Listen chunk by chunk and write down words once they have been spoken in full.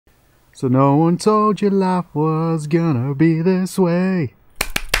So no one told you life was gonna be this way.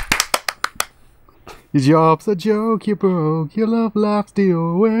 Your job's a joke, you broke, your love life's the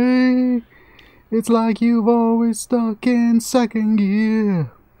away. It's like you've always stuck in second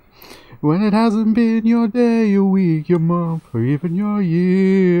gear, when it hasn't been your day, your week, your month, or even your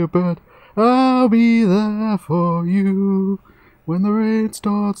year. But I'll be there for you. When the rain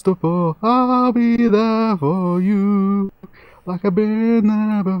starts to fall, I'll be there for you. Like I've been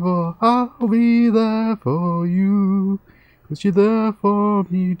there before, I'll be there for you. 'Cause you're there for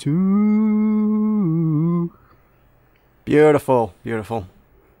me too. Beautiful, beautiful.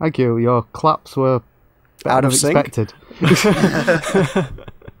 Thank you, your claps were Out of sync? expected.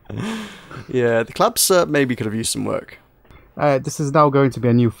 Yeah, the claps maybe could have used some work. This is now going to be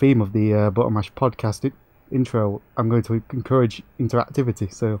a new theme of the Buttermash podcast intro. I'm going to encourage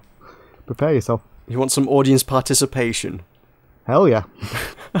interactivity, so prepare yourself. You want some audience participation? Hell yeah.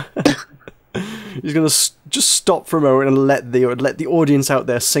 He's going to just stop for a moment and let the audience out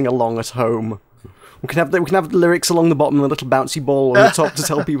there sing along at home. We can have the lyrics along the bottom and a little bouncy ball on the top to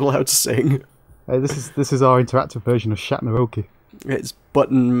tell people how to sing. This is our interactive version of Meroka. It's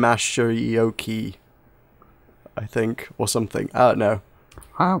button masherioki, I think, or something. I don't know.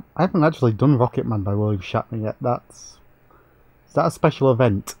 I haven't actually done Rocket Man by William Shatner yet. Is that a special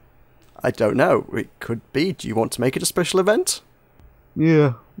event? I don't know. It could be. Do you want to make it a special event?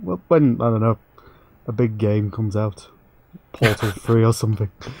 Yeah. Well, when, I don't know, a big game comes out. Portal 3 or something.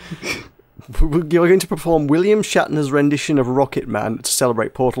 You're going to perform William Shatner's rendition of Rocket Man to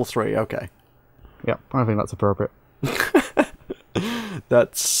celebrate Portal 3. Okay. Yep, I think that's appropriate.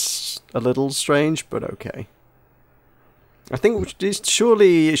 That's a little strange, but okay. I think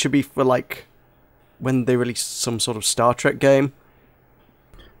surely it should be for, like, when they release some sort of Star Trek game.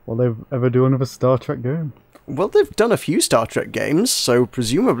 Will they ever do another Star Trek game? Well, they've done a few Star Trek games, so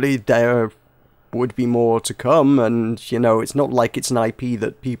presumably there would be more to come, and, you know, it's not like it's an IP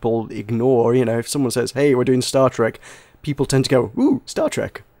that people ignore. You know, if someone says, hey, we're doing Star Trek, people tend to go, ooh, Star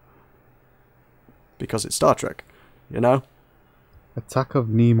Trek. Because it's Star Trek, you know? Attack of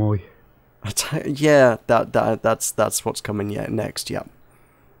Nimoy. Yeah, that's what's coming next, yeah.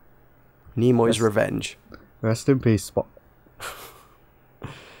 Nimoy's Revenge. Rest in peace, Spock.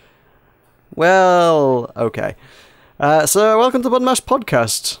 Well, okay. So, welcome to the Buttonmash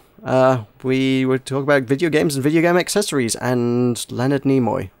Podcast. We would talk about video games and video game accessories, and Leonard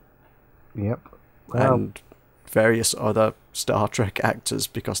Nimoy. Yep. And various other Star Trek actors,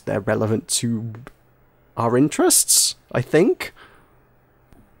 because they're relevant to our interests, I think.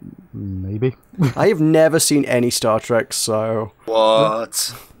 Maybe. I have never seen any Star Trek, so...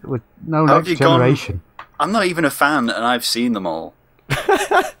 What? With no How next have you generation. I'm not even a fan, and I've seen them all.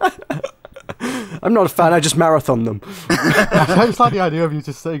 I'm not a fan, I just marathon them. I just like the idea of you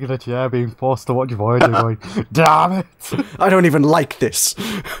just sitting in a chair being forced to watch Voyager going, damn it! I don't even like this.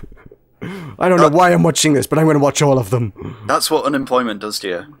 I don't know why I'm watching this, but I'm going to watch all of them. That's what unemployment does to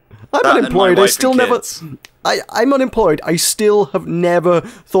you. I'm That unemployed, and my I wife still and never... kids. I'm unemployed, I still have never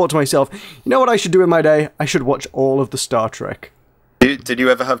thought to myself, you know what I should do in my day? I should watch all of the Star Trek. Did you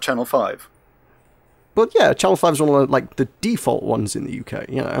ever have Channel 5? But yeah, Channel 5 is one of like the default ones in the UK,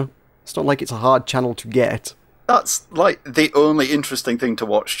 you know? It's not like it's a hard channel to get. That's like the only interesting thing to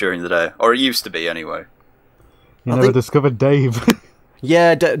watch during the day. Or it used to be, anyway. You never discovered Dave.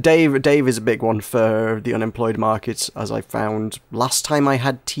 Yeah, Dave is a big one for the unemployed market, as I found last time I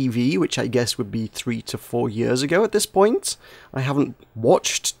had TV, which I guess would be 3 to 4 years ago at this point. I haven't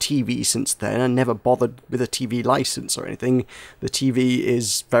watched TV since then, and never bothered with a TV license or anything. The TV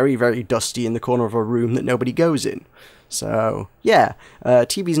is very, very dusty in the corner of a room that nobody goes in. So, yeah,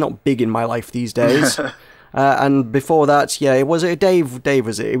 TV's not big in my life these days. And before that, yeah, it was Dave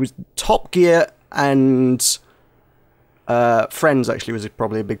was it? It was Top Gear and... Friends actually was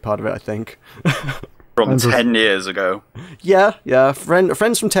probably a big part of it, I think. From 10 years ago. Yeah.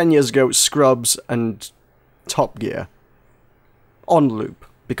 Friends from 10 years ago, Scrubs, and Top Gear. On loop.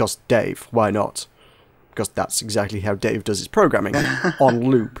 Because Dave, why not? Because that's exactly how Dave does his programming. On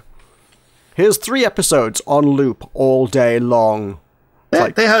loop. Here's 3 episodes on loop all day long. They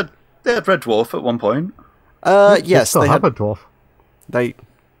had Red Dwarf at one point. Yes, they had a dwarf. They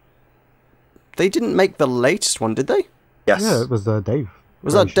didn't make the latest one, did they? Yes. Yeah, it was Dave.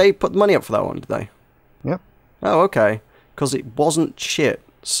 Was that Dave put the money up for that one, did they? Yep. Oh, okay. Because it wasn't shit,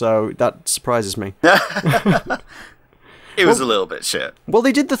 so that surprises me. It was a little bit shit. Well,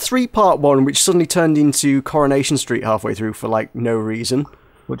 they did the 3-part one, which suddenly turned into Coronation Street halfway through for, like, no reason.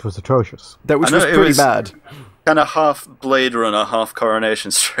 Which was atrocious. Which was pretty bad. Kind of half Blade Runner, half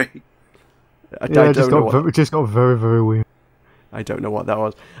Coronation Street. I don't know it just got very, very weird. I don't know what that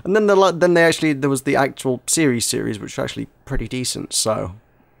was. And then there was the actual series, which was actually pretty decent. So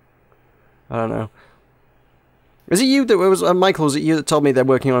I don't know. Is it you that was Michael? Was it you that told me they're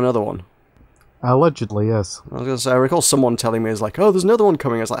working on another one? Allegedly, yes. I was gonna say I recall someone telling me it's like, oh, there's another one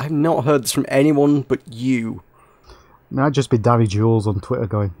coming. I was like, I've not heard this from anyone but you. It might just be Danny Jules on Twitter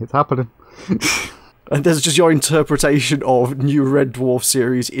going, it's happening. And there's just your interpretation of new Red Dwarf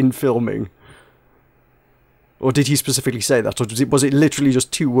series in filming. Or did he specifically say that? Or was it literally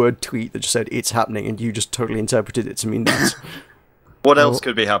just 2-word tweet that just said, it's happening, and you just totally interpreted it to mean that? What else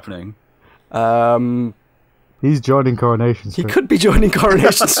could be happening? He's joining Coronation Street. He could be joining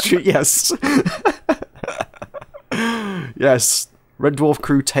Coronation Street, yes. Yes. Red Dwarf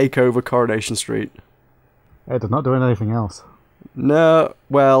crew take over Coronation Street. Hey, they're not doing anything else. No,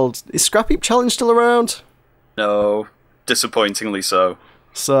 well, is Scrap Heap Challenge still around? No, disappointingly so.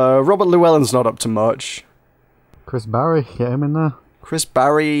 So, Robert Llewellyn's not up to much. Chris Barry, get him in there. Chris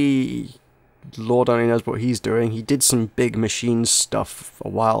Barry, Lord only knows what he's doing. He did some big machine stuff a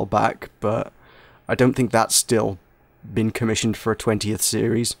while back, but I don't think that's still been commissioned for a 20th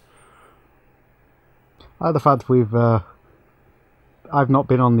series. I like the fact I've not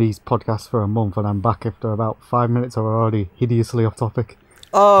been on these podcasts for a month, and I'm back after about 5 minutes, and we're already hideously off topic.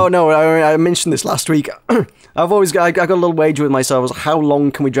 Oh, no, I mentioned this last week. I got a little wager with myself. I was like, how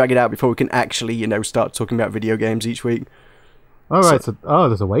long can we drag it out before we can actually, start talking about video games each week? Alright, so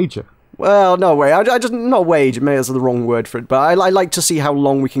there's a wager. Well, no way. I just, not wage, maybe that's the wrong word for it, but I like to see how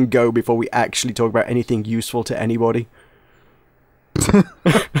long we can go before we actually talk about anything useful to anybody. I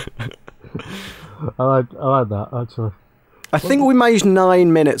like that, actually. I think we managed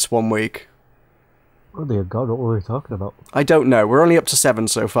 9 minutes one week. Oh dear God, what were we talking about? I don't know. We're only up to 7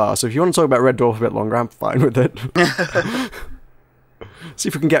 so far, so if you want to talk about Red Dwarf a bit longer, I'm fine with it. See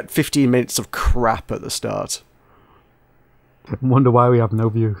if we can get 15 minutes of crap at the start. Wonder why we have no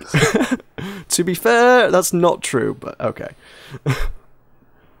views. To be fair, that's not true, but okay.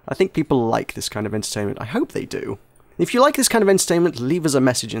 I think people like this kind of entertainment. I hope they do. If you like this kind of entertainment, leave us a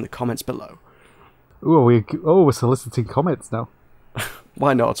message in the comments below. We're soliciting comments now.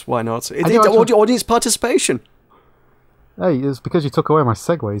 Why not? Why not? It's audience participation. Hey, it's because you took away my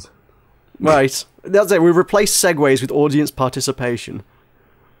segues. Right. That's it. We replaced segues with audience participation.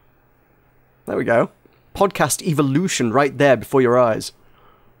 There we go. Podcast evolution right there before your eyes.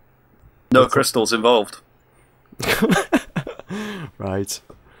 No crystals involved. Right.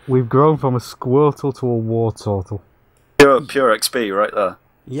 We've grown from a Squirtle to a War Turtle. Pure XP right there.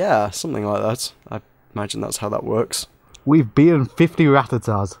 Yeah, something like that. I imagine that's how that works. We've beaten 50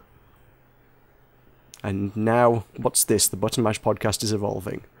 Rattatas. And now, what's this? The Button Mash podcast is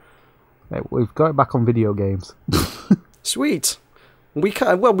evolving. Hey, we've got it back on video games. Sweet.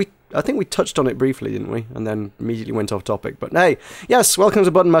 I think we touched on it briefly, didn't we? And then immediately went off topic. But hey, yes, welcome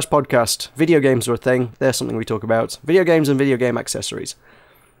to Button Mash podcast. Video games are a thing. They're something we talk about. Video games and video game accessories.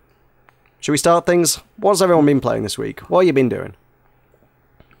 Should we start things? What's everyone been playing this week? What have you been doing?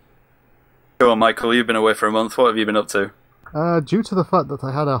 Go on, Michael, you've been away for a month. What have you been up to? Due to the fact that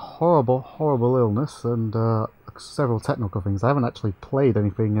I had a horrible, horrible illness and several technical things, I haven't actually played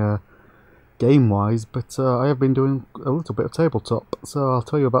anything game-wise, but I have been doing a little bit of tabletop, so I'll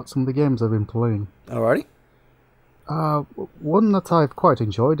tell you about some of the games I've been playing. Alrighty. One that I've quite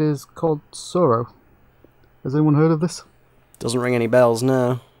enjoyed is called Sorrow. Has anyone heard of this? Doesn't ring any bells,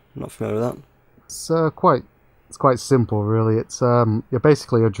 no. I'm not familiar with that. It's quite simple, really. It's you're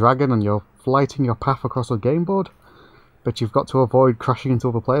basically a dragon and you're flighting your path across a game board, but you've got to avoid crashing into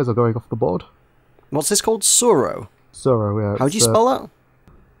other players or going off the board. What's this called? Sorrow? Sorrow, yeah. How do you spell that?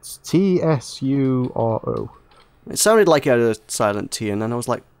 It's Tsuro. It sounded like it had a silent T, and then I was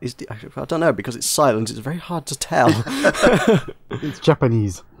like, I don't know, because it's silent, it's very hard to tell. It's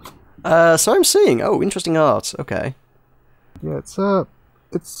Japanese. So I'm seeing, interesting art, okay. Yeah,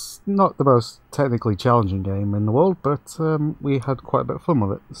 it's not the most technically challenging game in the world, but we had quite a bit of fun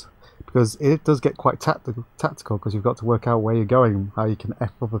with it. Because it does get quite tactical, because you've got to work out where you're going, how you can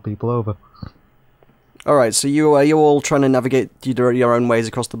F other people over. Alright, so you're all trying to navigate your own ways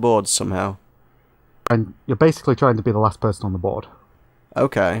across the board somehow? And you're basically trying to be the last person on the board.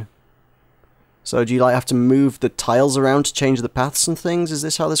 Okay. So do you have to move the tiles around to change the paths and things? Is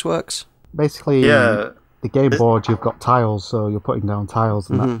this how this works? Basically, Yeah. The game board, you've got tiles, so you're putting down tiles,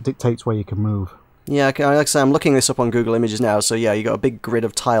 and that dictates where you can move. Yeah, like I say, I'm looking this up on Google Images now, so yeah, you got a big grid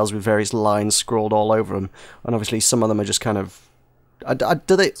of tiles with various lines scrawled all over them, and obviously some of them are just kind of...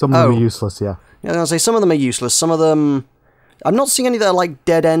 do they... Some of them are useless, yeah. Yeah, I was going to say, some of them are useless, some of them... I'm not seeing any that are, like,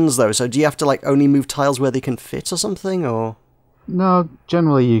 dead ends, though, so do you have to, like, only move tiles where they can fit or something, or...? No,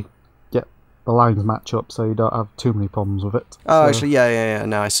 generally you get the lines match up, so you don't have too many problems with it. Oh, So, actually, yeah.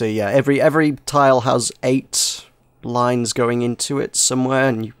 No, I see. Yeah, every tile has 8 lines going into it somewhere,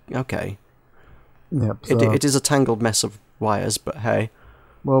 and okay. yep. So, It is a tangled mess of wires, but hey.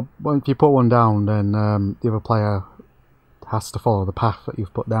 well, if you put one down, then the other player has to follow the path that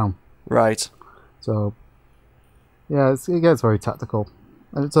you've put down. Right. So, yeah, it gets very tactical,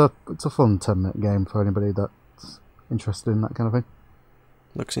 and it's a fun 10-minute game for anybody that's interested in that kind of thing.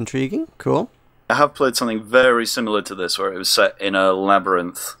 Looks intriguing. Cool. I have played something very similar to this, where it was set in a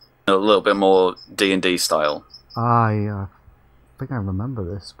labyrinth, a little bit more D&D style. I think I remember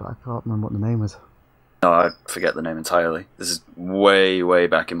this, but I can't remember what the name is. No, I forget the name entirely. This is way, way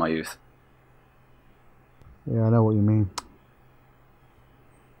back in my youth. Yeah, I know what you mean.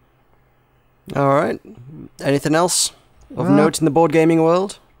 Alright. Anything else of note in the board gaming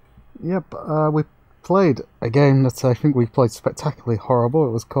world? Yep, we played a game that I think we played spectacularly horrible.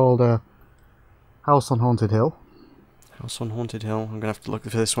 It was called House on Haunted Hill. House on Haunted Hill. I'm going to have to look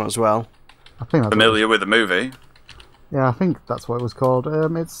for this one as well. I think that's Familiar with the movie? Yeah, I think that's what it was called.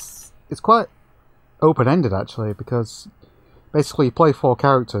 It's quite open-ended, actually, because basically you play 4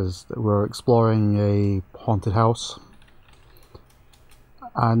 characters that were exploring a haunted house.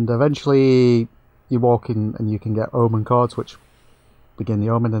 And eventually you walk in and you can get omen cards, which begin the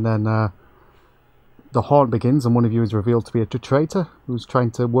omen, and then the haunt begins, and one of you is revealed to be a traitor who's trying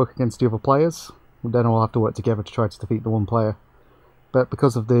to work against the other players. And then all have to work together to try to defeat the one player. But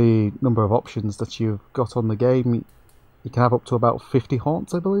because of the number of options that you've got on the game, you can have up to about 50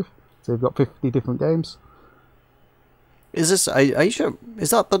 haunts, I believe. So you've got 50 different games. Is this... Are you sure? Is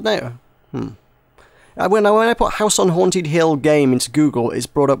that the name? When I put House on Haunted Hill game into Google, it's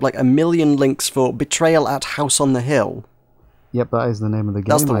brought up like 1 million links for Betrayal at House on the Hill. Yep, that is the name of the game.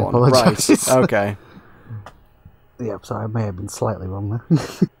 That's the I one, apologise. right. Okay. Yep, sorry, I may have been slightly wrong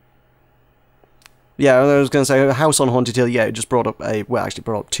there. Yeah, I was going to say, House on Haunted Hill, yeah, it just brought up actually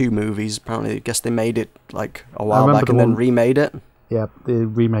brought up 2 movies. Apparently, I guess they made it like a while back and then remade it. Yeah, the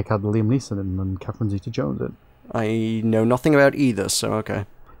remake had Liam Neeson and Catherine Zeta-Jones in. I know nothing about either, so okay.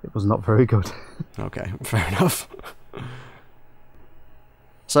 It was not very good. Okay, fair enough.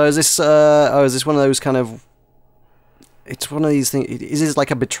 So is this one of those kind of... It's one of these things... Is this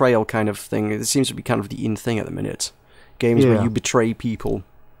like a betrayal kind of thing? It seems to be kind of the in thing at the minute. Games where you betray people.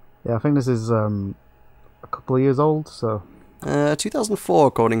 Yeah, I think this is a couple of years old, so... 2004,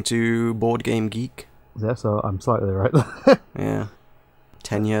 according to Board Game Geek. Yeah, so I'm slightly right there. Yeah.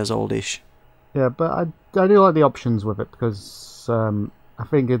 10 years old-ish. Yeah, but I do like the options with it, because I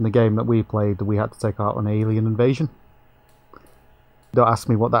think in the game that we played, we had to take out an alien invasion. Don't ask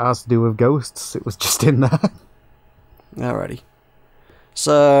me what that has to do with ghosts, it was just in there. Alrighty.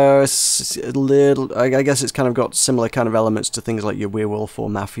 So, it's a little... I guess it's kind of got similar kind of elements to things like your Werewolf or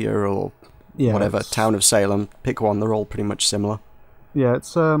Mafia or whatever, Town of Salem. Pick one, they're all pretty much similar. Yeah,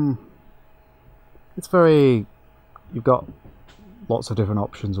 it's very... You've got lots of different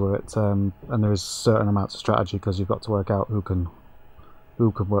options with it, and there is certain amounts of strategy, because you've got to work out who can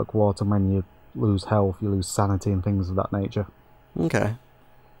work what, and when you lose health, you lose sanity and things of that nature. Okay.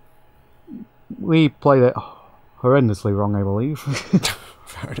 We played it horrendously wrong, I believe.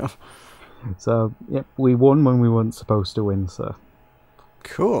 Fair enough. So, yep, we won when we weren't supposed to win, so...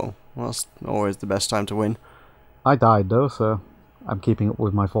 Cool. Well, that's always the best time to win. I died, though, so I'm keeping up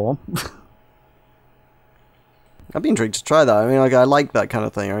with my form. I'd be intrigued to try that. I mean, I like that kind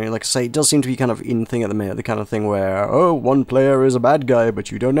of thing. I mean, like I say, it does seem to be kind of in thing at the minute. The kind of thing where, oh, one player is a bad guy,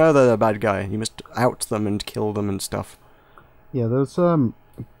 but you don't know they're a bad guy. You must out them and kill them and stuff. Yeah, there's a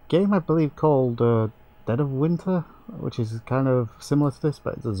game, I believe, called Dead of Winter, which is kind of similar to this,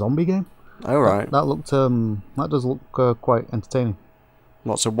 but it's a zombie game. Oh, right. That does look quite entertaining.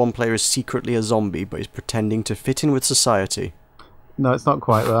 What, so one player is secretly a zombie, but is pretending to fit in with society? No, it's not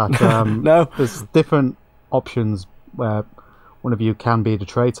quite that. No? There's different options where one of you can be the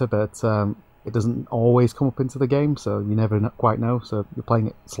traitor, but it doesn't always come up into the game, so you never quite know, so you're playing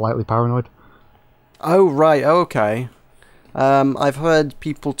it slightly paranoid. Oh, right, okay. I've heard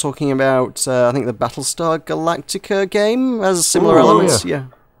people talking about, I think the Battlestar Galactica game has similar elements. Yeah.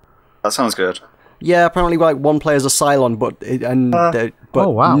 That sounds good. Yeah, apparently like one player's a Cylon, but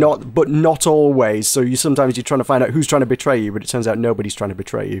not always. So sometimes you're trying to find out who's trying to betray you, but it turns out nobody's trying to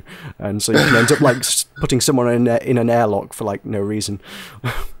betray you, and so you can end up like putting someone in an airlock for like no reason.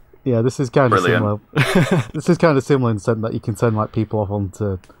 Yeah, this is kind of similar. This is kind of similar in the sense that you can send like people off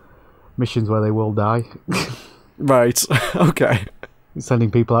onto missions where they will die. Right. Okay. Sending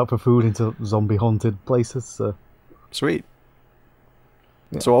people out for food into zombie haunted places. So. Sweet.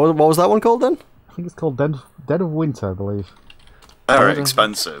 Yeah. So what was that one called then? I think it's called Dead of Winter, I believe. Very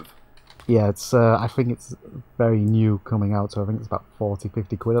expensive. Yeah, it's. I think it's very new coming out, so I think it's about 40,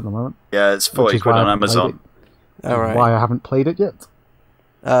 50 quid at the moment. Yeah, it's 40 is quid why I on haven't played Amazon. it. All right. Why I haven't played it yet.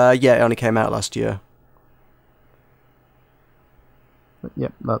 Yeah, it only came out last year. But yeah,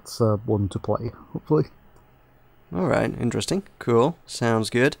 that's one to play, hopefully. All right, interesting. Cool. Sounds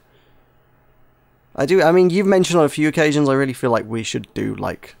good. I mean, you've mentioned on a few occasions, I really feel like we should do,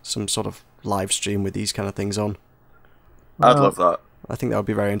 like, some sort of live stream with these kind of things on. I'd love that. I think that would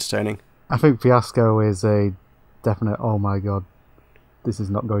be very entertaining. I think Fiasco is a definite, oh my god, this is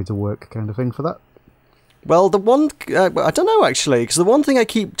not going to work kind of thing for that. Well, the one... I don't know, actually, because the one thing I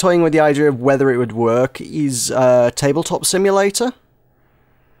keep toying with the idea of whether it would work is Tabletop Simulator,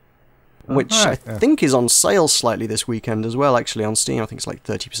 which I think is on sale slightly this weekend as well, actually, on Steam. I think it's like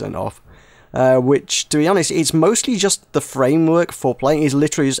 30% off. Which, to be honest, it's mostly just the framework for playing. It's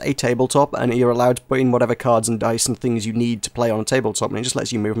literally just a tabletop, and you're allowed to put in whatever cards and dice and things you need to play on a tabletop, and it just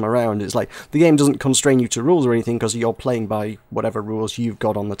lets you move them around. It's like, the game doesn't constrain you to rules or anything, because you're playing by whatever rules you've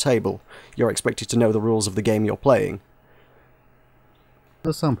got on the table. You're expected to know the rules of the game you're playing.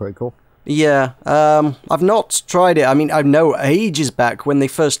 Does sound pretty cool. Yeah, I've not tried it. I mean, I know ages back when they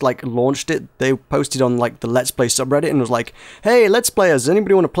first, like, launched it, they posted on, like, the Let's Play subreddit and was like, hey, Let's Players, does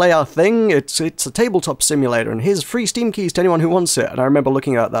anybody want to play our thing? It's a tabletop simulator, and here's free Steam keys to anyone who wants it. And I remember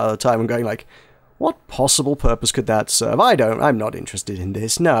looking at that at the time and going, like, what possible purpose could that serve? I'm not interested in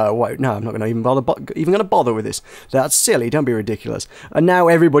this. No, I'm not going to even bother with this. That's silly, don't be ridiculous. And now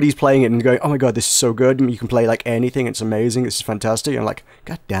everybody's playing it and going, oh my god, this is so good, you can play, like, anything, it's amazing, this is fantastic. And I'm like,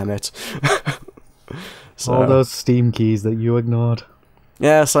 god damn it. So, all those Steam keys that you ignored.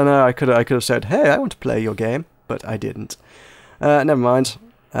 yes, I know, I could have said, hey, I want to play your game, but I didn't. Never mind.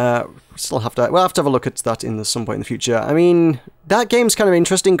 We'll have to have a look at that in some point in the future. I mean, that game's kind of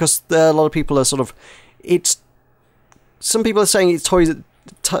interesting because a lot of people are sort of... Some people are saying it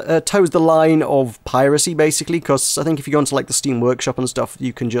toes the line of piracy, basically, because I think if you go into, like, the Steam Workshop and stuff,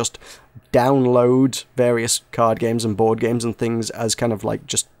 you can just download various card games and board games and things as kind of, like,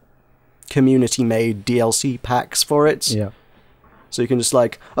 just community-made DLC packs for it. Yeah. So you can just,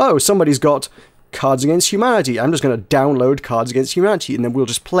 like, oh, somebody's got Cards Against Humanity. I'm just going to download Cards Against Humanity, and then we'll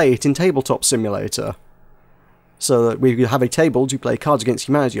just play it in Tabletop Simulator. So that we have a table to play Cards Against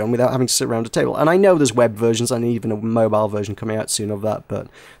Humanity on without having to sit around a table. And I know there's web versions and even a mobile version coming out soon of that, but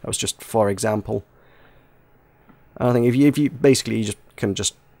that was just for example. And I think if you basically you just can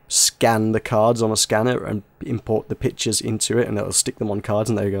just scan the cards on a scanner and import the pictures into it, and it'll stick them on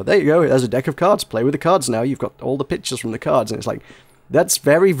cards, and there you go. There you go, there's a deck of cards. Play with the cards now. You've got all the pictures from the cards, and it's like, that's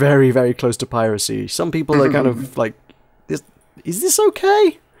very, very, very close to piracy. Some people are kind of like, is this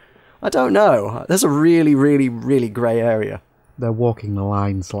okay? I don't know. There's a really, really, really grey area. They're walking the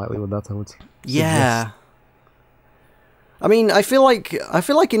line slightly with that, I would say. Yeah. I mean, I feel like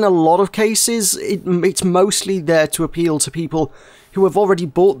in a lot of cases, it's mostly there to appeal to people who have already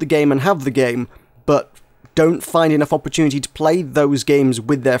bought the game and have the game, but don't find enough opportunity to play those games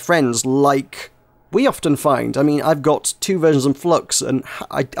with their friends, like we often find. I mean, I've got 2 versions of Flux, and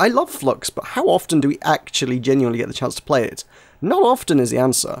I love Flux, but how often do we actually genuinely get the chance to play it? Not often is the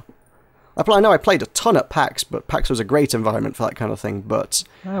answer. I know I played a ton at PAX, but PAX was a great environment for that kind of thing, but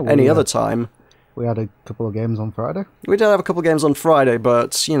any other time... We had a couple of games on Friday. We did have a couple of games on Friday,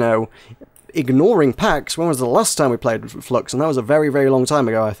 but, you know, ignoring PAX, when was the last time we played Flux? And that was a very, very long time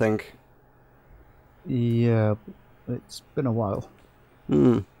ago, I think. Yeah, it's been a while.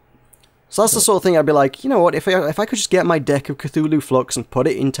 So that's the sort of thing I'd be like, you know what, if I could just get my deck of Cthulhu Flux and put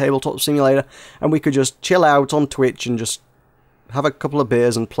it in Tabletop Simulator, and we could just chill out on Twitch and just have a couple of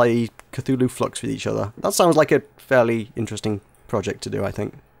beers and play Cthulhu Flux with each other. That sounds like a fairly interesting project to do, I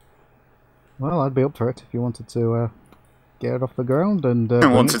think. Well, I'd be up for it if you wanted to get it off the ground and...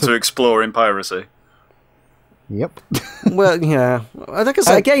 wanted to explore in piracy. Yep. Well, yeah. Like I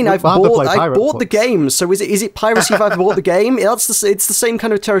say, again, I bought the game, so is it piracy if I've bought the game? It's the same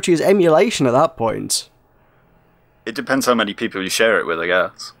kind of territory as emulation at that point. It depends how many people you share it with, I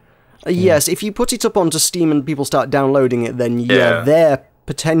guess. Yes, if you put it up onto Steam and people start downloading it, then yeah, they're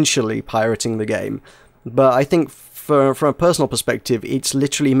potentially pirating the game. But I think from a personal perspective, it's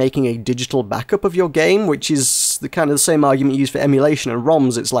literally making a digital backup of your game, which is the kind of the same argument used for emulation and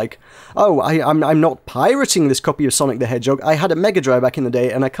ROMs. It's like, oh, I'm not pirating this copy of Sonic the Hedgehog. I had a Mega Drive back in the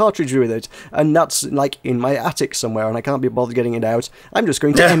day and a cartridge with it, and that's like in my attic somewhere, and I can't be bothered getting it out. I'm just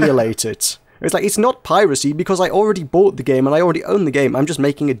going to emulate it. It's like, it's not piracy because I already bought the game and I already own the game. I'm just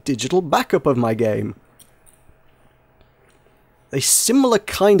making a digital backup of my game. A similar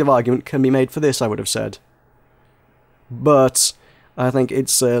kind of argument can be made for this, I would have said. But I think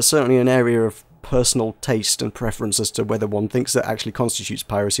it's certainly an area of personal taste and preference as to whether one thinks that actually constitutes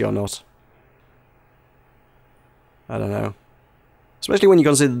piracy or not. I don't know. Especially when you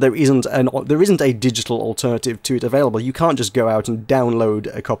consider there isn't a digital alternative to it available. You can't just go out and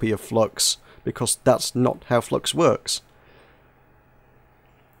download a copy of Flux, because that's not how Flux works.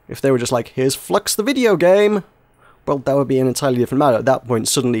 If they were just like, here's Flux the video game, well, that would be an entirely different matter. At that point,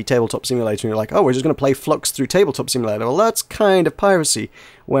 suddenly Tabletop Simulator, and you're like, oh, we're just going to play Flux through Tabletop Simulator. Well, that's kind of piracy,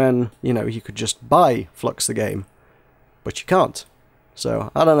 when, you know, you could just buy Flux the game. But you can't.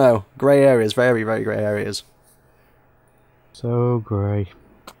 So, I don't know. Grey areas, very, very grey areas. So grey.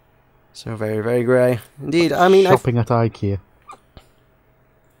 So very, very grey. Indeed, I mean... Shopping at IKEA.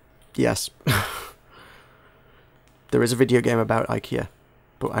 Yes. There is a video game about IKEA,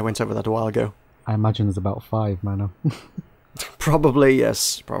 but I went over that a while ago. I imagine there's about 5, man. Probably,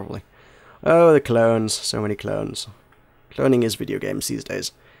 yes, probably. Oh, the clones. So many clones. Cloning is video games these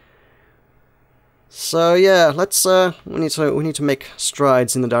days. So yeah, let's we need to make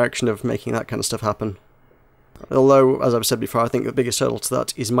strides in the direction of making that kind of stuff happen. Although, as I've said before, I think the biggest hurdle to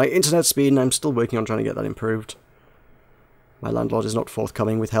that is my internet speed, and I'm still working on trying to get that improved. My landlord is not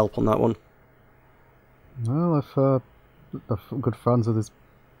forthcoming with help on that one. Well, if the good fans of this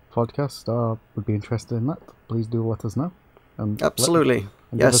podcast would be interested in that, please do let us know. And absolutely,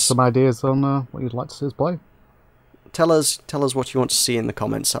 and yes. Give us some ideas on what you'd like to see us play. Tell us what you want to see in the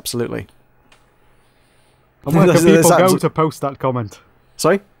comments. Absolutely. And where can people go to post that comment?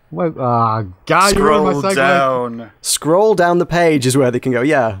 Sorry? Well, guy, scroll down. Scroll down the page is where they can go.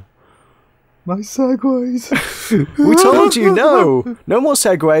 Yeah. My segues. We told you, no more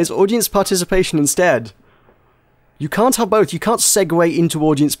segues. Audience participation instead. You can't have both. You can't segue into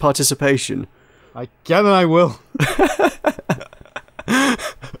audience participation. I can and I will.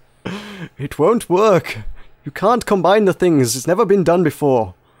 It won't work. You can't combine the things. It's never been done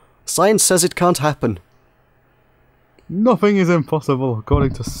before. Science says it can't happen. Nothing is impossible,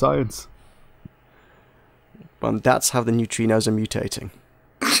 according to science. Well, that's how the neutrinos are mutating.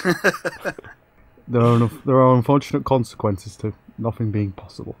 There are unfortunate consequences to nothing being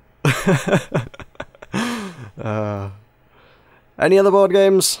possible. Any other board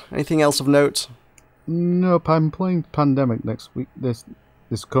games? Anything else of note? Nope, I'm playing Pandemic next week. This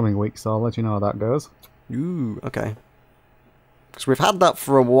coming week, so I'll let you know how that goes. Ooh, okay. Because we've had that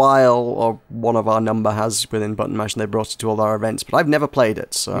for a while, or one of our number has within Button Mash, and they brought it to all our events, but I've never played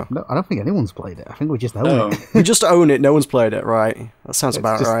it, so... No, I don't think anyone's played it. I think we just own it. We just own it, no one's played it, right? That sounds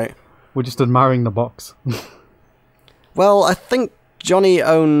about right. We're just admiring the box. Well, I think Johnny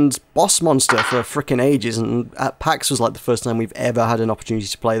owned Boss Monster for frickin' ages, and at PAX was like the first time we've ever had an opportunity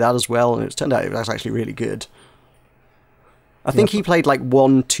to play that as well, and it turned out it was actually really good. I think he played like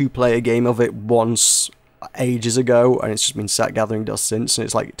 1 2-player game of it once ages ago, and it's just been sat gathering dust since, and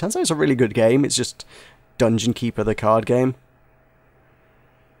it's like, it turns out it's a really good game. It's just Dungeon Keeper the card game.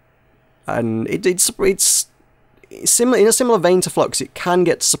 And it's similar, in a similar vein to Flux. It can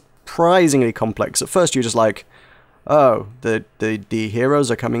get surprisingly complex. At first you're just like, oh, the heroes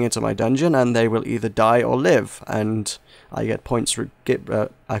are coming into my dungeon and they will either die or live, and I get points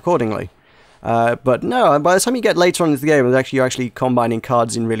accordingly. But no, by the time you get later on into the game, you're actually combining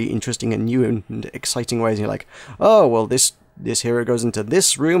cards in really interesting and new and exciting ways. And you're like, oh, well, this hero goes into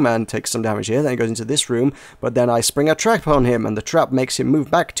this room and takes some damage here, then he goes into this room, but then I spring a trap on him, and the trap makes him move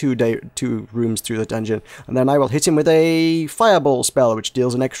back 2 rooms through the dungeon, and then I will hit him with a fireball spell, which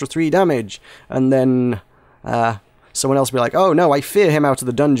deals an extra 3 damage, and then someone else will be like, oh no, I fear him out of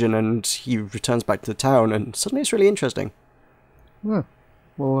the dungeon, and he returns back to the town, and suddenly it's really interesting. Yeah.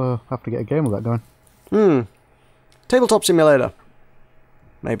 We'll have to get a game of that going. Tabletop Simulator.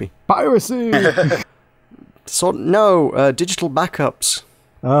 Maybe. Piracy! No, digital backups.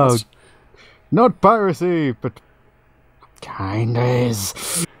 Oh, not piracy, but kinda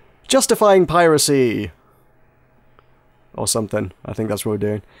is. Justifying piracy. Or something. I think that's what we're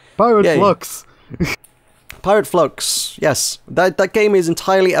doing. Pirate Flux! Pirate Flux, yes. That game is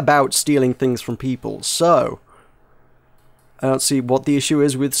entirely about stealing things from people, so... I don't see what the issue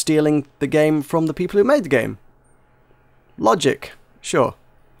is with stealing the game from the people who made the game. Logic. Sure.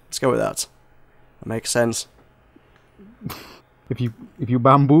 Let's go with that. That makes sense. If you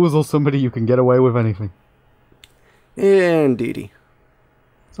bamboozle somebody, you can get away with anything. Indeedy.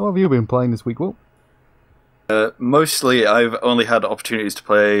 So what have you been playing this week, Will? Mostly I've only had opportunities to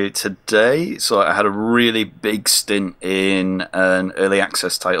play today, so I had a really big stint in an early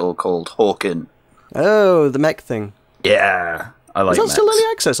access title called Hawkin. Oh, the mech thing. Yeah, I like that. Is that mechs. still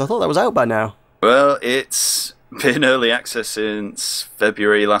early access? I thought that was out by now. Well, it's been early access since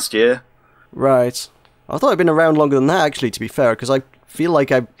February last year. Right. I thought it'd been around longer than that, actually, to be fair, because I feel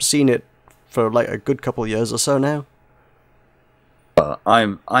like I've seen it for like a good couple of years or so now. But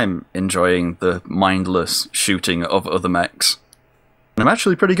I'm enjoying the mindless shooting of other mechs. And I'm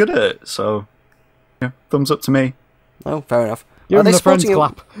actually pretty good at it, so yeah, thumbs up to me. Oh, fair enough. Give Are they them the friends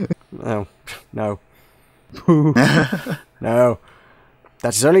supporting it? clap. Oh, no. No.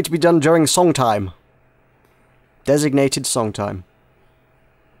 That is only to be done during song time. Designated song time.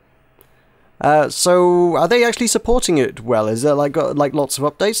 So, are they actually supporting it well? Is there like got like lots of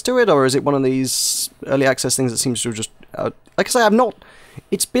updates to it, or is it one of these early access things that seems to have just... like I say, I've not...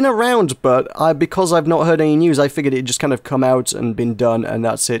 It's been around, but because I've not heard any news, I figured it'd just kind of come out and been done, and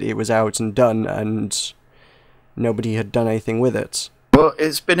that's it. It was out and done, and nobody had done anything with it. Well,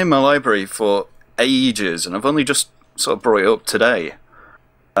 it's been in my library for ages, and I've only just sort of brought it up today.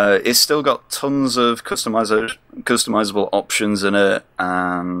 It's still got tons of customizable options in it,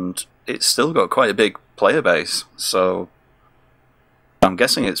 and it's still got quite a big player base, so I'm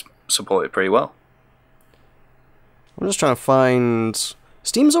guessing it's supported pretty well. I'm just trying to find...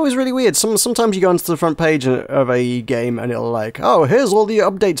 Steam's always really weird. Sometimes you go onto the front page of a game and it'll like, oh, here's all the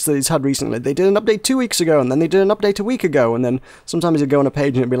updates that it's had recently. They did an update 2 weeks ago, and then they did an update a week ago, and then sometimes you go on a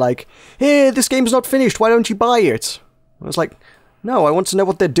page and it'll be like, hey, this game's not finished, why don't you buy it? And it's like, no, I want to know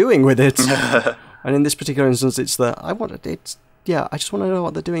what they're doing with it. And in this particular instance, it's the, I just want to know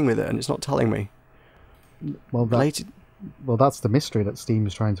what they're doing with it, and it's not telling me. Well, that's the mystery that Steam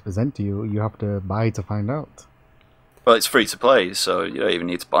is trying to present to you. You have to buy to find out. Well, it's free to play, so you don't even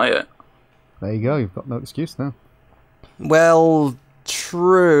need to buy it. There you go, you've got no excuse now. Well,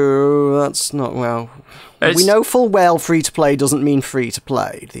 true. That's not, well... We know full well free-to-play doesn't mean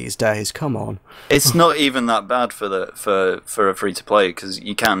free-to-play these days, come on. It's not even that bad for a free-to-play, because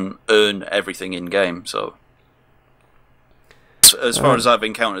you can earn everything in-game, so... As far as I've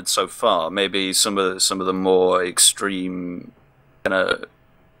encountered so far, maybe some of the more extreme kind of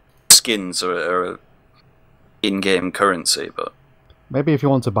skins are in-game currency, but Maybe if you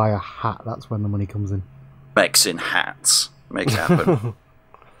want to buy a hat, that's when the money comes in. mechs in hats make it happen.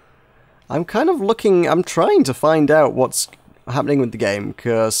 I'm kind of looking... I'm trying to find out what's happening with the game,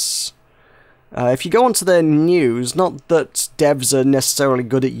 because... if you go onto their news, not that devs are necessarily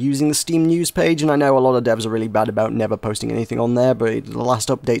good at using the Steam news page, and I know a lot of devs are really bad about never posting anything on there, but the last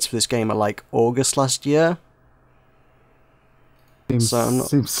updates for this game are like August last year.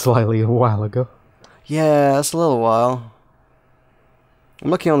 Seems slightly a while ago. Yeah, that's a little while. I'm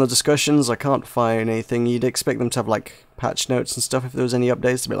looking on the discussions, I can't find anything. You'd expect them to have like patch notes and stuff if there was any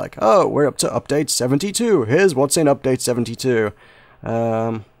updates, to be like, oh, we're up to update 72, here's what's in update 72.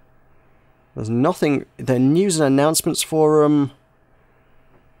 There's nothing... The news and announcements forum...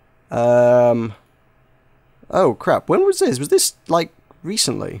 Oh, crap. When was this? Was this, like,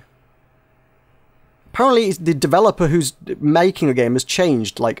 recently? Apparently, the developer who's making the game has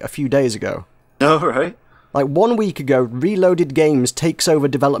changed, like, a few days ago. Oh, right. Like, 1 week ago, Reloaded Games takes over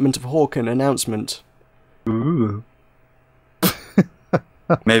development of Hawken announcement. Ooh.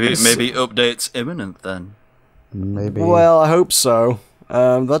 maybe updates imminent, then. Maybe. Well, I hope so.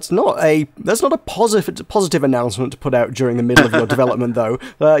 That's not a positive announcement to put out during the middle of your development, though.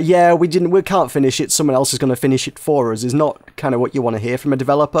 Yeah, we can't finish it. Someone else is going to finish it for us. Is not kind of what you want to hear from a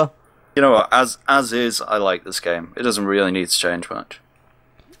developer. You know what? As is, I like this game. It doesn't really need to change much.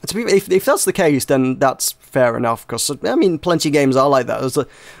 If that's the case, then that's fair enough. Because I mean, plenty of games are like that.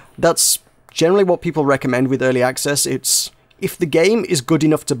 That's generally what people recommend with early access. It's if the game is good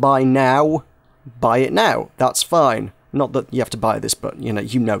enough to buy now, buy it now. That's fine. Not that you have to buy this, but you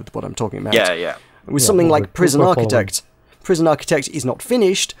know what I'm talking about. Yeah. With something like Prison Architect. Prison Architect is not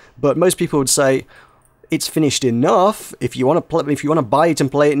finished, but most people would say it's finished enough. If you want to buy it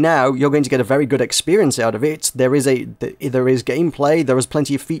and play it now, you're going to get a very good experience out of it. There is gameplay, there is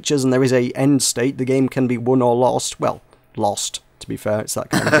plenty of features, and there is a end state. The game can be won or lost. Well, lost, to be fair. It's that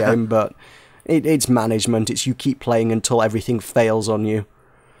kind of game, but it's management. It's you keep playing until everything fails on you.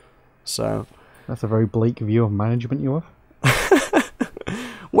 So... That's a very bleak view of management you have.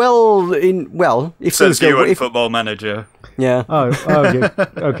 If Says things go... you Football Manager. Yeah. Oh, yeah.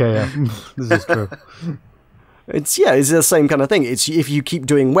 Okay, yeah. This is true. It's the same kind of thing. It's if you keep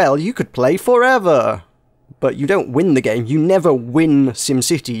doing well, you could play forever. But you don't win the game. You never win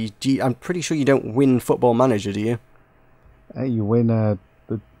SimCity. I'm pretty sure you don't win Football Manager, do you? You win...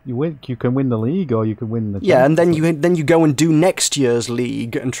 You can win the league, or you can win the... Yeah, and then you go and do next year's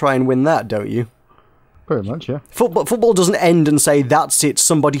league and try and win that, don't you? Pretty much, yeah. Football doesn't end and say, that's it,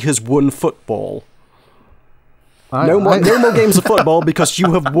 somebody has won football. No more games of football because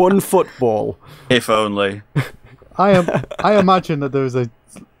you have won football. If only. I imagine that there is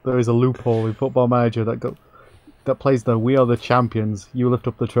a loophole in Football Manager that plays the "We are the champions, you lift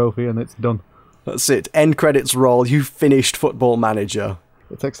up the trophy," and it's done. That's it. End credits roll. You finished Football Manager.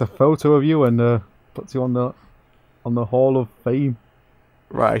 It takes a photo of you and puts you on the Hall of Fame.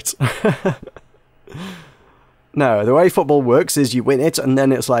 Right. No, the way football works is you win it, and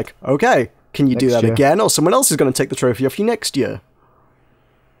then it's like, okay, can you do Next that year. again, or someone else is going to take the trophy off you next year?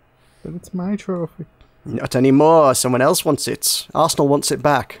 But it's my trophy. Not anymore. Someone else wants it. Arsenal wants it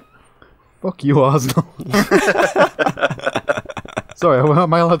back. Fuck you, Arsenal. Sorry,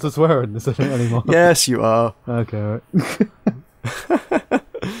 am I allowed to swear in this anymore? Yes, you are. Okay, right.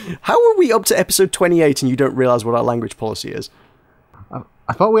 How are we up to episode 28 and you don't realise what our language policy is?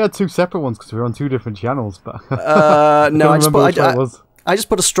 I thought we had two separate ones because we were on two different channels, but No, I I just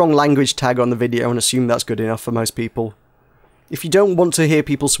put a strong language tag on the video and assume that's good enough for most people. If you don't want to hear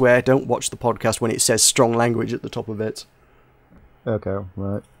people swear, don't watch the podcast when it says strong language at the top of it. Okay,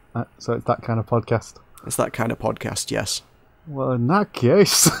 right. So it's that kind of podcast. It's that kind of podcast, yes. Well, in that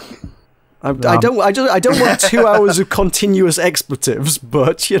case, I don't want 2 hours of continuous expletives,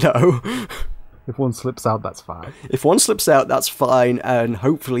 but you know, if one slips out, that's fine. if one slips out, that's fine, and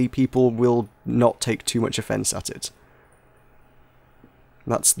hopefully people will not take too much offence at it.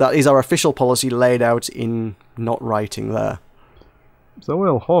 That is our official policy laid out in not writing there. So,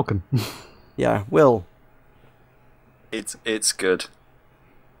 Will Hawken. Yeah, Will. It's good.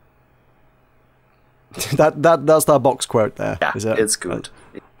 That's our box quote there. Yeah, Is it? it's good.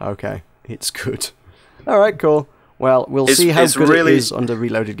 Okay, it's good. All right, cool. Well, we'll see how good it is under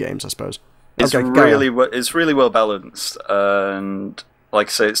Reloaded Games, I suppose. It's Okay, go really on. it's really well balanced, and like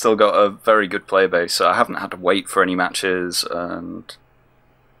I say, it's still got a very good player base. So I haven't had to wait for any matches, and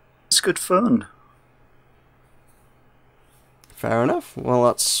it's good fun. Fair enough. Well,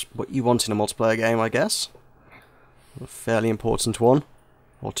 that's what you want in a multiplayer game, I guess. A fairly important one.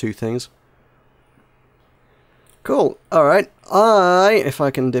 Or two things. Cool. Alright. If I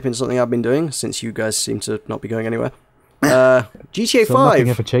can dip into something I've been doing, since you guys seem to not be going anywhere. GTA 5. So nothing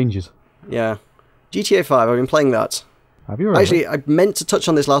ever changes. Yeah. GTA 5, I've been playing that. Have you already? Actually, I meant to touch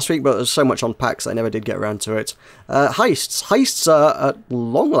on this last week, but there's so much on PAX I never did get around to it. Heists. Heists are, at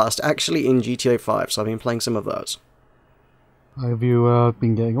long last, actually in GTA 5, so I've been playing some of those. How have you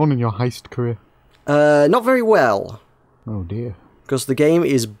been getting on in your heist career? Not very well. Oh dear. Because the game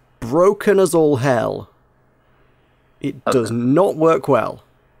is broken as all hell. It does not work well.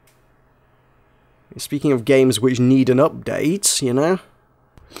 Speaking of games which need an update, you know?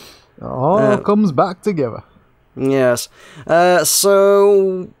 It all comes back together. Yes.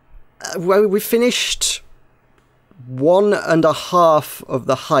 So we finished 1.5 of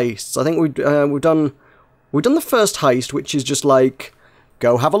the heists. I think we've done the first heist, which is just like,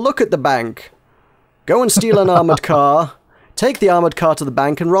 go have a look at the bank. Go and steal an armoured car. Take the armoured car to the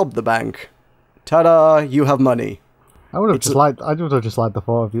bank and rob the bank. Ta-da, you have money. I would have just liked the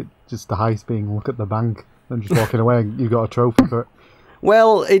thought of it, just the heist being look at the bank and just walking away and you got a trophy for it.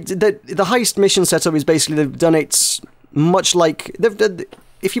 Well, the heist mission setup is basically they've done it much like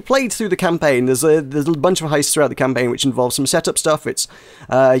if you played through the campaign, there's a bunch of heists throughout the campaign which involve some setup stuff. It's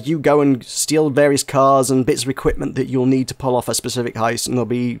you go and steal various cars and bits of equipment that you'll need to pull off a specific heist, and there'll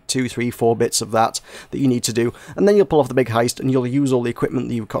be 2, 3, 4 bits of that you need to do, and then you'll pull off the big heist and you'll use all the equipment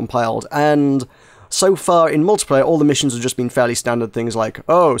that you've compiled. And so far in multiplayer, all the missions have just been fairly standard things like,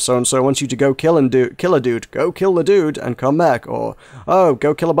 oh, so-and-so wants you to go kill a dude, go kill the dude and come back, or, oh,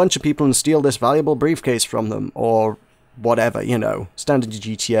 go kill a bunch of people and steal this valuable briefcase from them, or whatever, you know. Standard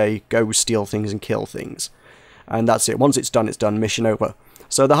GTA, go steal things and kill things. And that's it. Once it's done, mission over.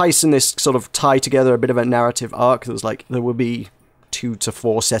 So the heists in this sort of tie together a bit of a narrative arc. There will be 2 to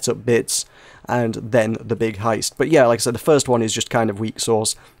 4 setup bits, and then the big heist. But yeah, like I said, the first one is just kind of weak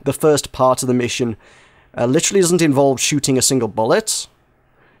sauce. The first part of the mission literally doesn't involve shooting a single bullet.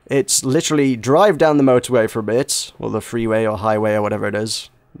 It's literally drive down the motorway for a bit, or the freeway or highway or whatever it is.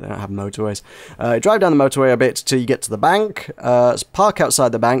 They don't have motorways. Drive down the motorway a bit till you get to the bank. Park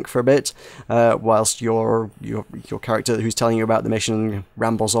outside the bank for a bit, whilst your character who's telling you about the mission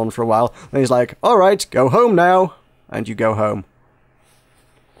rambles on for a while. Then he's like, "All right, go home now," and you go home.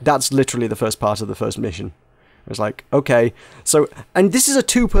 That's literally the first part of the first mission. It's like, okay, so, and this is a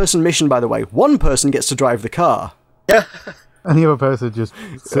 2-person mission, by the way. One person gets to drive the car. Yeah. And the other person just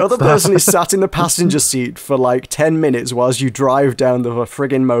sits The other there. person is sat in the passenger seat for like 10 minutes whilst you drive down the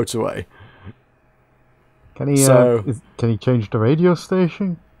friggin' motorway. Can he? So- Can he change the radio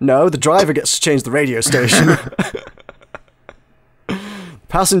station? No, the driver gets to change the radio station. The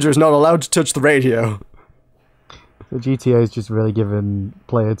passenger is not allowed to touch the radio. The GTA is just really giving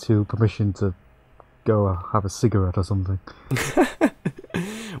player 2 permission to go have a cigarette or something.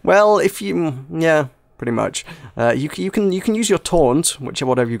 Well, yeah, pretty much. You can use your taunt,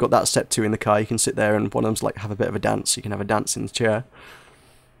 whatever you've got that set to in the car. You can sit there and one of them's like have a bit of a dance. You can have a dance in the chair.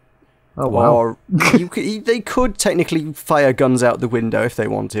 Oh wow! Or they could technically fire guns out the window if they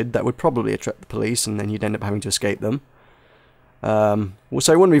wanted. That would probably attract the police, and then you'd end up having to escape them. So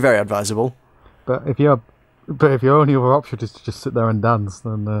it wouldn't be very advisable. But if your only other option is to just sit there and dance,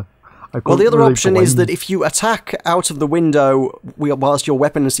 then well, the other option is that if you attack out of the window whilst your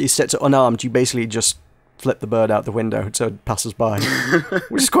weapon is set to unarmed, you basically just flip the bird out the window so it passes by,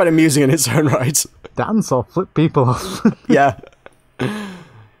 which is quite amusing in its own right. Dance or flip people off. Yeah.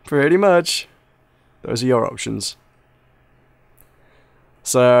 Pretty much. Those are your options.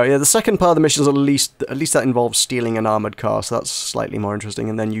 So, yeah, the second part of the mission is at least that involves stealing an armoured car, so that's slightly more interesting,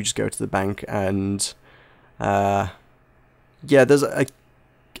 and then you just go to the bank and... yeah, there's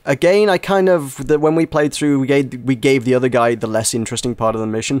again, when we played through, we gave the other guy the less interesting part of the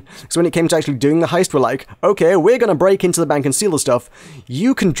mission. So when it came to actually doing the heist, we're like, okay, we're gonna break into the bank and steal the stuff.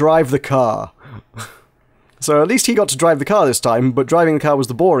 You can drive the car. So at least he got to drive the car this time, but driving the car was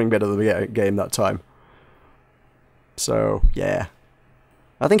the boring bit of the game that time. So, yeah.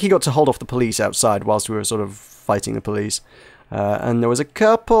 I think he got to hold off the police outside whilst we were sort of fighting the police. And there was a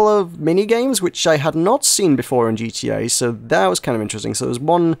couple of mini-games which I had not seen before in GTA, so that was kind of interesting. So there's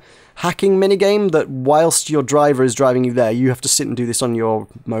one hacking mini-game that whilst your driver is driving you there, you have to sit and do this on your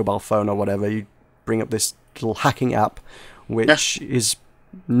mobile phone or whatever. You bring up this little hacking app, which is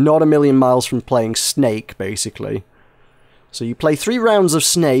not a million miles from playing Snake, basically. So you play 3 rounds of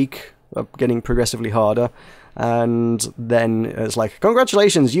Snake, getting progressively harder, and then it's like,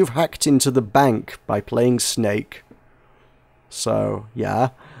 congratulations, you've hacked into the bank by playing Snake. So,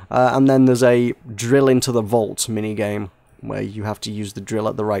 yeah. And then there's a drill into the vault minigame, where you have to use the drill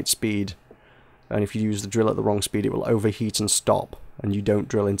at the right speed. And if you use the drill at the wrong speed, it will overheat and stop, and you don't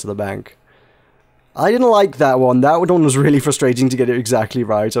drill into the bank. I didn't like that one. That one was really frustrating to get it exactly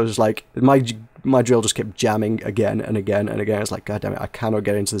right. I was just like, my drill just kept jamming again and again and again. It's like, God damn it, I cannot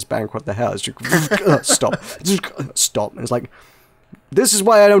get into this bank. What the hell? It's just, stop. Stop. And it's like, this is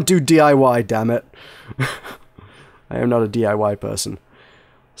why I don't do DIY, damn it. I am not a DIY person.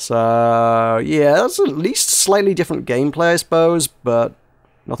 So, yeah, that's at least slightly different gameplay, I suppose, but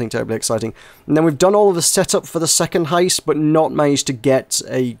nothing terribly exciting. And then we've done all of the setup for the second heist, but not managed to get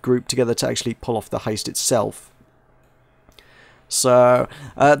a group together to actually pull off the heist itself. So,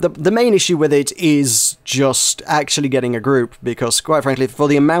 the main issue with it is just actually getting a group, because, quite frankly, for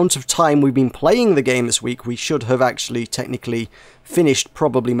the amount of time we've been playing the game this week, we should have actually technically finished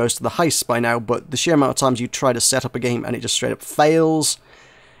probably most of the heists by now, but the sheer amount of times you try to set up a game and it just straight up fails,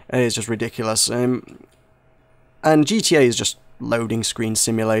 is just ridiculous. And GTA is just loading screen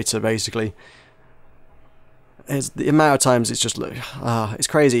simulator, basically. The amount of times it's just it's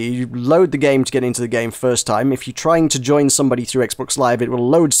crazy. You load the game to get into the game first time. If you're trying to join somebody through Xbox Live, it will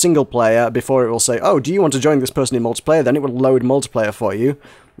load single player before it will say, oh, do you want to join this person in multiplayer? Then it will load multiplayer for you.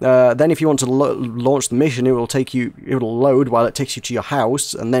 Then if you want to launch the mission, it will load while it takes you to your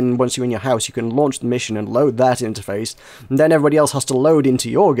house, and then once you're in your house, you can launch the mission and load that interface, and then everybody else has to load into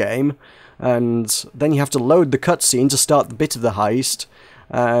your game, and then you have to load the cutscene to start the bit of the heist,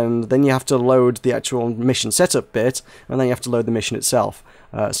 and then you have to load the actual mission setup bit, and then you have to load the mission itself.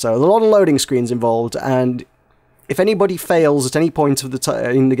 So there's a lot of loading screens involved, and if anybody fails at any point of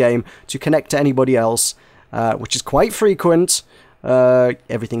in the game to connect to anybody else, which is quite frequent,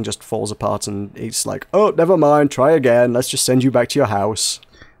 everything just falls apart, and it's like, oh, never mind, try again, let's just send you back to your house.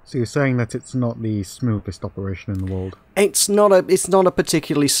 So you're saying that it's not the smoothest operation in the world? It's not a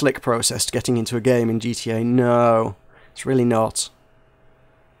particularly slick process getting into a game in GTA, no. It's really not.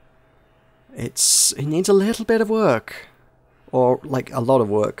 It needs a little bit of work. Or, like, a lot of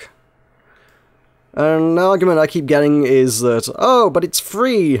work. And the argument I keep getting is that, oh, but it's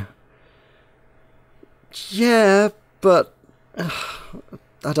free! Yeah, but...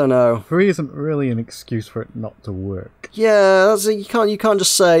 I don't know. Free isn't really an excuse for it not to work. Yeah, you can't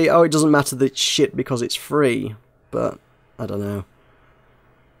just say, oh, it doesn't matter that it's shit because it's free. But, I don't know.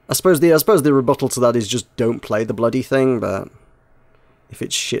 I suppose the rebuttal to that is just don't play the bloody thing, but... if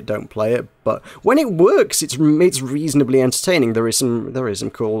it's shit, don't play it. But when it works, it's reasonably entertaining. There is some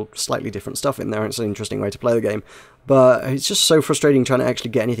cool, slightly different stuff in there. It's an interesting way to play the game. But it's just so frustrating trying to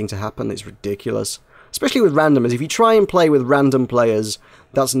actually get anything to happen. It's ridiculous. Especially with randomers. If you try and play with random players,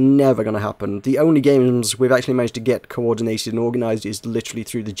 that's never going to happen. The only games we've actually managed to get coordinated and organised is literally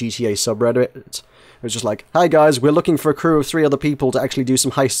through the GTA subreddit. It's just like, hi guys, we're looking for a crew of 3 other people to actually do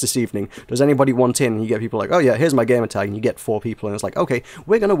some heists this evening. Does anybody want in? And you get people like, oh yeah, here's my gamer tag, and you get 4 people, and it's like, okay,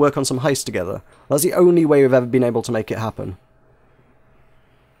 we're going to work on some heists together. That's the only way we've ever been able to make it happen.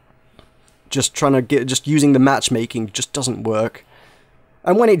 just using the matchmaking just doesn't work.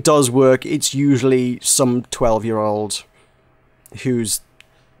 And when it does work, it's usually some 12-year-old who's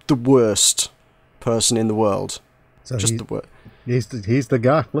the worst person in the world. So just the worst. He's the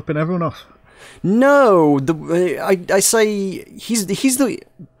guy flipping everyone off. No, I say he's the.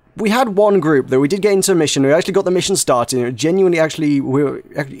 We had one group though. We did get into a mission. We actually got the mission started. And genuinely, we were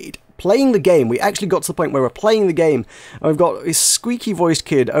actually playing the game. We actually got to the point where we're playing the game, and we've got this squeaky-voiced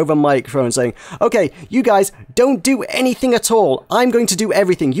kid over microphone saying, "Okay, you guys don't do anything at all. I'm going to do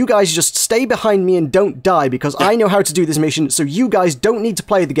everything. You guys just stay behind me and don't die because I know how to do this mission. So you guys don't need to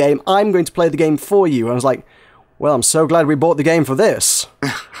play the game. I'm going to play the game for you." And I was like, well, I'm so glad we bought the game for this.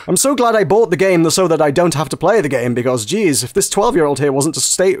 I'm so glad I bought the game so that I don't have to play the game, because, geez, if this 12-year-old here wasn't to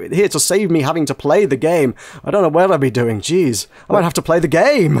stay here to save me having to play the game, I don't know what I'd be doing. Geez, I might have to play the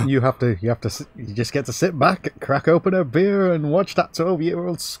game. You just get to sit back, crack open a beer, and watch that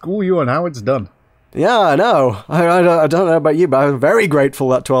 12-year-old school you on how it's done. Yeah, I know. I don't know about you, but I'm very grateful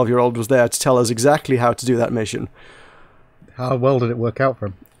that 12-year-old was there to tell us exactly how to do that mission. How well did it work out for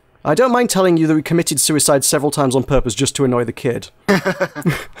him? I don't mind telling you that we committed suicide several times on purpose just to annoy the kid.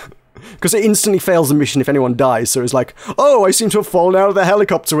 Because it instantly fails the mission if anyone dies, so it's like, oh, I seem to have fallen out of the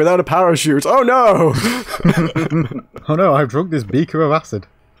helicopter without a parachute. Oh no! Oh no, I've drunk this beaker of acid.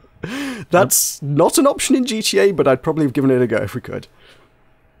 That's not an option in GTA, but I'd probably have given it a go if we could.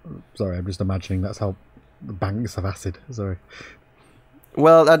 Sorry, I'm just imagining that's how the banks of acid. Sorry.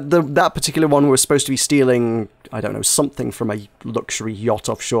 Well, that particular one was supposed to be stealing, I don't know, something from a luxury yacht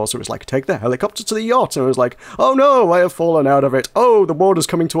offshore, so it was like, take the helicopter to the yacht, and it was like, oh no, I have fallen out of it, oh, the water's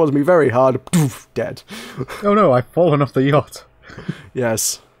coming towards me very hard, poof, dead. Oh no, I've fallen off the yacht.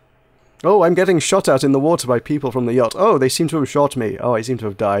 Yes. Oh, I'm getting shot at in the water by people from the yacht. Oh, they seem to have shot me. Oh, I seem to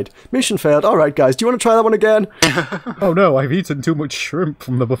have died. Mission failed. Alright, guys, do you want to try that one again? Oh no, I've eaten too much shrimp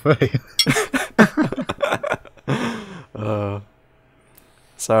from the buffet.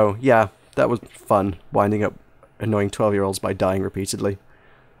 So, yeah, that was fun, winding up annoying 12-year-olds by dying repeatedly.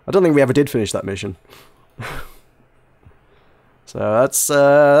 I don't think we ever did finish that mission. So that's,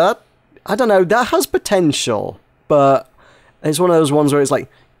 I don't know, that has potential, but it's one of those ones where it's like,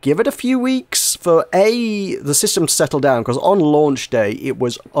 give it a few weeks for the system to settle down, because on launch day, it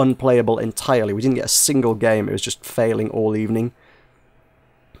was unplayable entirely. We didn't get a single game, it was just failing all evening.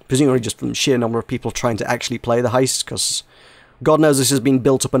 Presumably just from sheer number of people trying to actually play the heist, because God knows this has been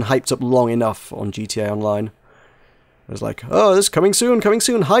built up and hyped up long enough on GTA Online. It was like, oh, this is coming soon,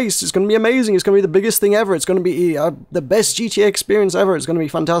 heist, it's going to be amazing, it's going to be the biggest thing ever, it's going to be the best GTA experience ever, it's going to be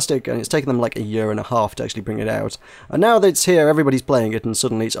fantastic, and it's taken them like a year and a half to actually bring it out. And now that it's here, everybody's playing it, and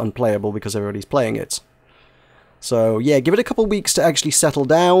suddenly it's unplayable because everybody's playing it. So, yeah, give it a couple weeks to actually settle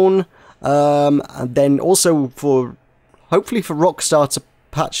down, and then also hopefully for Rockstar to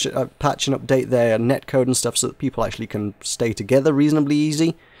patch and update their netcode and stuff so that people actually can stay together reasonably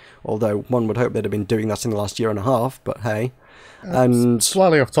easy. Although one would hope they'd have been doing that in the last year and a half, but hey. And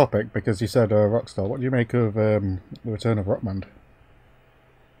slightly off topic, because you said Rockstar. What do you make of the return of Rock Band?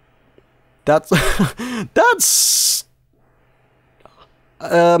 That's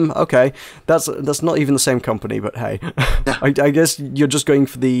okay. That's not even the same company, but hey. I guess you're just going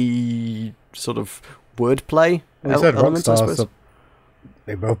for the sort of wordplay element, I suppose. So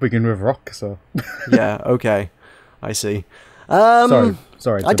they both begin with rock, so yeah, okay. I see.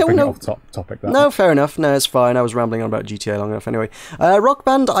 Sorry, I don't know. Off topic. No, fair enough. No, it's fine. I was rambling on about GTA long enough anyway. Rock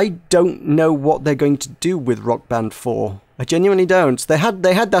Band, I don't know what they're going to do with Rock Band 4. I genuinely don't. They had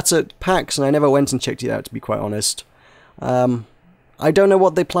that at PAX, and I never went and checked it out, to be quite honest. I don't know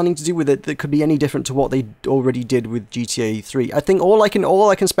what they're planning to do with it that could be any different to what they already did with GTA 3. I think all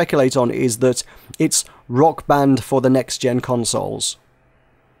I can speculate on is that it's Rock Band for the next gen consoles.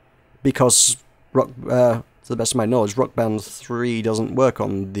 Because to the best of my knowledge, Rock Band 3 doesn't work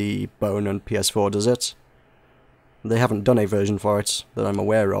on the Bone and PS4, does it? They haven't done a version for it that I'm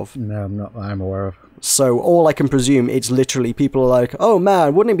aware of. No, I'm aware of. So all I can presume, it's literally people are like, oh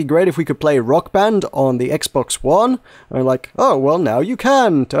man, wouldn't it be great if we could play Rock Band on the Xbox One? And I'm like, oh, well, now you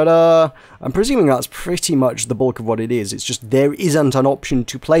can. Ta-da! I'm presuming that's pretty much the bulk of what it is. It's just there isn't an option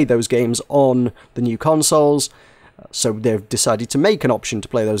to play those games on the new consoles. So they've decided to make an option to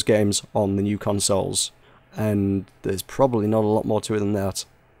play those games on the new consoles. And there's probably not a lot more to it than that.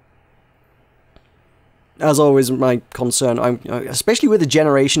 As always, my concern, especially with the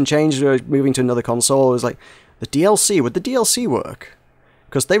generation change, moving to another console, is like, the DLC, would the DLC work?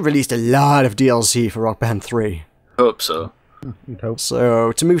 Because they released a lot of DLC for Rock Band 3. Hope so. You'd hope.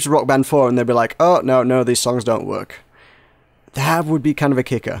 So, to move to Rock Band 4, and they'd be like, oh, no, these songs don't work. That would be kind of a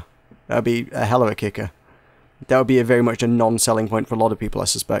kicker. That would be a hell of a kicker. That would be very much a non-selling point for a lot of people, I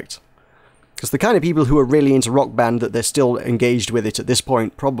suspect. Because the kind of people who are really into Rock Band that they're still engaged with it at this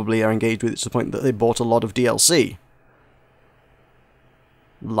point probably are engaged with it to the point that they bought a lot of DLC.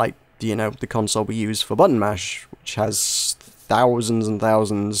 Like, you know, the console we use for Button Mash, which has thousands and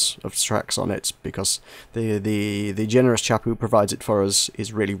thousands of tracks on it, because the generous chap who provides it for us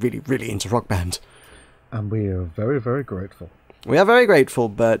is really, really, really into Rock Band. And we are very, very grateful. We are very grateful,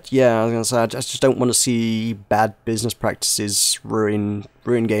 but yeah, I was going to say, I just don't want to see bad business practices ruin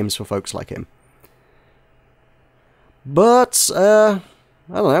games for folks like him. But, I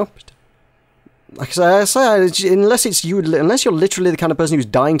don't know. Like I say, unless you're literally the kind of person who's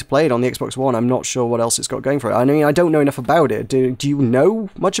dying to play it on the Xbox One, I'm not sure what else it's got going for it. I mean, I don't know enough about it. Do you know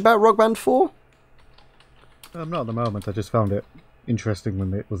much about Rock Band 4? Not at the moment. I just found it interesting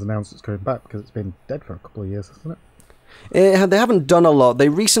when it was announced it's going back, because it's been dead for a couple of years, hasn't it? They haven't done a lot. They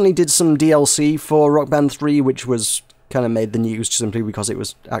recently did some DLC for Rock Band 3, which was kind of made the news simply because it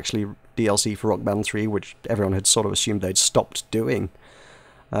was actually DLC for Rock Band 3, which everyone had sort of assumed they'd stopped doing.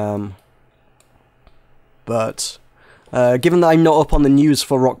 But given that I'm not up on the news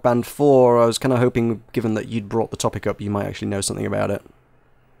for Rock Band 4, I was kind of hoping, given that you'd brought the topic up, you might actually know something about it.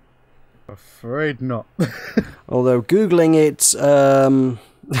 Afraid not. Although Googling it,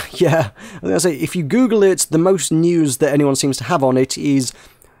 yeah, I was going to say, if you Google it, the most news that anyone seems to have on it is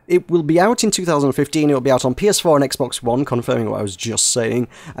it will be out in 2015, it will be out on PS4 and Xbox One, confirming what I was just saying.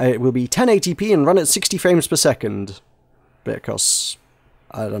 It will be 1080p and run at 60 frames per second. Because,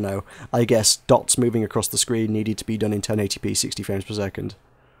 I don't know, I guess dots moving across the screen needed to be done in 1080p, 60 frames per second.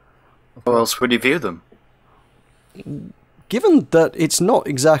 How else would you view them? Given that it's not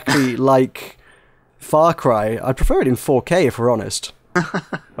exactly like Far Cry, I'd prefer it in 4K if we're honest.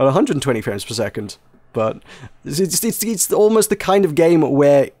 At 120 frames per second. But it's almost the kind of game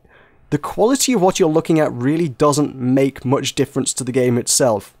where the quality of what you're looking at really doesn't make much difference to the game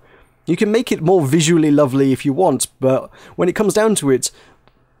itself. You can make it more visually lovely if you want, but when it comes down to it,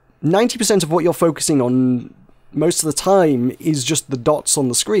 90% of what you're focusing on most of the time is just the dots on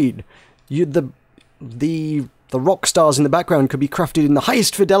the screen. The rock stars in the background could be crafted in the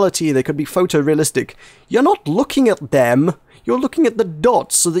highest fidelity, they could be photorealistic. You're not looking at them, you're looking at the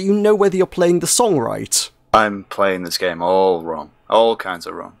dots so that you know whether you're playing the song right. I'm playing this game all wrong. All kinds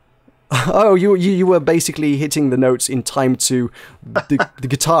of wrong. Oh, you were basically hitting the notes in time to the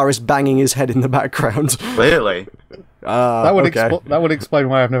guitarist banging his head in the background. Clearly. That would explain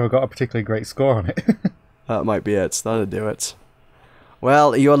why I've never got a particularly great score on it. That might be it. That'll do it.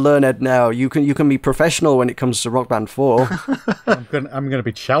 Well, you're learned now. You can be professional when it comes to Rock Band 4. I'm gonna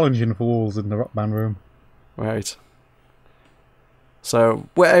be challenging fools in the Rock Band room. Right. So,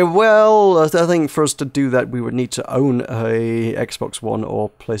 well, I think for us to do that, we would need to own a Xbox One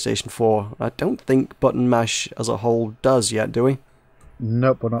or PlayStation 4. I don't think Button Mash as a whole does yet, do we?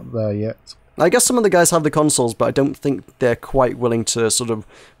 Nope, we're not there yet. I guess some of the guys have the consoles, but I don't think they're quite willing to sort of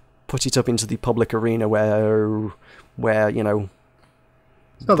put it up into the public arena where you know...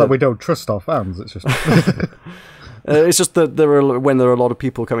 It's not that we don't trust our fans, it's just... it's just that when there are a lot of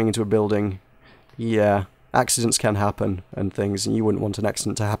people coming into a building, yeah... accidents can happen and things, and you wouldn't want an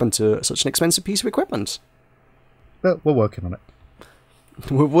accident to happen to such an expensive piece of equipment. But we're working on it.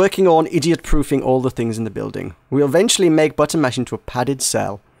 We're working on idiot-proofing all the things in the building. We'll eventually make Button Mash into a padded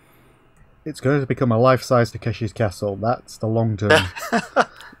cell. It's going to become a life-size Takeshi's Castle. That's the long term.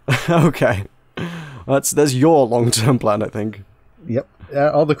 Okay. There's your long-term plan, I think. Yep.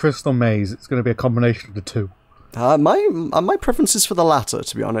 Or the Crystal Maze. It's going to be a combination of the two. My preference is for the latter,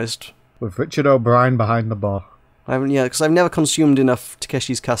 to be honest. With Richard O'Brien behind the bar. Because I've never consumed enough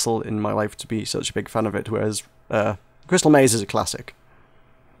Takeshi's Castle in my life to be such a big fan of it, whereas Crystal Maze is a classic.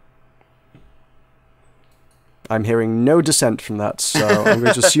 I'm hearing no dissent from that, so I'm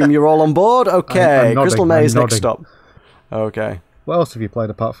going to assume you're all on board. Okay, I'm nodding, Crystal Maze, I'm next nodding. stop. Okay. What else have you played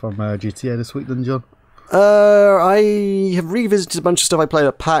apart from GTA this week then, John? I have revisited a bunch of stuff I played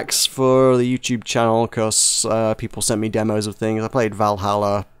at PAX for the YouTube channel, because people sent me demos of things. I played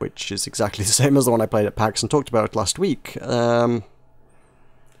Valhalla, which is exactly the same as the one I played at PAX and talked about last week.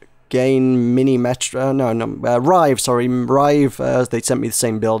 Again, Rive, they sent me the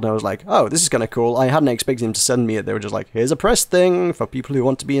same build, and I was like, oh, this is kind of cool. I hadn't expected them to send me it. They were just like, here's a press thing for people who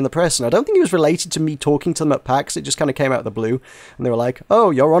want to be in the press, and I don't think it was related to me talking to them at PAX. It just kind of came out of the blue, and they were like,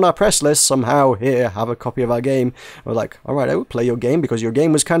 oh, you're on our press list somehow. Here, have a copy of our game. I was like, alright, I would play your game because your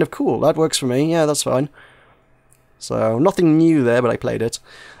game was kind of cool. That works for me. Yeah, that's fine. So, nothing new there, but I played it.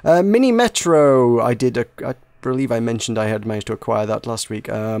 Mini Metro, I believe I mentioned I had managed to acquire that last week.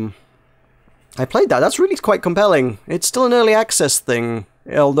 I played that. That's really quite compelling. It's still an early access thing,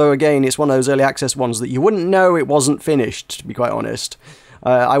 although again, it's one of those early access ones that you wouldn't know it wasn't finished, to be quite honest.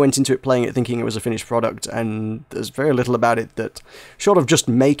 I went into it playing it thinking it was a finished product, and there's very little about it that, short of just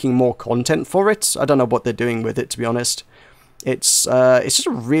making more content for it, I don't know what they're doing with it, to be honest. It's just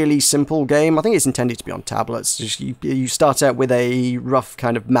a really simple game. I think it's intended to be on tablets. Just you start out with a rough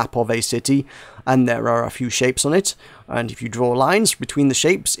kind of map of a city, and there are a few shapes on it. And if you draw lines between the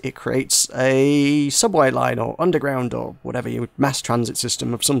shapes, it creates a subway line or underground or whatever, mass transit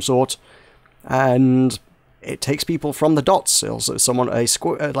system of some sort. And it takes people from the dots. Also,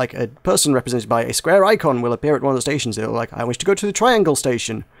 like a person represented by a square icon will appear at one of the stations. They're like, I wish to go to the triangle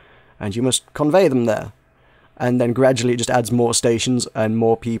station, and you must convey them there. And then gradually it just adds more stations and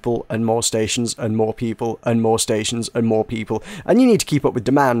more people and more stations and more people and more stations and more people. And you need to keep up with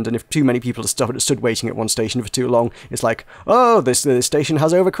demand, and if too many people have stood waiting at one station for too long, it's like, oh, this station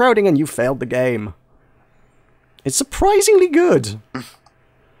has overcrowding and you failed the game. It's surprisingly good.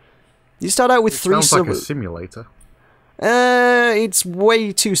 You start out with three... Sounds like a simulator. It's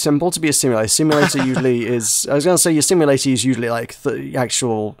way too simple to be a simulator. Simulator usually is... I was going to say your simulator is usually like the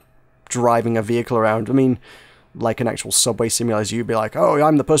actual driving a vehicle around. I mean... like an actual subway simulator, you'd be like, oh,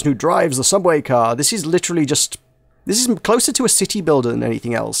 I'm the person who drives the subway car. This is literally just... this is closer to a city builder than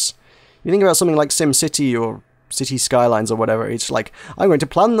anything else. You think about something like SimCity or City Skylines or whatever, it's like, I'm going to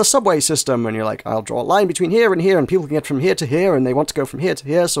plan the subway system, and you're like, I'll draw a line between here and here, and people can get from here to here, and they want to go from here to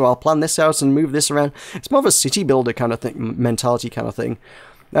here, so I'll plan this out and move this around. It's more of a city builder kind of thing, mentality kind of thing.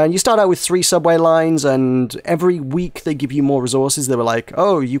 And you start out with 3 subway lines, and every week they give you more resources. They were like,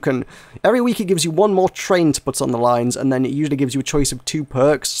 oh, you can... every week it gives you 1 more train to put on the lines, and then it usually gives you a choice of 2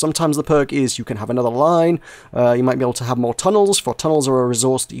 perks. Sometimes the perk is you can have another line. You might be able to have more tunnels, for tunnels are a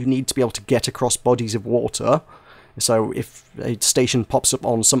resource that you need to be able to get across bodies of water. So if a station pops up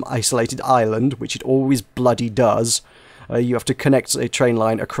on some isolated island, which it always bloody does, you have to connect a train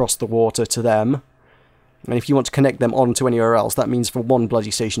line across the water to them. And if you want to connect them on to anywhere else, that means for 1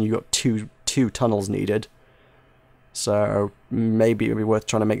 bloody station you've got two tunnels needed. So maybe it would be worth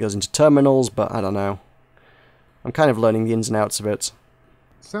trying to make those into terminals, but I don't know. I'm kind of learning the ins and outs of it.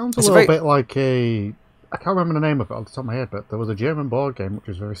 Sounds a little bit like a... I can't remember the name of it off the top of my head, but there was a German board game which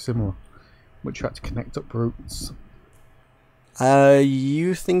was very similar, which you had to connect up routes. Are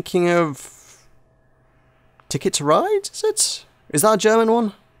you thinking of Ticket to Ride, is it? Is that a German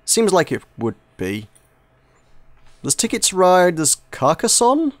one? Seems like it would be. There's Ticket to Ride, there's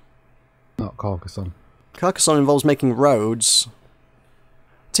Carcassonne? Not Carcassonne. Carcassonne involves making roads.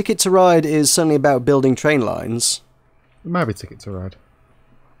 Ticket to Ride is certainly about building train lines. It might be Ticket to Ride.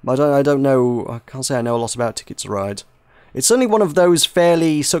 I don't know, I can't say I know a lot about Ticket to Ride. It's certainly one of those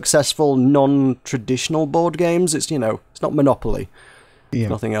fairly successful non-traditional board games. It's, you know, it's not Monopoly. Yeah.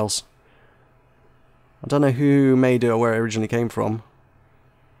 Nothing else. I don't know who made it or where it originally came from.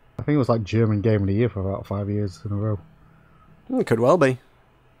 I think it was like German Game of the Year for about 5 years in a row. It could well be.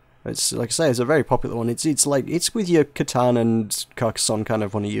 It's, like I say, it's a very popular one. It's with your Catan and Carcassonne, kind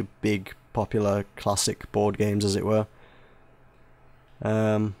of one of your big, popular, classic board games, as it were.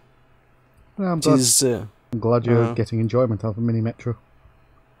 I'm glad you're getting enjoyment out of Mini Metro.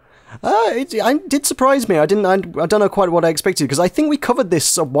 It did surprise me. I don't know quite what I expected, because I think we covered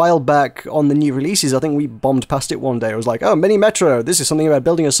this a while back on the new releases. I think we bombed past it one day. I was like, oh, Mini Metro, this is something about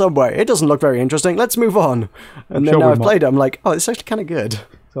building a subway. It doesn't look very interesting. Let's move on. And then now I've played it, I'm like, oh, it's actually kind of good.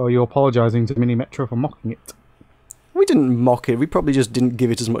 So you're apologising to Mini Metro for mocking it? We didn't mock it. We probably just didn't give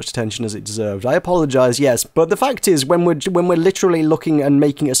it as much attention as it deserved. I apologise, yes. But the fact is, when we're literally looking and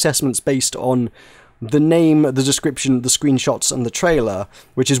making assessments based on the name, the description, the screenshots, and the trailer,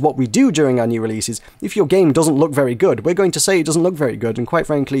 which is what we do during our new releases, if your game doesn't look very good, we're going to say it doesn't look very good, and quite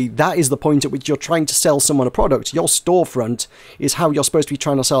frankly, that is the point at which you're trying to sell someone a product. Your storefront is how you're supposed to be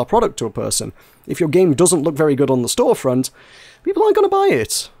trying to sell a product to a person. If your game doesn't look very good on the storefront, people aren't going to buy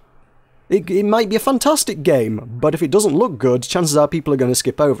it. It might be a fantastic game, but if it doesn't look good, chances are people are going to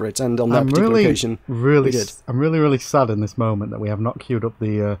skip over it, and on that particular occasion, we did. I'm really sad in this moment that we have not queued up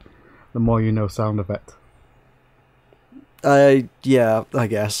the more you know sound effect. Yeah, I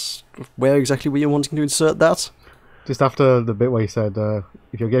guess. Where exactly were you wanting to insert that? Just after the bit where you said,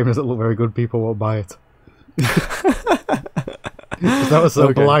 if your game doesn't look very good, people won't buy it. That was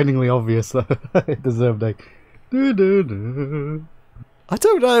so blindingly obvious that it deserved a... I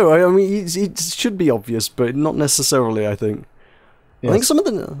don't know. I mean, it should be obvious, but not necessarily, I think. Yes. I think some of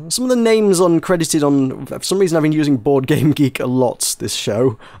the names uncredited on... For some reason, I've been using Board Game Geek a lot this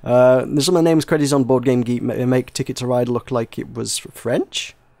show. There's some of the names credited on Board Game Geek make Ticket to Ride look like it was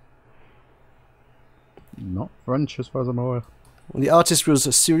French. Not French, as far as I'm aware. The artist was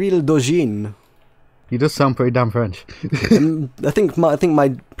Cyril Dogin. He does sound pretty damn French. I think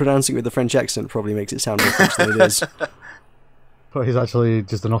my pronouncing it with the French accent probably makes it sound more French than it is. But he's actually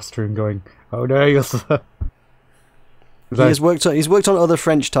just an Austrian going, "Oh no, you're sir." He's worked on other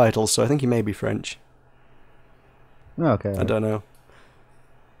French titles, so I think he may be French. Okay. I don't know.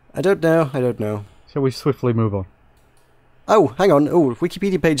 I don't know. Shall we swiftly move on? Oh, hang on. Oh,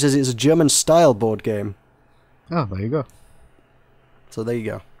 Wikipedia page says it's a German-style board game. Oh, there you go. So there you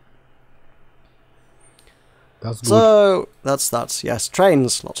go. That's good. So that's yes,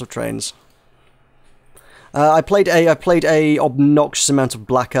 trains, lots of trains. I played a obnoxious amount of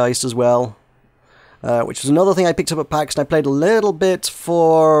Black Ice as well, which was another thing I picked up at PAX, and I played a little bit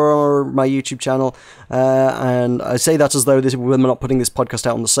for my YouTube channel. And I say that as though we're not putting this podcast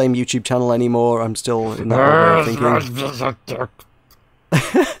out on the same YouTube channel anymore. I'm still in that way of thinking.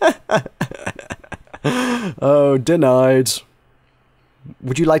 Oh, denied.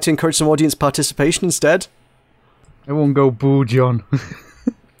 Would you like to encourage some audience participation instead? Everyone go boo, John.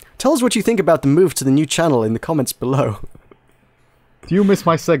 Tell us what you think about the move to the new channel in the comments below. Do you miss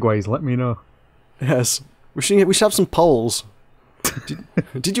my segues? Let me know. Yes. We should have some polls.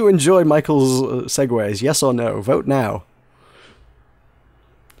 Did you enjoy Michael's segues? Yes or no? Vote now.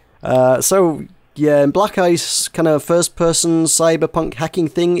 So, yeah, Black Ice, kind of first-person cyberpunk hacking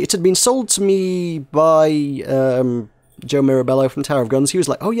thing. It had been sold to me by Joe Mirabello from Tower of Guns. He was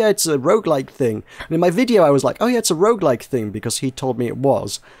like, oh yeah, it's a roguelike thing. And in my video I was like, oh yeah, it's a roguelike thing, because he told me it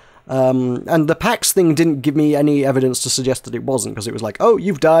was. And the PAX thing didn't give me any evidence to suggest that it wasn't, because it was like, oh,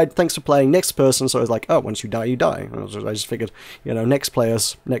 you've died, thanks for playing, next person. So I was like, oh, once you die, you die. And I just figured, you know, next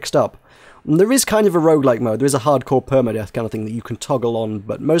player's next up. And there is kind of a roguelike mode. There is a hardcore permadeath kind of thing that you can toggle on,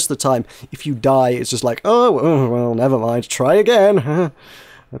 but most of the time, if you die, it's just like, oh, well, never mind, try again.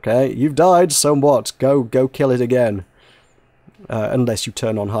 Okay, you've died, so what? Go kill it again. Unless you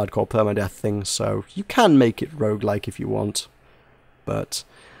turn on hardcore permadeath things, so you can make it roguelike if you want. But,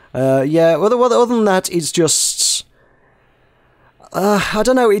 yeah, other than that, it's just... I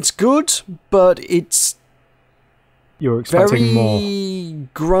don't know, it's good, but it's... You're expecting more. Very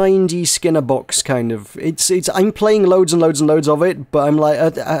grindy Skinner box, kind of. I'm playing loads and loads and loads of it, but I'm like,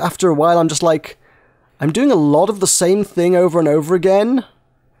 after a while, I'm just like, I'm doing a lot of the same thing over and over again,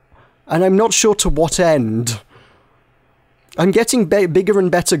 and I'm not sure to what end. I'm getting bigger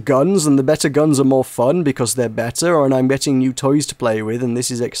and better guns, and the better guns are more fun because they're better, and I'm getting new toys to play with, and this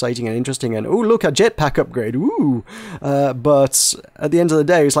is exciting and interesting, and ooh, look, a jetpack upgrade, ooh! But at the end of the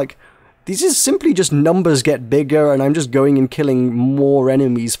day, it's like, these is simply just numbers get bigger, and I'm just going and killing more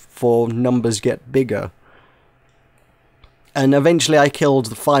enemies for numbers get bigger. And eventually I killed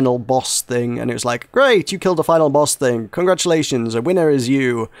the final boss thing, and it was like, great, you killed the final boss thing, congratulations, a winner is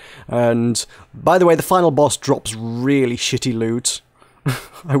you. And, by the way, the final boss drops really shitty loot,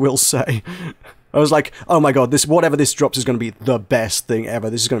 I will say. I was like, oh my god, whatever this drops is going to be the best thing ever,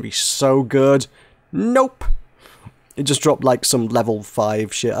 this is going to be so good. Nope. It just dropped like some level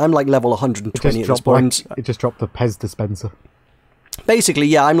 5 shit. I'm like level 120 at this point. It just dropped the Pez dispenser. Basically,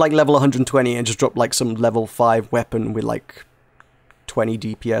 yeah, I'm like level 120 and just dropped like some level 5 weapon with like 20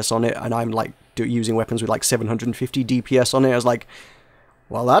 DPS on it, and I'm like using weapons with like 750 DPS on it. I was like,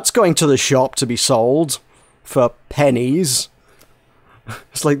 well, that's going to the shop to be sold for pennies.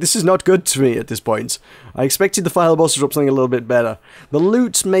 It's like, this is not good to me at this point. I expected the final boss to drop something a little bit better. The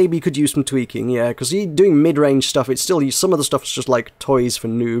loot maybe could use some tweaking, yeah, because doing mid-range stuff, it's still, some of the stuff's just like toys for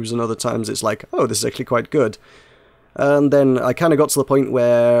noobs, and other times it's like, oh, this is actually quite good. And then I kind of got to the point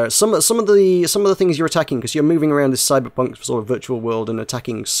where some of the things you're attacking, because you're moving around this cyberpunk sort of virtual world and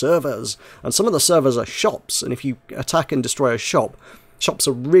attacking servers, and some of the servers are shops, and if you attack and destroy a shop, shops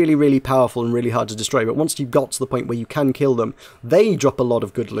are really, really powerful and really hard to destroy, but once you've got to the point where you can kill them, they drop a lot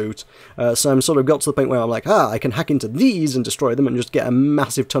of good loot. So I'm sort of got to the point where I'm like, I can hack into these and destroy them and just get a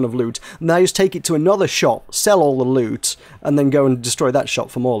massive ton of loot. And then I just take it to another shop, sell all the loot, and then go and destroy that shop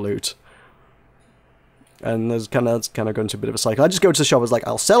for more loot. And that's kind of going to a bit of a cycle. I just go to the shop, I was like,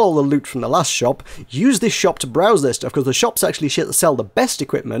 I'll sell all the loot from the last shop, use this shop to browse their stuff, because the shops actually sell the best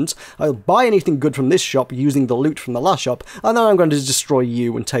equipment. I'll buy anything good from this shop using the loot from the last shop, and then I'm going to destroy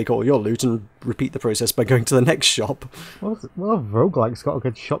you and take all your loot and repeat the process by going to the next shop. Well, roguelike's got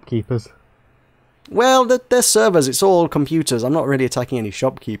good shopkeepers. Well, they're servers, it's all computers. I'm not really attacking any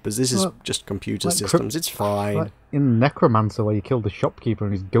shopkeepers, this is just computer systems, it's fine. Like in Necromancer, where you kill the shopkeeper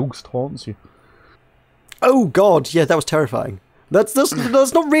and his ghost haunts you. Oh god, yeah, that was terrifying. That's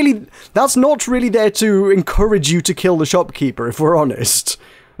not really there to encourage you to kill the shopkeeper, if we're honest.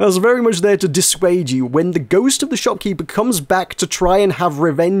 That's very much there to dissuade you when the ghost of the shopkeeper comes back to try and have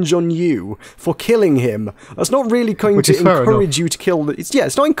revenge on you for killing him. That's not really going to encourage you to kill the...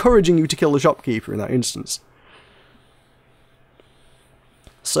 It's not encouraging you to kill the shopkeeper in that instance.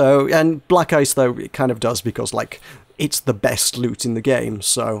 So, and Black Ice, though, it kind of does, because, like, it's the best loot in the game,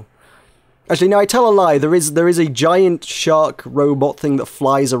 so... Actually, no, I tell a lie. There is a giant shark robot thing that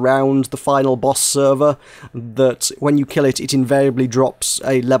flies around the final boss server that, when you kill it, it invariably drops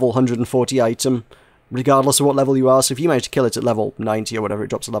a level 140 item, regardless of what level you are. So if you manage to kill it at level 90 or whatever, it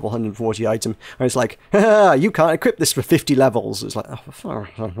drops a level 140 item, and it's like, haha, you can't equip this for 50 levels. It's like...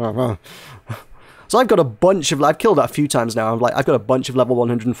 So I've got a bunch of... I've killed that a few times now. I've got a bunch of level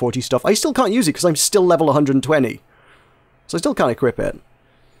 140 stuff. I still can't use it because I'm still level 120. So I still can't equip it.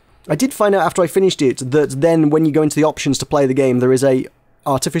 I did find out after I finished it that then when you go into the options to play the game, there is a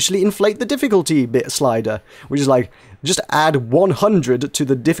artificially inflate the difficulty bit slider, which is like, just add 100 to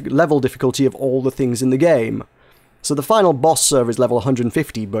the level difficulty of all the things in the game. So the final boss server is level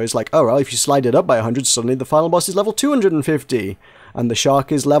 150, but it's like, oh, well, if you slide it up by 100, suddenly the final boss is level 250, and the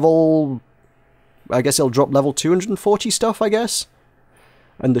shark is level... I guess it'll drop level 240 stuff, I guess?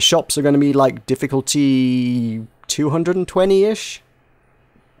 And the shops are going to be like difficulty 220-ish?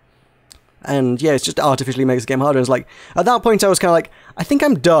 And yeah, it's just artificially makes the game harder. It's like, at that point I was kind of like, I think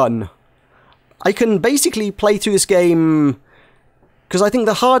I'm done. I can basically play through this game, because I think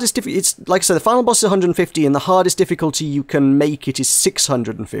the hardest, it's like I said, the final boss is 150, and the hardest difficulty you can make it is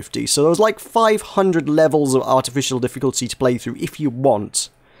 650. So there was like 500 levels of artificial difficulty to play through if you want.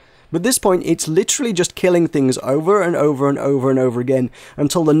 But at this point, it's literally just killing things over and over and over and over again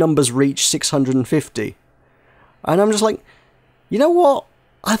until the numbers reach 650. And I'm just like, you know what?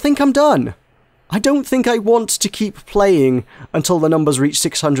 I think I'm done. I don't think I want to keep playing until the numbers reach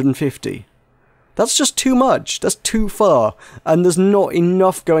 650. That's just too much. That's too far. And there's not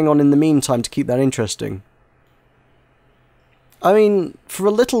enough going on in the meantime to keep that interesting. I mean, for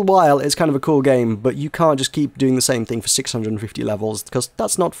a little while it's kind of a cool game, but you can't just keep doing the same thing for 650 levels, because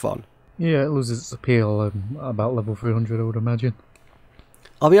that's not fun. Yeah, it loses its appeal about level 300, I would imagine.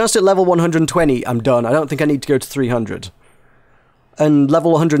 I'll be honest, at level 120, I'm done. I don't think I need to go to 300. And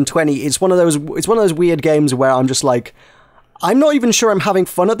level 120, it's one of those weird games where I'm just like, I'm not even sure I'm having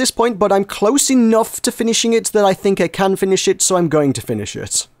fun at this point, but I'm close enough to finishing it that I think I can finish it, so I'm going to finish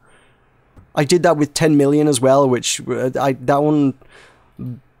it. I did that with 10 million as well, which the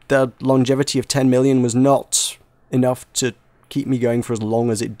longevity of 10 million was not enough to keep me going for as long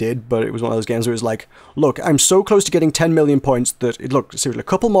as it did, but it was one of those games where it was like, look, I'm so close to getting 10 million points that, look, seriously, a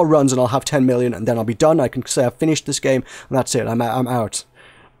couple more runs and I'll have 10 million, and then I'll be done. I can say I've finished this game, and that's it, I'm out.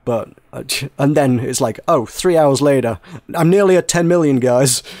 But, and then it's like, oh, 3 hours later, I'm nearly at 10 million,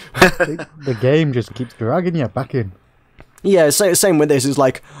 guys. The game just keeps dragging you back in. Yeah, same with this. It's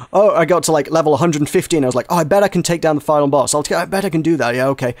like, oh, I got to like level 150 and I was like, oh, I bet I can take down the final boss. I bet I can do that. Yeah,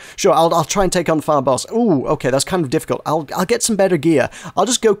 okay. Sure, I'll try and take on the final boss. Ooh, okay, that's kind of difficult. I'll get some better gear. I'll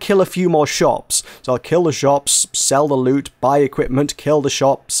just go kill a few more shops. So I'll kill the shops, sell the loot, buy equipment, kill the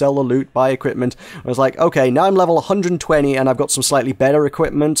shop, sell the loot, buy equipment. I was like, okay, now I'm level 120 and I've got some slightly better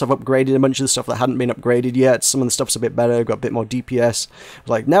equipment. I've upgraded a bunch of the stuff that hadn't been upgraded yet. Some of the stuff's a bit better. I've got a bit more DPS. I was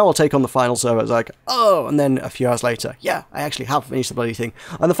like, now I'll take on the final server. I was like, oh, and then a few hours later, yeah, I actually have finished the bloody thing.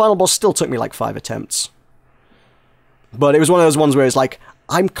 And the final boss still took me like 5 attempts. But it was one of those ones where it's like,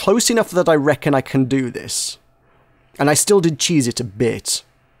 I'm close enough that I reckon I can do this. And I still did cheese it a bit.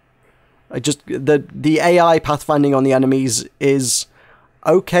 The AI pathfinding on the enemies is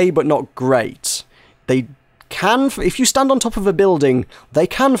okay, but not great. They can, if you stand on top of a building, they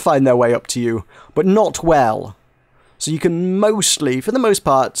can find their way up to you, but not well. So you can mostly, for the most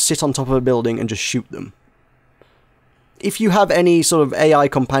part, sit on top of a building and just shoot them. If you have any sort of AI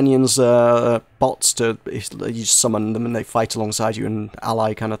companions, bots, you just summon them and they fight alongside you and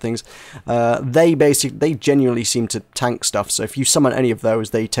ally kind of things, they genuinely seem to tank stuff. So if you summon any of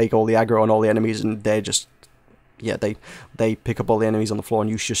those, they take all the aggro on all the enemies and they're just, yeah, they pick up all the enemies on the floor and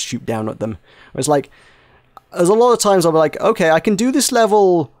you just shoot down at them. It's like, there's a lot of times I'll be like, okay, I can do this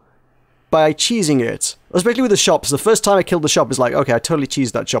level by cheesing it. Especially with the shops. The first time I killed the shop is like, okay, I totally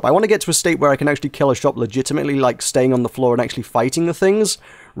cheesed that shop. I want to get to a state where I can actually kill a shop legitimately, like staying on the floor and actually fighting the things,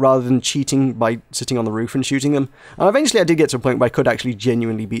 rather than cheating by sitting on the roof and shooting them. And eventually I did get to a point where I could actually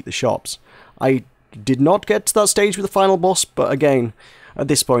genuinely beat the shops. I did not get to that stage with the final boss, but again, at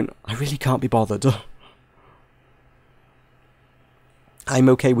this point, I really can't be bothered. I'm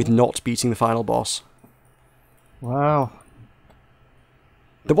okay with not beating the final boss. Wow.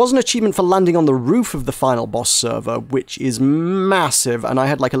 There was an achievement for landing on the roof of the final boss server, which is massive, and I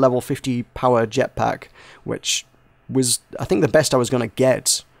had like a level 50 power jetpack, which was, I think, the best I was going to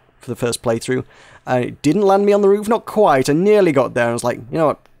get for the first playthrough. It didn't land me on the roof, not quite. I nearly got there, and I was like, you know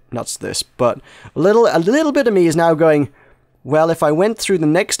what, nuts this. But a little bit of me is now going, well, if I went through the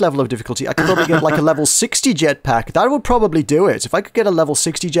next level of difficulty, I could probably get like a level 60 jetpack. That would probably do it. If I could get a level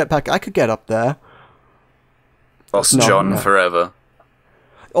 60 jetpack, I could get up there. Lost No, Jon no. forever.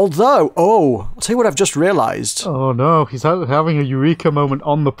 Although, I'll tell you what I've just realised. Oh no, he's having a eureka moment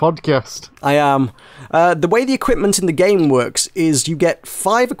on the podcast. I am. The way the equipment in the game works is you get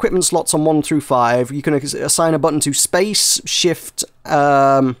 5 equipment slots on 1 through 5. You can assign a button to space, shift,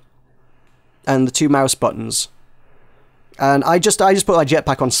 and the 2 mouse buttons. And I just put my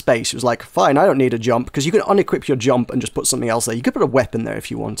jetpack on space. It was like, fine, I don't need a jump, because you can unequip your jump and just put something else there. You could put a weapon there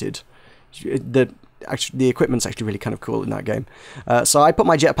if you wanted. The equipment's actually really kind of cool in that game. So I put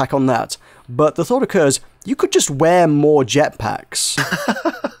my jetpack on that. But the thought occurs, you could just wear more jetpacks.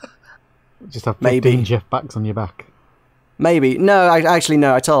 Just have 15 Maybe. jetpacks on your back. Maybe. No,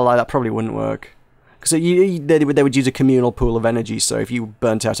 no, I tell a lie, that probably wouldn't work. Because they would use a communal pool of energy, so if you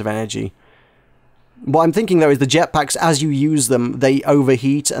burnt out of energy... What I'm thinking, though, is the jetpacks, as you use them, they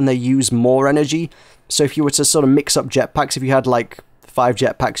overheat and they use more energy. So if you were to sort of mix up jetpacks, if you had, like, 5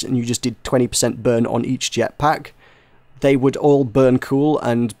 jetpacks and you just did 20% burn on each jetpack, they would all burn cool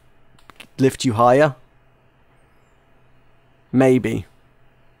and lift you higher. Maybe.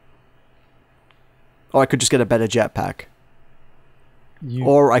 Or I could just get a better jetpack.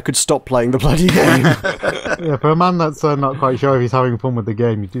 Or I could stop playing the bloody game. Yeah, for a man that's not quite sure if he's having fun with the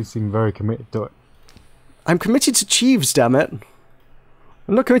game, you do seem very committed to it. I'm committed to Chieves, damn it.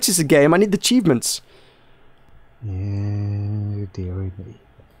 I'm not committed to the game, I need the achievements. Yeah, dearie me.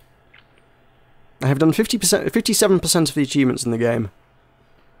 I have done 57% of the achievements in the game.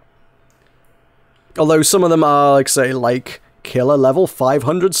 Although some of them are, like, say, like, kill a level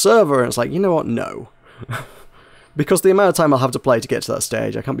 500 server, and it's like, you know what, no. Because the amount of time I'll have to play to get to that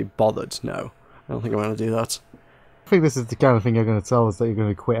stage, I can't be bothered, no. I don't think I'm going to do that. I think this is the kind of thing you're going to tell us, that you're going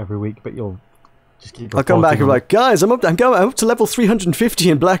to quit every week, but you'll just keep I'll come back and be reporting like, guys, I'm up to level 350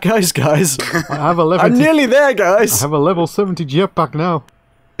 in Black Ice, guys. I have a level I'm nearly there, guys. I have a level 70 jetpack now.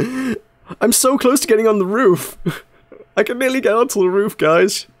 I'm so close to getting on the roof. I can nearly get onto the roof,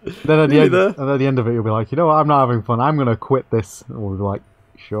 guys. Then at the Nearly end, there. and at the end of it, you'll be like, you know what, I'm not having fun. I'm going to quit this. And we'll be like,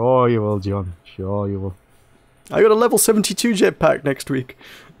 sure you will, Jon. Sure you will. I got a level 72 jetpack next week.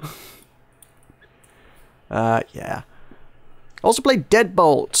 Yeah. Also played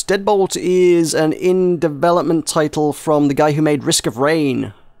Deadbolt. Deadbolt is an in-development title from the guy who made Risk of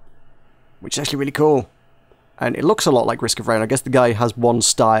Rain, which is actually really cool. And it looks a lot like Risk of Rain. I guess the guy has one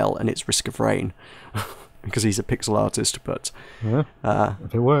style, and it's Risk of Rain. Because he's a pixel artist, but... Yeah,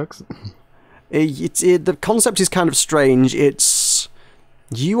 if it works. The concept is kind of strange. It's...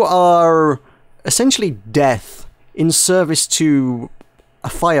 You are essentially death in service to a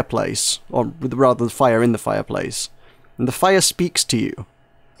fireplace, or rather the fire in the fireplace. And the fire speaks to you.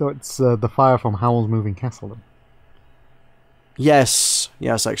 So it's the fire from Howl's Moving Castle, then? Yes,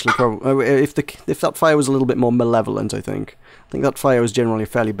 actually, probably. If that fire was a little bit more malevolent, I think that fire was generally a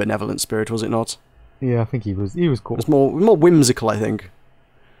fairly benevolent spirit, was it not? Yeah, I think he was cool. It was more whimsical, I think.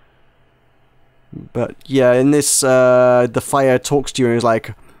 But yeah, in this, the fire talks to you and is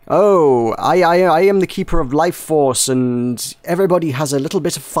like, "Oh, I am the keeper of life force, and everybody has a little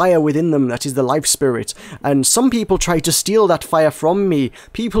bit of fire within them that is the life spirit. And some people try to steal that fire from me.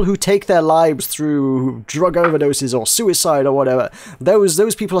 People who take their lives through drug overdoses or suicide or whatever.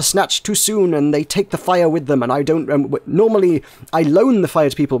 Those people are snatched too soon, and they take the fire with them. And I don't. Normally, I loan the fire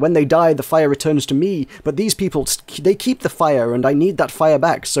to people. When they die, the fire returns to me. But these people, they keep the fire, and I need that fire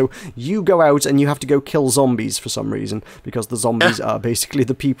back. So you go out and you have to go kill zombies for some reason, because the zombies are basically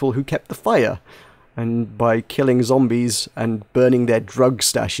the people who kept the fire, and by killing zombies and burning their drug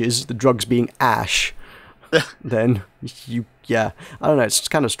stashes, the drugs being ash, then I don't know, it's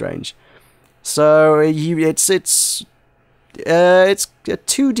kind of strange. So it's a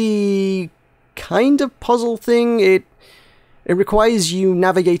 2D kind of puzzle thing. It requires you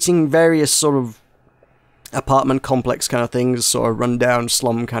navigating various sort of apartment complex kind of things, sort of rundown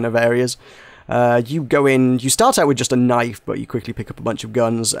slum kind of areas. You go in, you start out with just a knife, but you quickly pick up a bunch of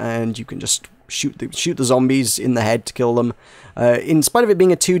guns, and you can just shoot the zombies in the head to kill them. In spite of it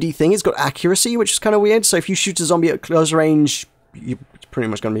being a 2D thing, it's got accuracy, which is kind of weird, so if you shoot a zombie at close range, it's pretty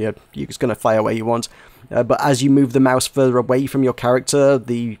much going to be you're just going to fire where you want. But as you move the mouse further away from your character,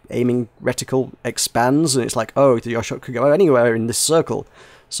 the aiming reticle expands, and it's like, oh, your shot could go anywhere in this circle.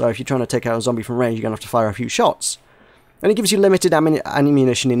 So if you're trying to take out a zombie from range, you're going to have to fire a few shots. And it gives you limited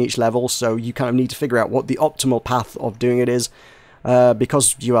ammunition in each level, so you kind of need to figure out what the optimal path of doing it is.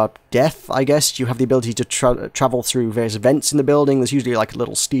 Because you are death, I guess, you have the ability to travel through various vents in the building. There's usually like a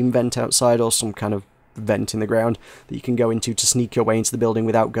little steam vent outside or some kind of vent in the ground that you can go into to sneak your way into the building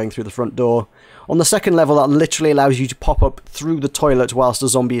without going through the front door. On the second level, that literally allows you to pop up through the toilet whilst a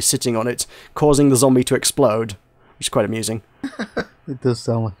zombie is sitting on it, causing the zombie to explode, which is quite amusing. It does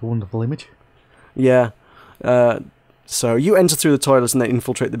sound like a wonderful image. Yeah. So you enter through the toilets and then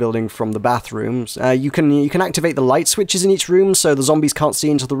infiltrate the building from the bathrooms. You can activate the light switches in each room, so the zombies can't see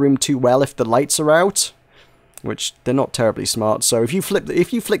into the room too well if the lights are out, which they're not terribly smart. So if you flick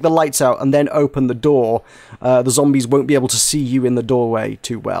the lights out and then open the door, the zombies won't be able to see you in the doorway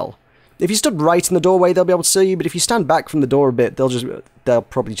too well. If you stood right in the doorway, they'll be able to see you, but if you stand back from the door a bit, they'll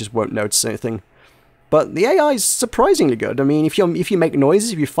probably just won't notice anything. But the AI is surprisingly good. I mean, if you make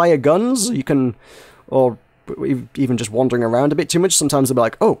noises, if you fire guns, you can, or even just wandering around a bit too much, sometimes they'll be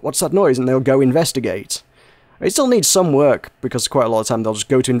like, oh, what's that noise? And they'll go investigate. It still needs some work, because quite a lot of the time they'll just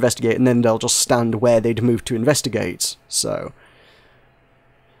go to investigate, and then they'll just stand where they'd moved to investigate. So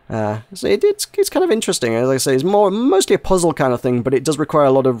it's kind of interesting. As I say, it's mostly a puzzle kind of thing, but it does require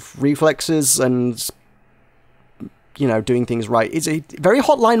a lot of reflexes and, you know, doing things right. It's a very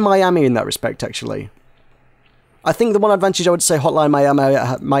Hotline Miami in that respect, actually. I think the one advantage I would say Hotline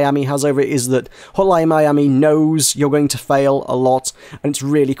Miami has over it is that Hotline Miami knows you're going to fail a lot, and it's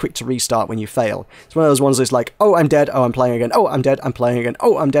really quick to restart when you fail. It's one of those ones that's like, oh, I'm dead, oh, I'm playing again, oh, I'm dead, I'm playing again,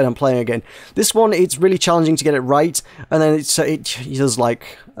 oh, I'm dead, I'm playing again. This one, it's really challenging to get it right, and then it does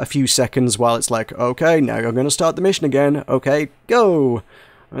like a few seconds while it's like, okay, now you're going to start the mission again, okay, go!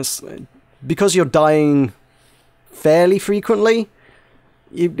 Because you're dying fairly frequently,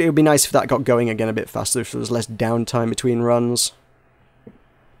 it would be nice if that got going again a bit faster, if there was less downtime between runs.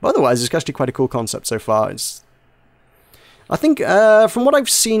 But otherwise, it's actually quite a cool concept so far. I think, from what I've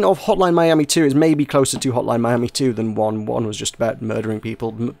seen of Hotline Miami 2, is maybe closer to Hotline Miami 2 than 1. 1 was just about murdering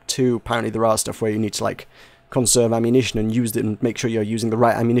people. 2, apparently there are stuff where you need to, like, conserve ammunition and use it and make sure you're using the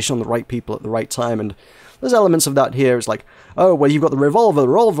right ammunition on the right people at the right time, and there's elements of that here. It's like, oh, well, you've got the revolver. The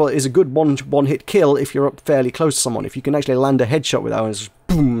revolver is a good one-hit kill if you're up fairly close to someone. If you can actually land a headshot with that, and it's just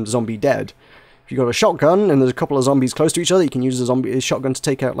boom, zombie dead. If you've got a shotgun and there's a couple of zombies close to each other, you can use a shotgun to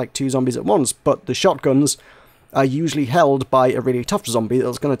take out like 2 zombies at once, but the shotguns are usually held by a really tough zombie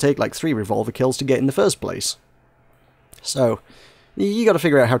that's going to take like 3 revolver kills to get in the first place. So, you got to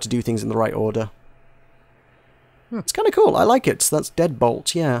figure out how to do things in the right order. It's kind of cool. I like it. That's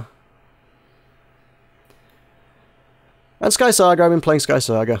Deadbolt, yeah. And Sky Saga, I've been playing Sky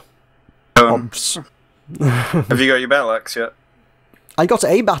Saga. Have you got your battle axe yet? I got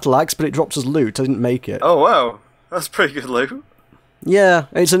a battle axe, but it dropped as loot. I didn't make it. Oh, wow. That's pretty good loot. Yeah,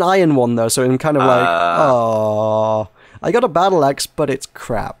 it's an iron one, though, so I'm kind of like, oh, I got a battle axe, but it's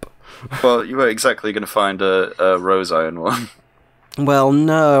crap. Well, you weren't exactly going to find a rose iron one. Well,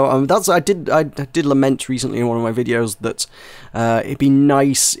 no. I did lament recently in one of my videos that it'd be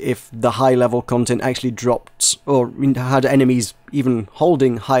nice if the high-level content actually dropped, or had enemies even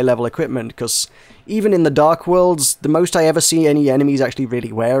holding high-level equipment, because even in the Dark Worlds, the most I ever see any enemies actually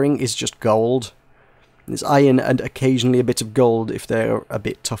really wearing is just gold. It's iron and occasionally a bit of gold if they're a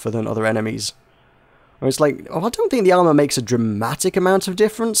bit tougher than other enemies. And it's like, oh, I don't think the armor makes a dramatic amount of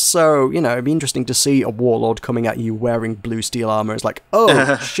difference, so, you know, it'd be interesting to see a warlord coming at you wearing blue steel armor. It's like,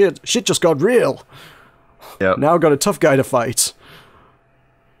 oh, shit just got real. Yep. Now I've got a tough guy to fight.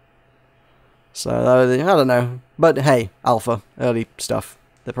 So, I don't know. But hey, alpha, early stuff.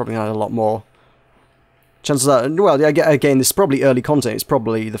 They're probably going to have a lot more. Chances are, well, again, this is probably early content. It's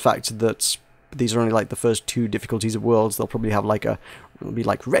probably the fact that these are only like the first 2 difficulties of worlds. They'll probably have like it'll be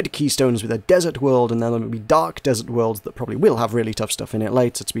like red keystones with a desert world, and then there'll be dark desert worlds that probably will have really tough stuff in it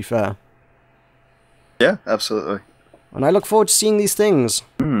later, to be fair. Yeah, absolutely. And I look forward to seeing these things.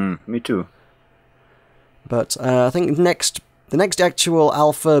 Me too. But I think the next actual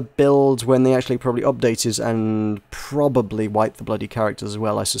alpha build, when they actually probably update it and probably wipe the bloody characters as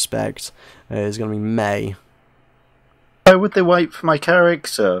well, I suspect, is going to be May. Why would they wipe my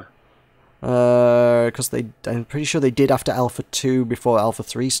character? Because I'm pretty sure they did after Alpha 2 before Alpha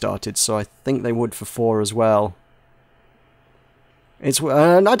 3 started, so I think they would for 4 as well. I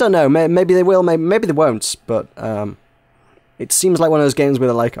don't know, maybe they will, maybe they won't, but it seems like one of those games where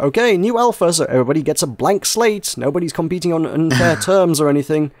they're like, okay, new Alpha, so everybody gets a blank slate, nobody's competing on unfair terms or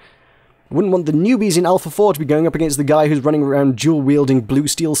anything. I wouldn't want the newbies in Alpha 4 to be going up against the guy who's running around dual-wielding blue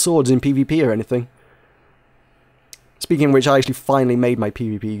steel swords in PvP or anything. Speaking of which, I actually finally made my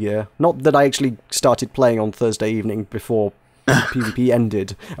PvP gear. Not that I actually started playing on Thursday evening before PvP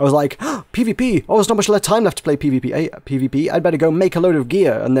ended. I was like, oh, PvP! Oh, there's not much time left to play PvP. I'd better go make a load of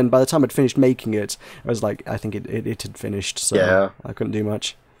gear. And then by the time I'd finished making it, I was like, I think it had finished, so yeah. I couldn't do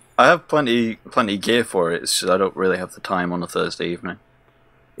much. I have plenty gear for it, it's just I don't really have the time on a Thursday evening.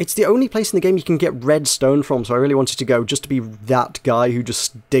 It's the only place in the game you can get redstone from, so I really wanted to go just to be that guy who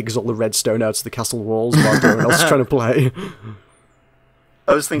just digs all the redstone out of the castle walls while everyone else is trying to play.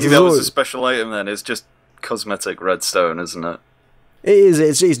 I was thinking that was a special item then, it's just cosmetic redstone, isn't it? It is,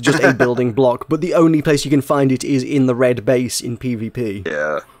 it's just a building block, but the only place you can find it is in the red base in PvP.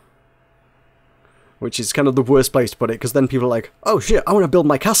 Yeah. Which is kind of the worst place to put it, because then people are like, oh shit, I want to build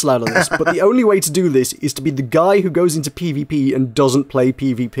my castle out of this, but the only way to do this is to be the guy who goes into PvP and doesn't play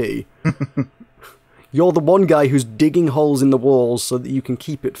PvP. You're the one guy who's digging holes in the walls so that you can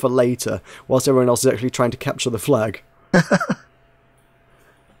keep it for later, whilst everyone else is actually trying to capture the flag.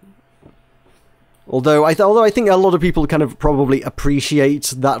 Although I think a lot of people kind of probably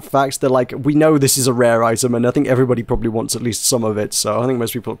appreciate that fact. They're like, we know this is a rare item, and I think everybody probably wants at least some of it, so I think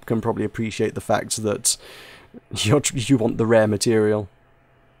most people can probably appreciate the fact that you want the rare material.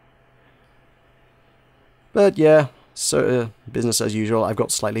 But yeah, so business as usual. I've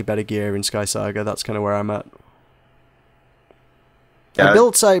got slightly better gear in Sky Saga, that's kind of where I'm at. Yeah. I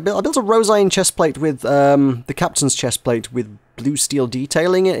built a rose iron chestplate with the captain's chestplate with blue steel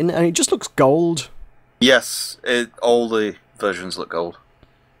detailing it, and it just looks gold. Yes, all the versions look gold.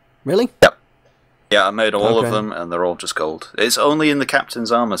 Really? Yep. Yeah, I made all of them, and they're all just gold. It's only in the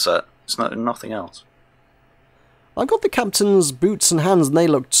captain's armor set. It's nothing else. I got the captain's boots and hands, and they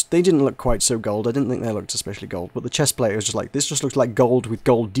didn't look quite so gold. I didn't think they looked especially gold, but the chestplate was just like, this just looks like gold with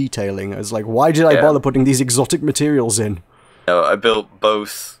gold detailing. I was like, why did I bother putting these exotic materials in? No, I built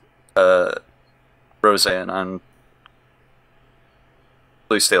both rose iron and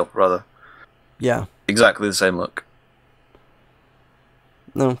blue steel, rather. Yeah. Exactly the same look.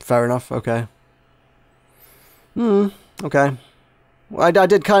 No, fair enough, okay. Okay. Well, I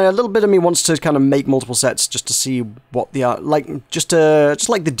did kind of, a little bit of me wants to kind of make multiple sets just to see what the art, like, just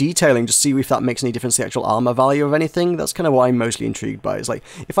like the detailing, just see if that makes any difference to the actual armor value of anything. That's kind of what I'm mostly intrigued by. It's like,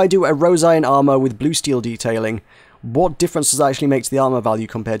 if I do a rose iron armor with blue steel detailing, what difference does that actually make to the armor value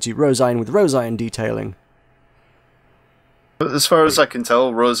compared to rose iron with rose iron detailing? But as far as I can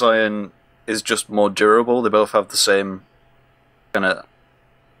tell, rose iron is just more durable. They both have the same kind of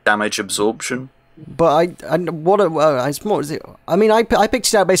damage absorption. But it's more. I mean, I picked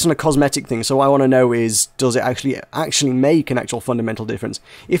it out based on a cosmetic thing, so what I want to know is, does it actually make an actual fundamental difference?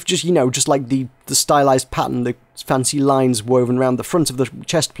 If just just like the stylized pattern, the fancy lines woven around the front of the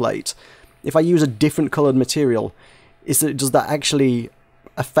chest plate, if I use a different coloured material, does that actually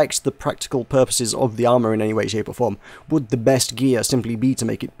affect the practical purposes of the armour in any way, shape or form? Would the best gear simply be to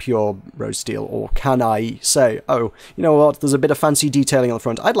make it pure rose steel, or can I say, oh, you know what, there's a bit of fancy detailing on the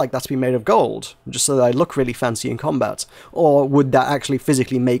front, I'd like that to be made of gold, just so that I look really fancy in combat? Or would that actually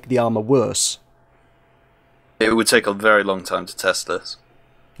physically make the armour worse? It would take a very long time to test this.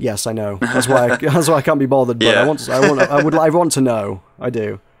 Yes, I know. That's why I can't be bothered, but yeah. I want to know. I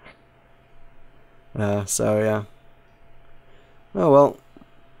do. So yeah. Oh well.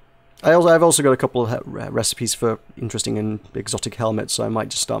 I've also got a couple of recipes for interesting and exotic helmets, so I might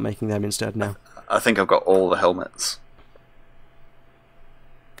just start making them instead now. I think I've got all the helmets.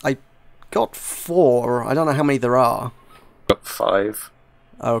 I got 4. I don't know how many there are. Got 5.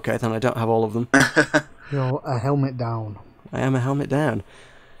 Okay, then I don't have all of them. You're a helmet down. I am a helmet down.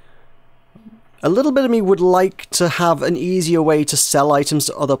 A little bit of me would like to have an easier way to sell items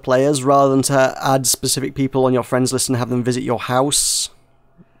to other players, rather than to add specific people on your friends list and have them visit your house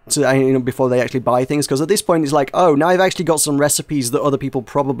before they actually buy things, because at this point it's like, oh, now I've actually got some recipes that other people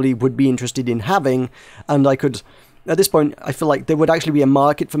probably would be interested in having, and I could, at this point, I feel like there would actually be a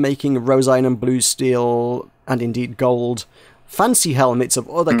market for making rose iron and blue steel, and indeed gold, fancy helmets of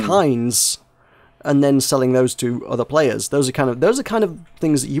other kinds, and then selling those to other players. Those are kind of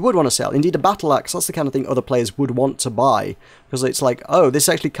things that you would want to sell. Indeed, a battle axe, that's the kind of thing other players would want to buy, because it's like, oh, this is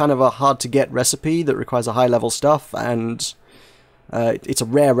actually kind of a hard to get recipe that requires a high level stuff, and it's a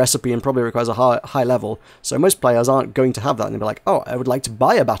rare recipe and probably requires a high level, so most players aren't going to have that, and they'll be like, oh, I would like to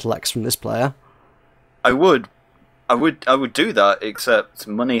buy a battle axe from this player. I would do that, except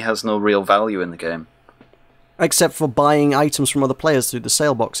money has no real value in the game. Except for buying items from other players through the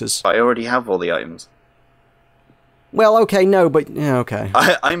sale boxes. I already have all the items. Well, okay, no, but yeah, okay.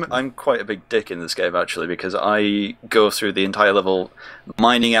 I'm quite a big dick in this game, actually, because I go through the entire level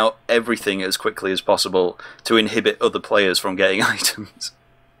mining out everything as quickly as possible to inhibit other players from getting items.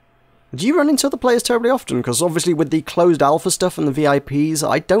 Do you run into other players terribly often? Because obviously with the closed alpha stuff and the VIPs,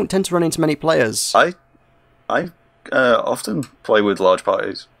 I don't tend to run into many players. I often play with large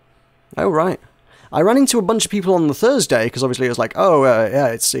parties. Oh, right. I ran into a bunch of people on the Thursday, because obviously it was like, oh, yeah,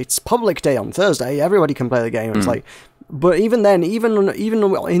 it's public day on Thursday, everybody can play the game. It's like, but even then, even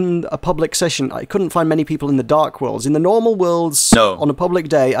in a public session, I couldn't find many people in the Dark Worlds. In the normal worlds, on a public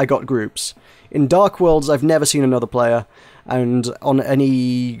day, I got groups. In Dark Worlds, I've never seen another player, and on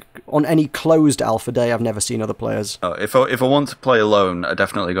any closed alpha day, I've never seen other players. Oh, if I want to play alone, I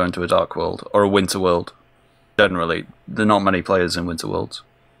definitely go into a Dark World, or a Winter World. Generally, there are not many players in Winter Worlds.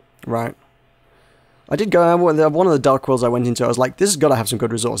 Right. I did go, one of the Dark Worlds I went into, I was like, this has got to have some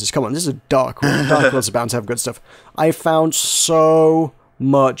good resources. Come on, this is a Dark World. Dark World's bound to have good stuff. I found so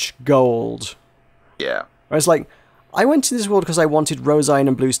much gold. Yeah. I was like, I went to this world because I wanted rose iron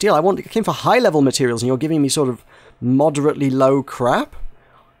and blue steel. I came for high-level materials, and you're giving me sort of moderately low crap?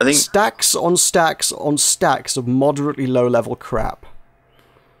 I think stacks on stacks on stacks of moderately low-level crap.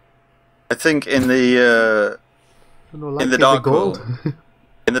 I think in the Dark World,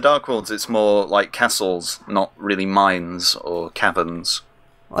 in the Dark Worlds, it's more like castles, not really mines or caverns.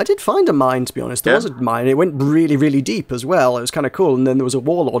 I did find a mine, to be honest. There was a mine. It went really, really deep as well. It was kind of cool. And then there was a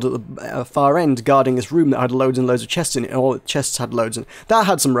warlord at the far end guarding this room that had loads and loads of chests in it. And all the chests had loads. And that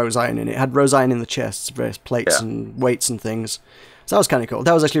had some rose iron in it. It had rose iron in the chests, various plates and weights and things. So that was kind of cool.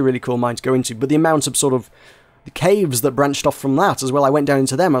 That was actually a really cool mine to go into. But the amount of sort of the caves that branched off from that as well, I went down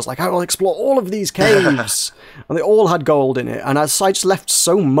into them. I was like, I will explore all of these caves. And they all had gold in it. And I just left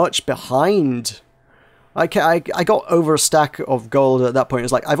so much behind. I got over a stack of gold at that point.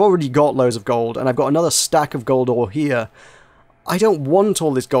 It's like, I've already got loads of gold, and I've got another stack of gold ore here. I don't want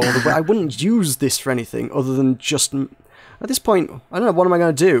all this gold, but I wouldn't use this for anything other than just... At this point, I don't know, what am I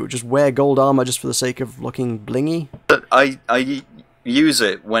going to do? Just wear gold armor just for the sake of looking blingy? But I use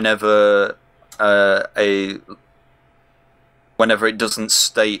it whenever whenever it doesn't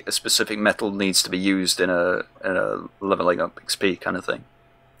state a specific metal needs to be used in a leveling up XP kind of thing.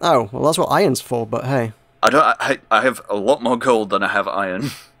 Oh, well that's what iron's for, but hey. I have a lot more gold than I have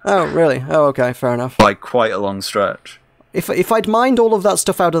iron. Oh, really? Oh, okay, fair enough. By quite a long stretch. If I'd mined all of that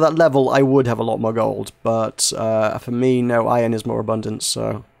stuff out of that level, I would have a lot more gold, but for me, no, iron is more abundant,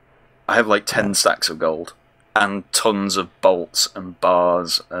 so... I have like 10 stacks of gold, and tons of bolts and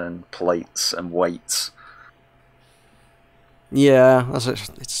bars and plates and weights. Yeah,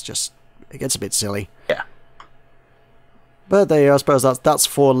 it's just... It gets a bit silly. Yeah. But there you go, I suppose that's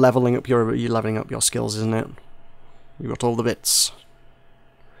for leveling up your skills, isn't it? You got all the bits.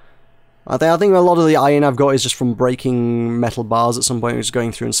 I think a lot of the iron I've got is just from breaking metal bars at some point, just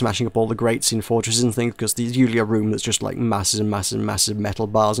going through and smashing up all the grates in fortresses and things, because there's usually a room that's just like massive and massive and massive metal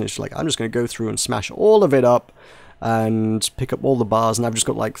bars, and it's just like, I'm just going to go through and smash all of it up and pick up all the bars, and I've just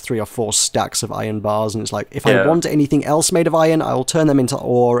got like 3 or 4 stacks of iron bars, and it's like, if I want anything else made of iron, I'll turn them into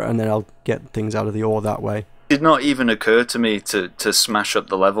ore, and then I'll get things out of the ore that way. It did not even occur to me to smash up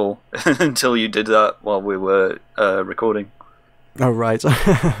the level until you did that while we were recording. Oh, right.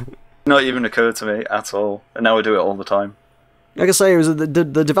 Not even occurred to me at all, and now I do it all the time. Like I say, it was the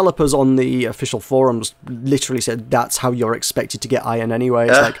developers on the official forums literally said that's how you're expected to get iron anyway.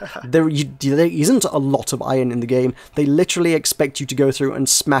 It's like, there isn't a lot of iron in the game. They literally expect you to go through and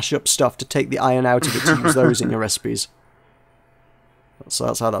smash up stuff to take the iron out of it to use those in your recipes. So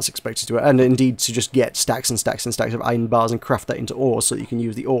that's how that's expected to work. And indeed to just get stacks and stacks and stacks of iron bars and craft that into ore so that you can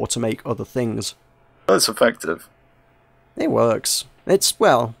use the ore to make other things. That's effective. It works. It's,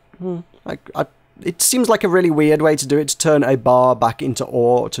 well... it seems like a really weird way to do it, to turn a bar back into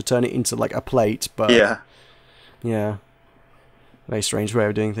ore, to turn it into like a plate, but... Yeah. Very strange way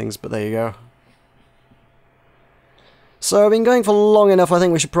of doing things, but there you go. So I've been going for long enough, I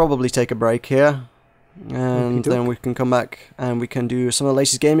think we should probably take a break here. And then we can come back and we can do some of the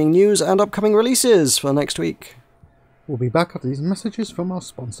latest gaming news and upcoming releases for next week. We'll be back after these messages from our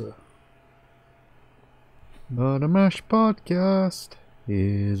sponsor. But a Mash Podcast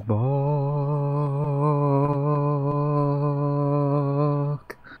is back.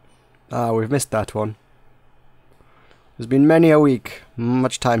 Ah, we've missed that one. There's been many a week.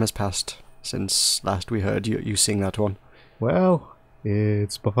 Much time has passed since last we heard you sing that one. Well,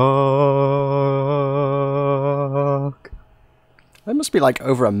 it's back. It must be like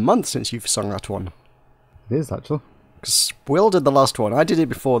over a month since you've sung that one. It is, actually. Because Will did the last one. I did it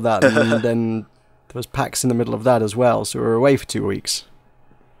before that, and then there was PAX in the middle of that as well, so we were away for 2 weeks.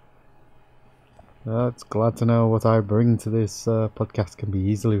 It's glad to know what I bring to this podcast can be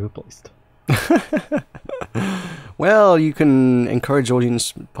easily replaced. Well, you can encourage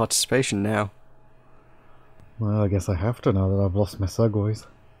audience participation now. Well, I guess I have to now that I've lost my segues.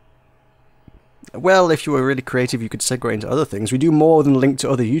 Well, if you were really creative, you could segue into other things. We do more than link to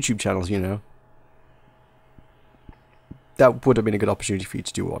other YouTube channels, you know. That would have been a good opportunity for you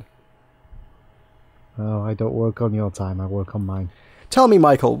to do one. Oh, I don't work on your time, I work on mine. Tell me,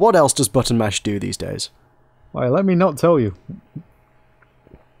 Michael, what else does Button Mash do these days? Why, let me not tell you.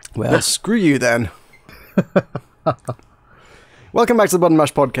 Well, screw you then. Welcome back to the Button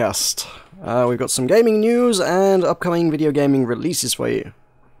Mash Podcast. We've got some gaming news and upcoming video gaming releases for you.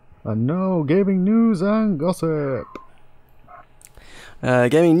 And no gaming news and gossip.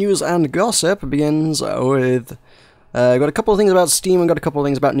 Gaming news and gossip begins with... got a couple of things about Steam and got a couple of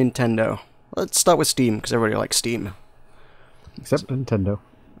things about Nintendo. Let's start with Steam, because everybody likes Steam. Except Nintendo.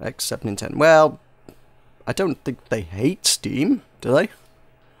 Except Nintendo. Well, I don't think they hate Steam, do they?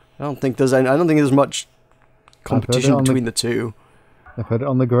 I don't think there's much competition between the two. I've heard it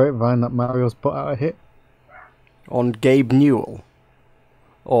on the grapevine that Mario's put out a hit. On Gabe Newell?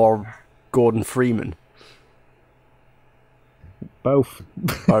 Or Gordon Freeman? Both.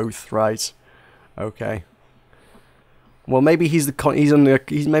 Both, right. Okay. Well, maybe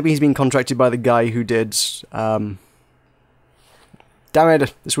maybe he's been contracted by the guy who did. Damn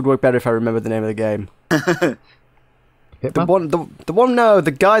it! This would work better if I remember the name of the game. Hitman?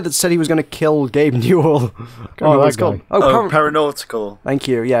 The guy that said he was going to kill Gabe Newell. That guy. Paranautical. Thank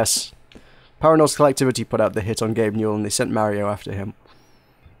you. Yes, Paranautical Activity put out the hit on Gabe Newell, and they sent Mario after him.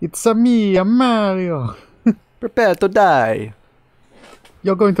 It's me, Mario. Prepare to die.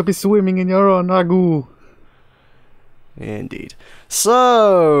 You're going to be swimming in your own ragu. Indeed.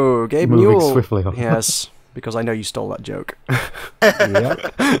 So, Gabe Moving Newell. swiftly on. Yes, because I know you stole that joke. Yeah.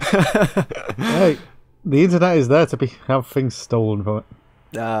 Hey, the internet is there to have things stolen from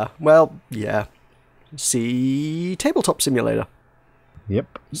it. Well, yeah. See Tabletop Simulator.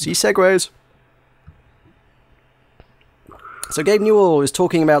 Yep. See Segways. So Gabe Newell is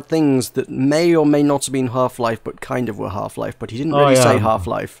talking about things that may or may not have been Half-Life, but kind of were Half-Life, but he didn't really say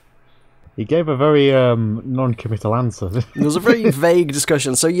Half-Life. He gave a very non-committal answer. It was a very vague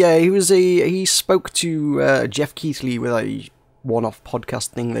discussion. So yeah, he spoke to Jeff Keighley with a one-off podcast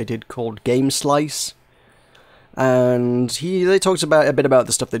thing they did called Game Slice, and they talked about a bit about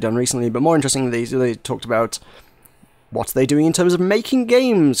the stuff they've done recently. But more interestingly, they talked about what they're doing in terms of making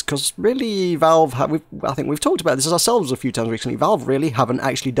games, because really Valve, I think we've talked about this ourselves a few times recently, Valve really haven't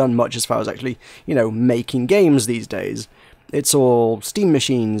actually done much as far as actually, making games these days. It's all Steam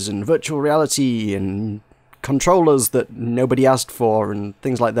machines and virtual reality and controllers that nobody asked for and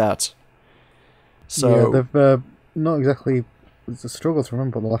things like that. So yeah, they've not exactly... It's a struggle to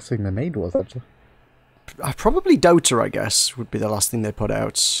remember what the last thing they made was, actually. Probably Dota, I guess, would be the last thing they put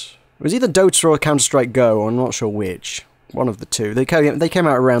out. It was either Dota or Counter-Strike Go, I'm not sure which. One of the two. They came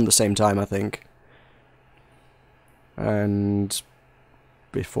out around the same time, I think. And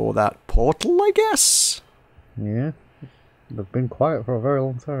before that, Portal, I guess? Yeah. They've been quiet for a very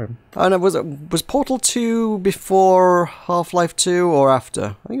long time. I know, was Portal 2 before Half-Life 2 or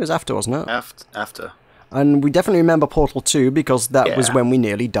after? I think it was after, wasn't it? After. And we definitely remember Portal 2 because that was when we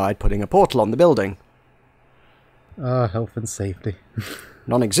nearly died putting a portal on the building. Health and safety.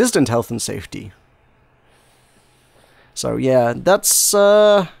 Non-existent health and safety. So yeah, that's...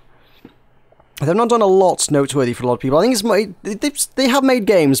 They've not done a lot noteworthy for a lot of people. I think they have made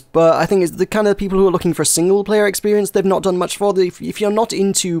games, but I think it's the kind of people who are looking for a single-player experience they've not done much for. If you're not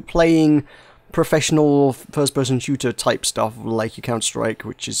into playing professional first-person shooter type stuff like your Counter-Strike,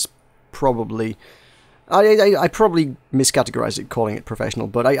 which is probably... I probably miscategorized it calling it professional,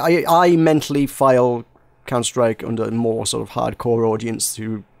 but I mentally file Counter-Strike under a more sort of hardcore audience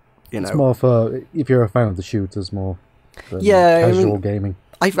who, It's more for, if you're a fan of the shooters, more than casual gaming.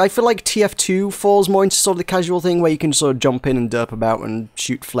 I feel like TF2 falls more into sort of the casual thing where you can sort of jump in and derp about and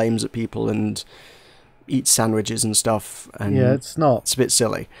shoot flames at people and eat sandwiches and stuff. And yeah, it's not. It's a bit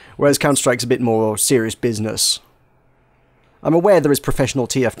silly. Whereas Counter-Strike's a bit more serious business. I'm aware there is professional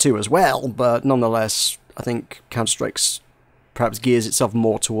TF2 as well, but nonetheless, I think Counter-Strike's perhaps gears itself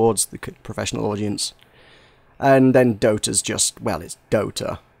more towards the professional audience. And then Dota's just, well, it's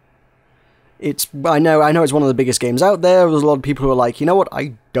Dota. I know it's one of the biggest games out there. There's a lot of people who are like, you know what,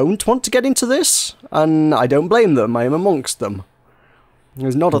 I don't want to get into this, and I don't blame them. I am amongst them.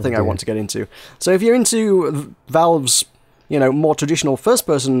 It's not a thing I want to get into. So if you're into Valve's, more traditional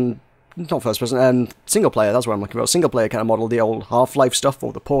single player, that's what I'm looking for, single player kind of model, the old Half-Life stuff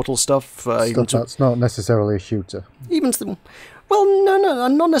or the Portal stuff. That's not necessarily a shooter. Well, no,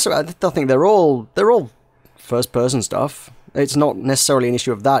 not necessarily. I think they're all first person stuff. It's not necessarily an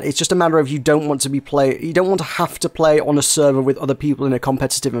issue of that. It's just a matter of you don't want to have to play on a server with other people in a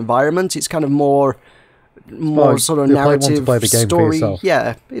competitive environment. It's kind of more sort of narrative play the game story. for yourself.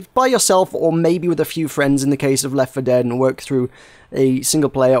 Yeah, by yourself or maybe with a few friends in the case of Left 4 Dead, and work through a single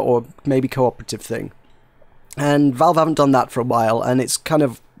player or maybe cooperative thing. And Valve haven't done that for a while, and it's kind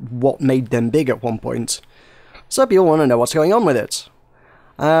of what made them big at one point. So people want to know what's going on with it.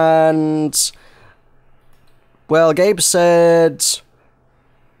 And... well, Gabe said...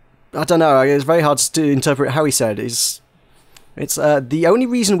 I don't know, it's very hard to interpret how he said. It's the only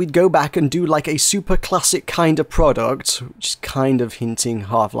reason we'd go back and do like a super classic kind of product, which is kind of hinting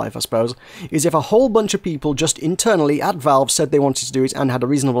Half-Life, I suppose, is if a whole bunch of people just internally at Valve said they wanted to do it and had a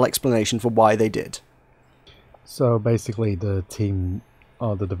reasonable explanation for why they did. So basically the team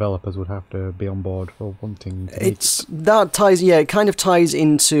or the developers would have to be on board for wanting to it kind of ties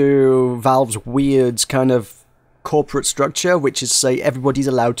into Valve's weird kind of corporate structure, which is to say everybody's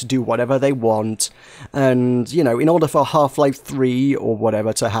allowed to do whatever they want, and you know, in order for Half-Life 3 or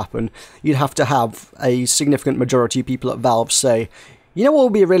whatever to happen, you'd have to have a significant majority of people at Valve say, you know what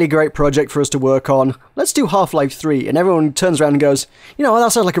would be a really great project for us to work on? Let's do Half-Life 3, and everyone turns around and goes, you know,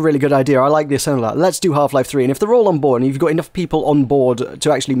 that sounds like a really good idea, I like this and that, let's do Half-Life 3, and if they're all on board, and you've got enough people on board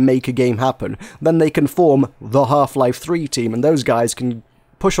to actually make a game happen, then they can form the Half-Life 3 team, and those guys can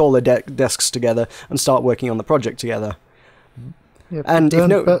push all their desks together and start working on the project together. Yeah, and if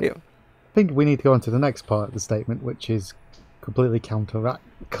no... I think we need to go on to the next part of the statement, which is completely counteracts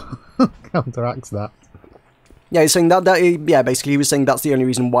that. Yeah, he's saying basically he was saying that's the only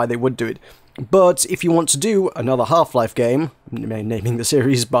reason why they would do it. But if you want to do another Half-Life game, naming the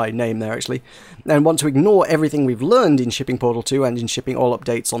series by name there actually, and want to ignore everything we've learned in shipping Portal 2 and in shipping all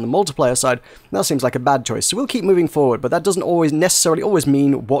updates on the multiplayer side, that seems like a bad choice. So we'll keep moving forward, but that doesn't necessarily always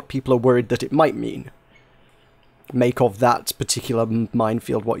mean what people are worried that it might mean. Make of that particular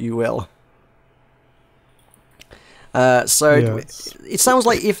minefield what you will. It sounds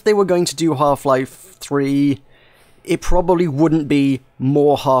like if they were going to do Half-Life 3... it probably wouldn't be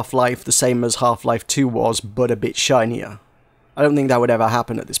more Half-Life the same as Half-Life 2 was, but a bit shinier. I don't think that would ever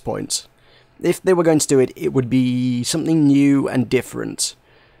happen at this point. If they were going to do it, it would be something new and different.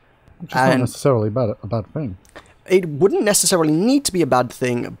 Which is not necessarily a bad thing. It wouldn't necessarily need to be a bad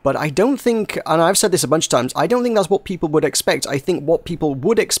thing, but I don't think, and I've said this a bunch of times, I don't think that's what people would expect. I think what people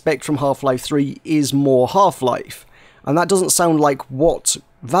would expect from Half-Life 3 is more Half-Life. And that doesn't sound like what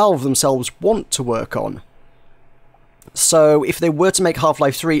Valve themselves want to work on. So if they were to make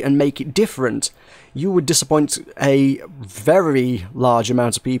Half-Life 3 and make it different, you would disappoint a very large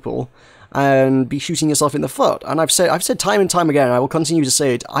amount of people and be shooting yourself in the foot. And I've said time and time again, and I will continue to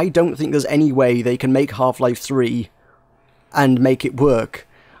say it, I don't think there's any way they can make Half-Life 3 and make it work.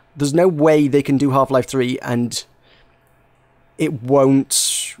 There's no way they can do Half-Life 3 and it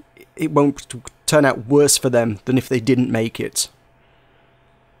won't turn out worse for them than if they didn't make it.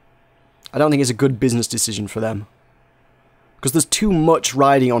 I don't think it's a good business decision for them. Because there's too much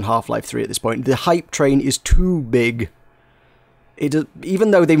riding on Half-Life 3 at this point. The hype train is too big. Even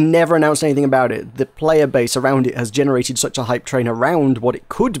though they've never announced anything about it, the player base around it has generated such a hype train around what it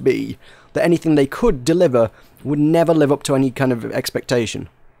could be, that anything they could deliver would never live up to any kind of expectation.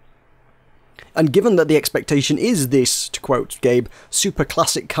 And given that the expectation is this, to quote Gabe, super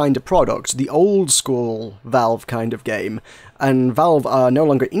classic kind of product, the old school Valve kind of game, and Valve are no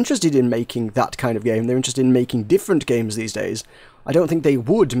longer interested in making that kind of game, they're interested in making different games these days, I don't think they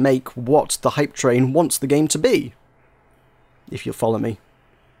would make what the hype train wants the game to be. If you'll follow me.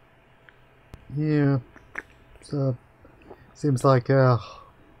 Yeah. So, seems like we're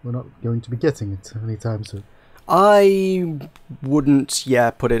not going to be getting it anytime soon. I wouldn't,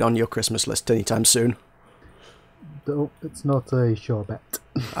 put it on your Christmas list anytime soon. No, it's not a sure bet.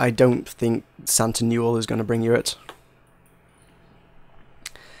 I don't think Santa Newell is going to bring you it.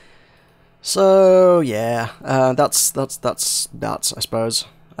 So, yeah, that's I suppose.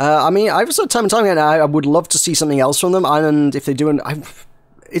 I mean, I've said time and time again, I would love to see something else from them, and if they do,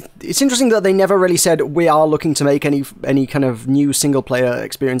 it's interesting that they never really said we are looking to make any kind of new single-player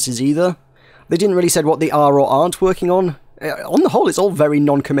experiences either. They didn't really say what they are or aren't working on. On the whole, it's all very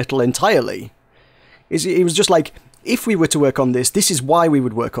non-committal entirely. It was just like, if we were to work on this, this is why we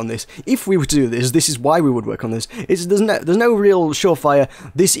would work on this. If we were to do this, this is why we would work on this. There's no real surefire,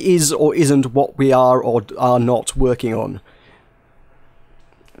 this is or isn't what we are or are not working on.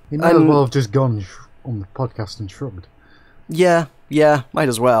 You might as well have just gone on the podcast and shrugged. Yeah, might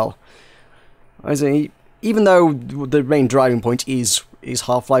as well. I say, even though the main driving point is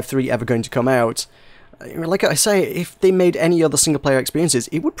Half-Life 3 ever going to come out, like I say, if they made any other single-player experiences,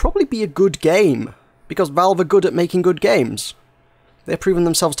 it would probably be a good game, because Valve are good at making good games. They've proven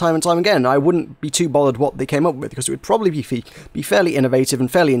themselves time and time again. I wouldn't be too bothered what they came up with, because it would probably be fairly innovative and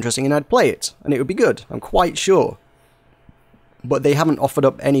fairly interesting, and I'd play it, and it would be good, I'm quite sure. But they haven't offered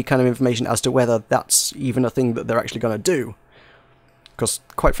up any kind of information as to whether that's even a thing that they're actually going to do. Because,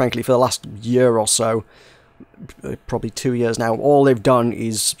 quite frankly, for the last year or so, probably 2 years now, all they've done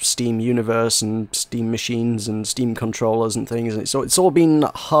is Steam Universe and Steam machines and Steam controllers and things. And so it's all been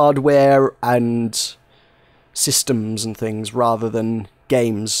hardware and systems and things rather than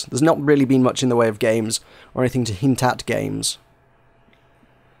games. There's not really been much in the way of games, or anything to hint at games.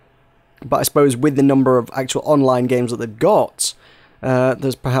 But I suppose with the number of actual online games that they've got,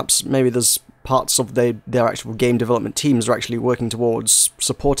 there's parts of their actual game development teams are actually working towards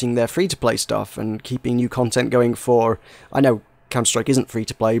supporting their free-to-play stuff and keeping new content going for... I know Counter-Strike isn't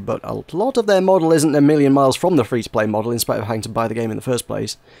free-to-play, but a lot of their model isn't a million miles from the free-to-play model, in spite of having to buy the game in the first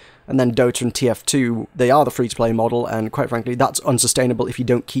place. And then Dota and TF2, they are the free-to-play model, and quite frankly, that's unsustainable if you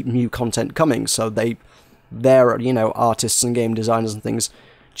don't keep new content coming. So their artists and game designers and things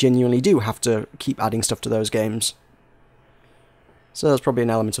genuinely do have to keep adding stuff to those games. So there's probably an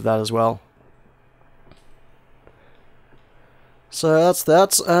element of that as well. So that's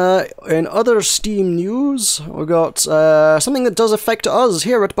that. In other Steam news, we've got something that does affect us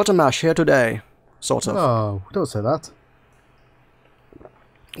here at Buttermash here today. Sort of. Oh, don't say that.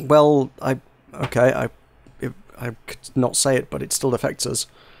 Well, I could not say it, but it still affects us.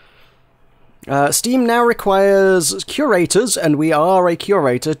 Steam now requires curators, and we are a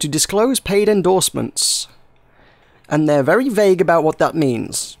curator, to disclose paid endorsements. And they're very vague about what that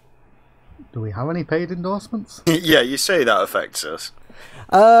means. Do we have any paid endorsements? Yeah, you say that affects us.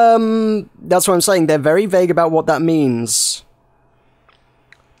 That's what I'm saying. They're very vague about what that means.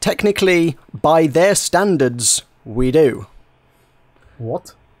 Technically, by their standards, we do.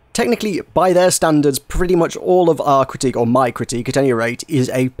 What? Technically, by their standards, pretty much all of our critique, or my critique at any rate, is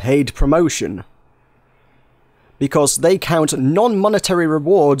a paid promotion. Because they count non-monetary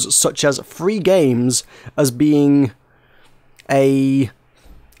rewards, such as free games, as being let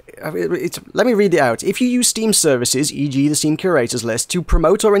me read it out. If you use Steam services, e.g. the Steam Curators list, to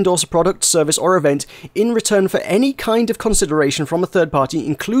promote or endorse a product, service, or event in return for any kind of consideration from a third party,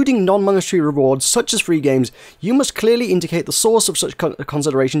 including non-monetary rewards such as free games, you must clearly indicate the source of such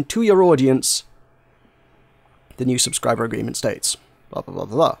consideration to your audience. The new subscriber agreement states. Blah, blah, blah,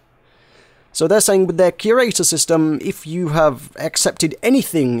 blah, blah. So they're saying with their curator system, if you have accepted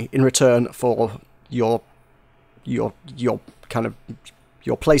anything in return for your kind of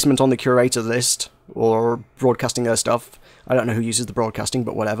your placement on the curator list, or broadcasting their stuff. I don't know who uses the broadcasting,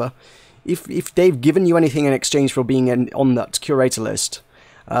 but whatever. If they've given you anything in exchange for being on that curator list,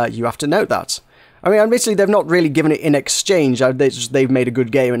 you have to note that. I mean, admittedly, they've not really given it in exchange. They've made a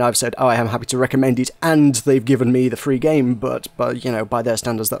good game, and I've said, oh, I am happy to recommend it, and they've given me the free game, but by their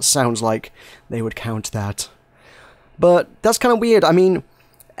standards, that sounds like they would count that. But that's kind of weird. I mean,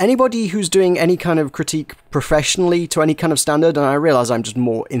 anybody who's doing any kind of critique professionally to any kind of standard, and I realise I'm just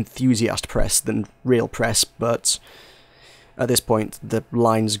more enthusiast press than real press, but at this point the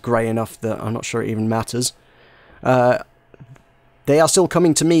line's grey enough that I'm not sure it even matters. They are still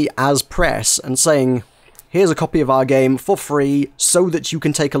coming to me as press and saying, here's a copy of our game for free so that you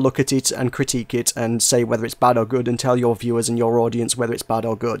can take a look at it and critique it and say whether it's bad or good and tell your viewers and your audience whether it's bad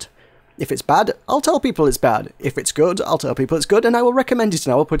or good. If it's bad, I'll tell people it's bad. If it's good, I'll tell people it's good, and I will recommend it,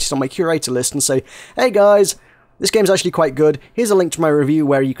 and I will put it on my curator list and say, hey guys, this game's actually quite good. Here's a link to my review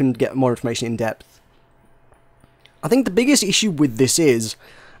where you can get more information in depth. I think the biggest issue with this is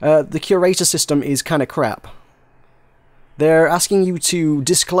the curator system is kind of crap. They're asking you to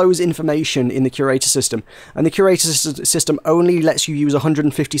disclose information in the curator system, and the curator system only lets you use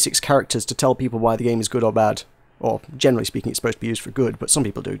 156 characters to tell people why the game is good or bad. Or, generally speaking, it's supposed to be used for good, but some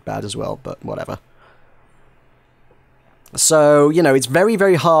people do bad as well, but whatever. So, it's very,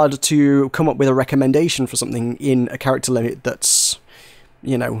 very hard to come up with a recommendation for something in a character limit that's,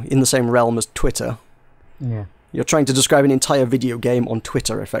 in the same realm as Twitter. Yeah. You're trying to describe an entire video game on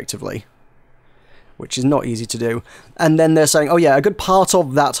Twitter, effectively. Which is not easy to do. And then they're saying, oh yeah, a good part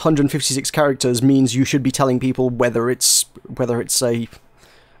of that 156 characters means you should be telling people whether it's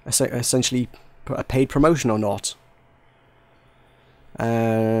essentially a paid promotion or not.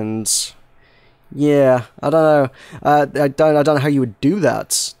 And yeah, I don't know. I don't know how you would do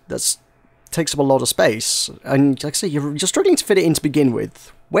that. That takes up a lot of space, and like I say, you're struggling to fit it in to begin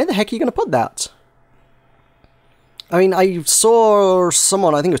with. Where the heck are you going to put that? I mean, I saw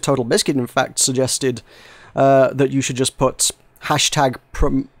someone, I think it was Total Biscuit, in fact, suggested that you should just put hashtag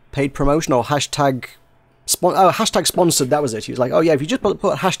paid promotion or hashtag sponsored, that was it. He was like, oh yeah, if you just put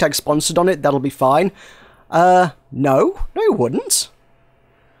hashtag sponsored on it, that'll be fine. No, it wouldn't.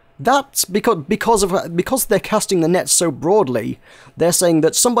 That's because they're casting the net so broadly. They're saying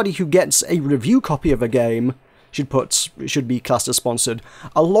that somebody who gets a review copy of a game should be classed as sponsored,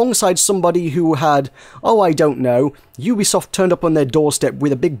 alongside somebody who had, I don't know, Ubisoft turned up on their doorstep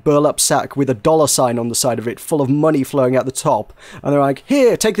with a big burlap sack with a $sign on the side of it, full of money flowing out the top, and they're like,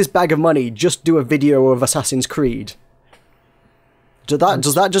 here, take this bag of money, just do a video of Assassin's Creed.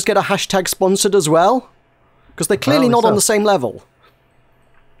 Does that just get a hashtag sponsored as well? Because they're clearly not on the same level.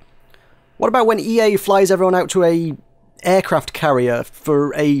 What about when EA flies everyone out to a aircraft carrier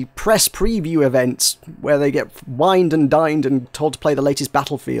for a press preview event where they get wined and dined and told to play the latest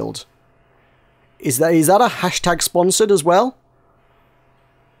Battlefield? Is that a hashtag sponsored as well?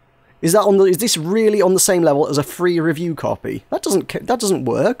 Is this really on the same level as a free review copy? That doesn't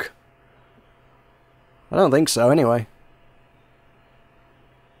work. I don't think so, anyway.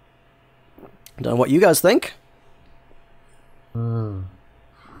 I don't know what you guys think.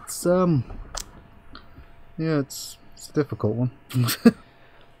 It's yeah, it's a difficult one.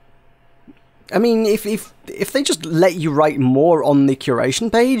 I mean, if they just let you write more on the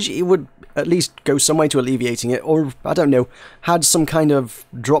curation page, it would at least go some way to alleviating it, or I don't know, had some kind of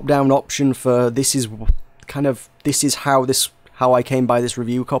drop-down option for this is how I came by this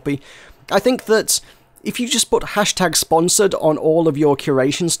review copy. I think that if you just put hashtag sponsored on all of your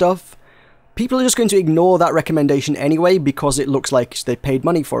curation stuff, people are just going to ignore that recommendation anyway because it looks like they paid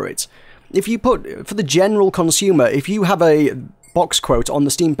money for it. If you put, for the general consumer, if you have a box quote on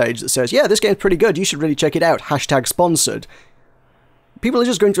the Steam page that says, yeah, this game's pretty good, you should really check it out, hashtag sponsored, people are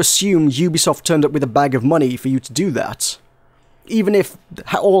just going to assume Ubisoft turned up with a bag of money for you to do that. Even if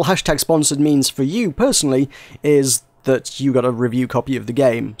all hashtag sponsored means for you personally is that you got a review copy of the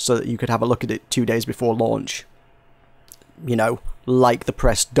game so that you could have a look at it 2 days before launch. You know, like the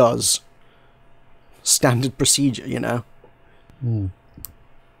press does. Standard procedure, you know.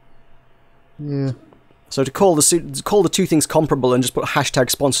 Yeah. So to call the two things comparable and just put hashtag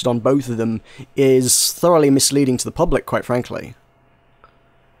sponsored on both of them is thoroughly misleading to the public, quite frankly.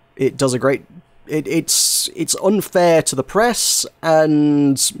 It does a great... It's unfair to the press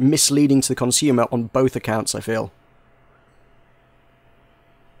and misleading to the consumer on both accounts, I feel.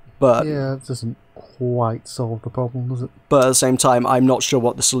 But yeah, it doesn't quite solve the problem, does it? But at the same time, I'm not sure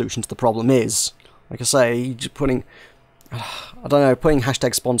what the solution to the problem is. Like I say, just putting... I don't know, putting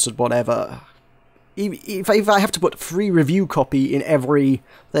hashtag sponsored whatever... If I have to put free review copy in every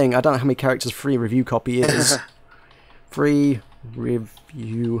thing, I don't know how many characters free review copy is. Free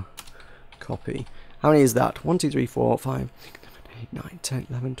review copy. How many is that? 1, 2, 3, 4, 5, 6, 7, 8, 9, 10,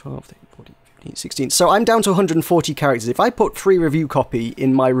 11, 12, 13, 14, 15, 16. So I'm down to 140 characters. If I put free review copy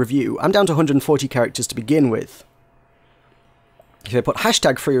in my review, I'm down to 140 characters to begin with. If I put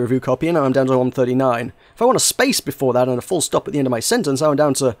hashtag free review copy in, I'm down to 139. If I want a space before that and a full stop at the end of my sentence, I'm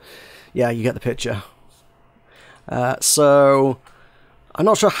down to... Yeah, you get the picture. So, I'm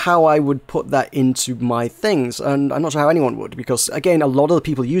not sure how I would put that into my things, and I'm not sure how anyone would, because, again, a lot of the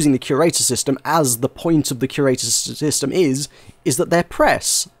people using the curator system, as the point of the curator system is that they're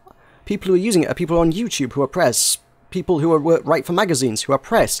press. People who are using it are people on YouTube who are press. People who write for magazines who are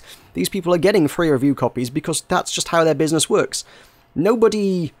press. These people are getting free review copies because that's just how their business works.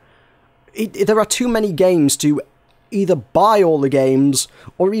 Nobody... there are too many games to either buy all the games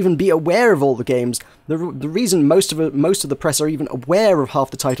or even be aware of all the games. The reason most of the press are even aware of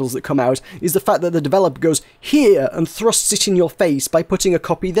half the titles that come out is the fact that the developer goes here and thrusts it in your face by putting a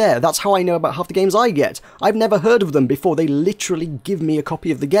copy there. That's how I know about half the games I get. I've never heard of them before they literally give me a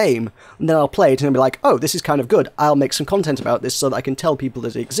copy of the game, and then I'll play it and I'll be like, oh, this is kind of good. I'll make some content about this so that I can tell people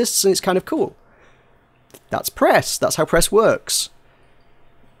that it exists and it's kind of cool. That's press. That's how press works.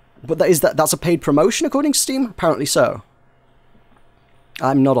 But that's a paid promotion according to Steam? Apparently so.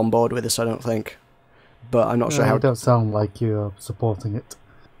 I'm not on board with this, I don't think. But I'm not sure how... It don't sound like you're supporting it.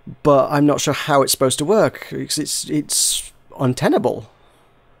 But I'm not sure how it's supposed to work, because it's untenable.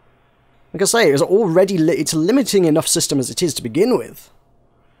 Like I say, it's a limiting enough system as it is to begin with.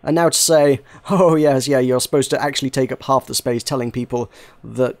 And now to say, oh yes, yeah, you're supposed to actually take up half the space telling people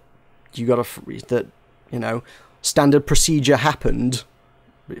that you got that, you know, standard procedure happened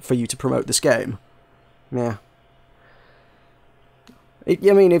for you to promote this game. Yeah. I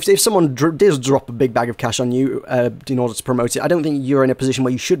mean, if someone does drop a big bag of cash on you in order to promote it, I don't think you're in a position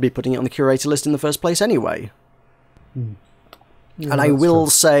where you should be putting it on the curator list in the first place anyway. Yeah, and I will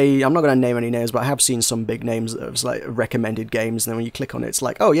say, I'm not going to name any names, but I have seen some big names that have like recommended games, and then when you click on it, it's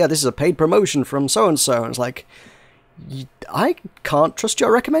like, oh yeah, this is a paid promotion from so-and-so, and it's like, I can't trust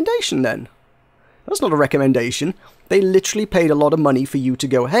your recommendation then. That's not a recommendation. They literally paid a lot of money for you to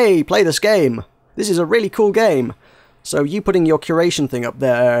go, hey, play this game. This is a really cool game. So you putting your curation thing up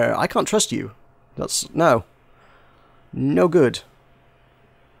there, I can't trust you. That's... no. No good.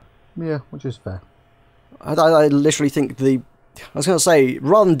 Yeah, which is fair. I literally think I was going to say,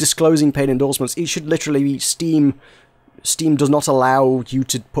 rather than disclosing paid endorsements, it should literally be Steam does not allow you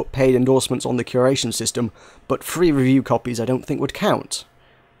to put paid endorsements on the curation system, but free review copies I don't think would count.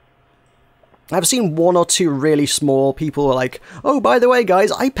 I've seen one or two really small people like, oh, by the way,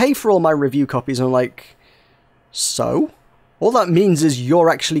 guys, I pay for all my review copies. And I'm like, so? All that means is you're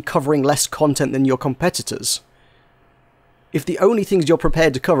actually covering less content than your competitors. If the only things you're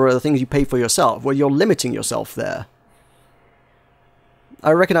prepared to cover are the things you pay for yourself, well, you're limiting yourself there.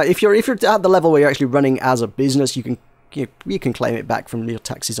 I reckon if you're at the level where you're actually running as a business, you can claim it back from your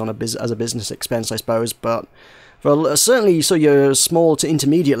taxes on as a business expense, I suppose. But for certainly, so you're small to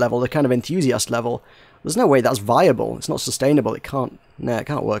intermediate level, the kind of enthusiast level, there's no way that's viable. It's not sustainable. It can't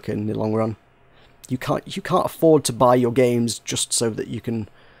work in the long run. You can't afford to buy your games just so that you can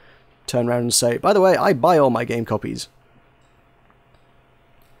turn around and say, by the way, I buy all my game copies.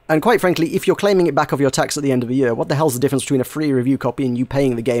 And quite frankly, if you're claiming it back of your tax at the end of the year, what the hell's the difference between a free review copy and you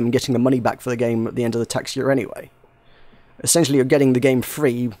paying the game and getting the money back for the game at the end of the tax year anyway? Essentially, you're getting the game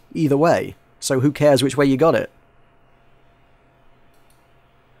free either way, so who cares which way you got it?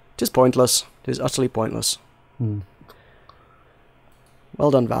 It is pointless. It is utterly pointless.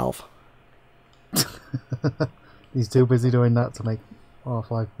 Well done, Valve. He's too busy doing that to make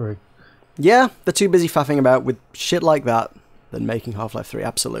Half-Life 3. Yeah, they're too busy faffing about with shit like that than making Half-Life 3,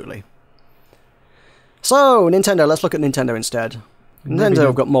 absolutely. So, Nintendo, let's look at Nintendo instead. Nintendo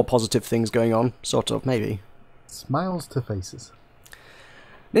have got more positive things going on, sort of, maybe. Smiles to faces.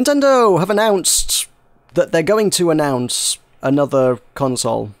 Nintendo have announced that they're going to announce another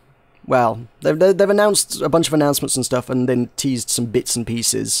console. Well, they've announced a bunch of announcements and stuff, and then teased some bits and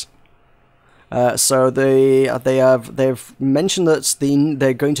pieces. So they've mentioned that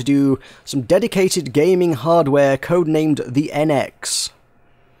they're going to do some dedicated gaming hardware codenamed the NX.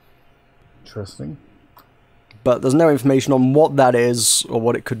 Interesting. But there's no information on what that is or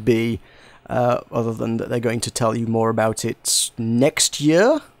what it could be, other than that they're going to tell you more about it next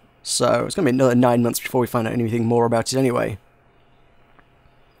year. So it's going to be another 9 months before we find out anything more about it anyway.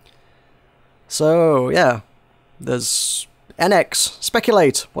 So, yeah. There's NX.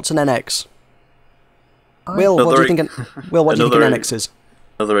 Speculate. What's an NX? Will, what do you think an NX is?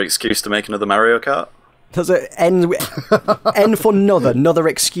 Another excuse to make another Mario Kart? There's an N for another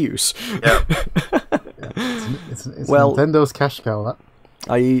excuse. Yeah. It's Nintendo's cash cow, that.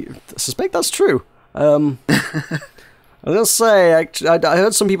 I suspect that's true. I was going to say, I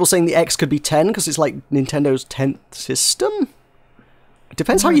heard some people saying the X could be 10 because it's like Nintendo's 10th system? It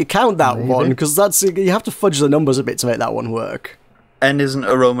depends how you count that one, because you have to fudge the numbers a bit to make that one work. N isn't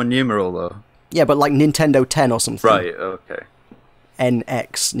a Roman numeral, though. Yeah, but like Nintendo 10 or something. Right, okay.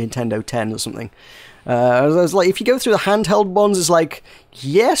 NX, Nintendo 10 or something. I was like, if you go through the handheld ones, it's like,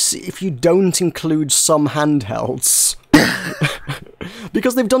 yes, if you don't include some handhelds.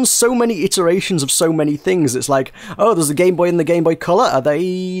 Because they've done so many iterations of so many things. It's like, oh, there's the Game Boy and the Game Boy Color. Are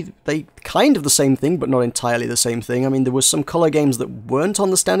they kind of the same thing, but not entirely the same thing? I mean, there were some Color games that weren't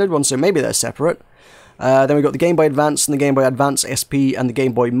on the standard one, so maybe they're separate. Then we've got the Game Boy Advance and the Game Boy Advance SP and the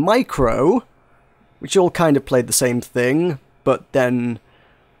Game Boy Micro, which all kind of played the same thing, but then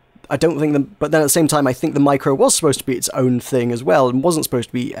I don't think but then at the same time, I think the Micro was supposed to be its own thing as well, and wasn't supposed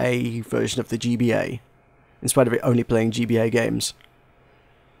to be a version of the GBA, in spite of it only playing GBA games.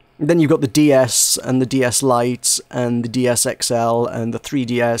 And then you've got the DS and the DS Lite and the DS XL and the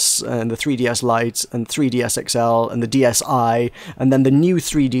 3DS and the 3DS Lite and 3DS XL and the DSi and then the new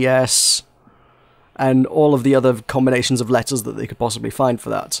 3DS and all of the other combinations of letters that they could possibly find for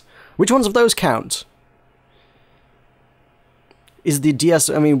that. Which ones of those count? Is the DS,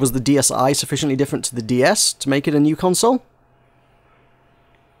 I mean, was the DSi sufficiently different to the DS to make it a new console?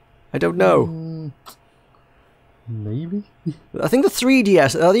 I don't know. Maybe? I think the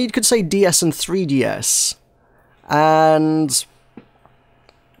 3DS, I think you could say DS and 3DS. And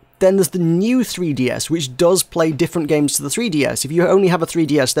then there's the new 3DS, which does play different games to the 3DS. If you only have a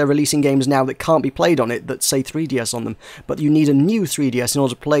 3DS, they're releasing games now that can't be played on it that say 3DS on them. But you need a new 3DS in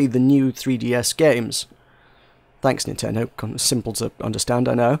order to play the new 3DS games. Thanks, Nintendo. Simple to understand,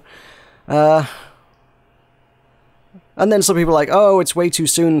 I know. And then some people are like, oh, it's way too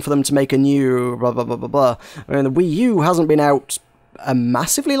soon for them to make a new blah, blah, blah, blah, blah. I mean, the Wii U hasn't been out a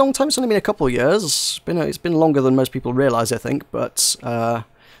massively long time. It's only been a couple of years. It's been longer than most people realise, I think, but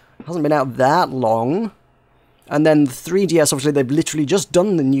hasn't been out that long. And then the 3DS, obviously, they've literally just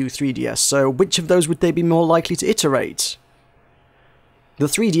done the new 3DS, so which of those would they be more likely to iterate? The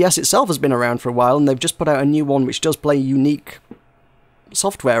 3DS itself has been around for a while, and they've just put out a new one which does play unique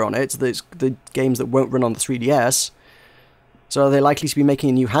software on it, the games that won't run on the 3DS. So are they likely to be making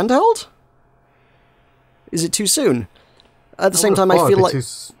a new handheld? Is it too soon? At the same time, I feel like...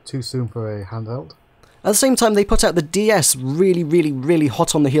 Too soon for a handheld. At the same time, they put out the DS really, really, really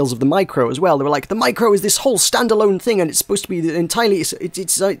hot on the heels of the Micro as well. They were like, the Micro is this whole standalone thing, and it's supposed to be entirely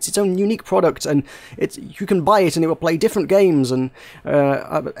its own unique product, and you can buy it and it will play different games. And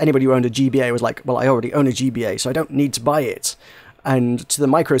anybody who owned a GBA was like, well, I already own a GBA, so I don't need to buy it. And to the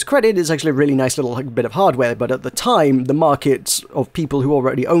Micro's credit, it's actually a really nice little bit of hardware, but at the time, the market of people who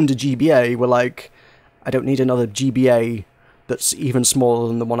already owned a GBA were like, I don't need another GBA that's even smaller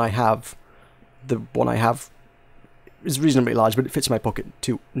than the one I have. The one I have is reasonably large, but it fits my pocket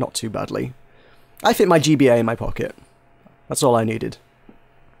not too badly. I fit my GBA in my pocket. That's all I needed.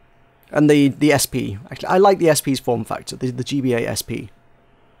 And the SP. Actually, I like the SP's form factor, the GBA SP.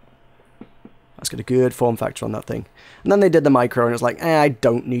 That's got a good form factor on that thing. And then they did the Micro, and it's like, I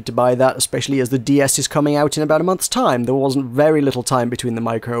don't need to buy that, especially as the DS is coming out in about a month's time. There wasn't very little time between the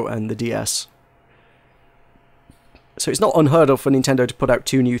Micro and the DS. So it's not unheard of for Nintendo to put out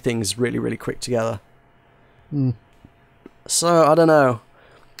two new things really, really quick together. So, I don't know.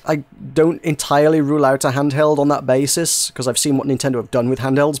 I don't entirely rule out a handheld on that basis, because I've seen what Nintendo have done with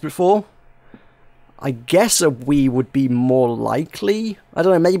handhelds before. I guess a Wii would be more likely. I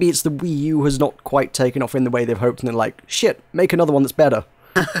don't know, maybe it's the Wii U has not quite taken off in the way they've hoped, and they're like, shit, make another one that's better.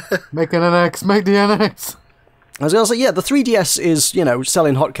 Make an NX, make the NX! I was going to say, yeah, the 3DS is, you know,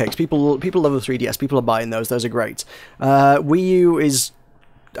 selling hotcakes. People love the 3DS. People are buying those. Those are great. Wii U is...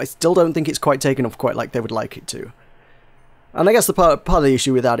 I still don't think it's quite taken off quite like they would like it to. And I guess the part of the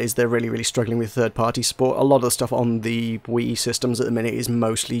issue with that is they're really, really struggling with third-party support. A lot of the stuff on the Wii systems at the minute is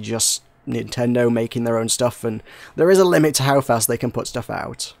mostly just Nintendo making their own stuff, and there is a limit to how fast they can put stuff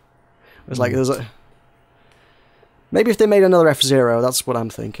out. It's like, there's a... Maybe if they made another F-Zero, that's what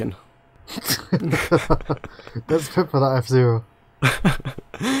I'm thinking. Let's put for that F-Zero.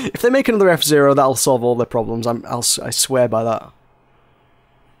 If they make another F-Zero, that'll solve all their problems. I swear by that.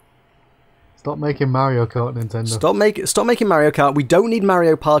 Stop making Mario Kart, Nintendo. Stop making Mario Kart. We don't need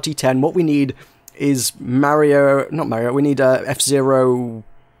Mario Party 10. What we need is not Mario. We need F-Zero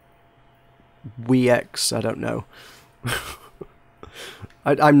Wii X. I don't know.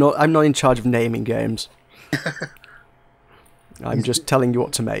 I'm not in charge of naming games. I'm just telling you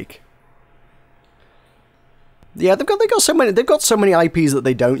what to make. Yeah, they've got so many IPs that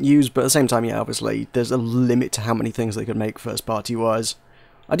they don't use, but at the same time, yeah, obviously there's a limit to how many things they could make first party wise.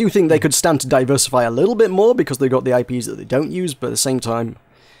 I do think they could stand to diversify a little bit more because they've got the IPs that they don't use, but at the same time,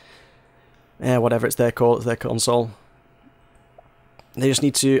 yeah, whatever, it's their call, it's their console. They just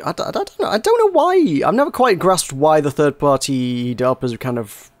need to. I don't know why. I've never quite grasped why the third party developers have kind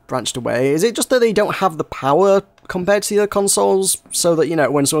of branched away. Is it just that they don't have the power compared to the other consoles, so that, you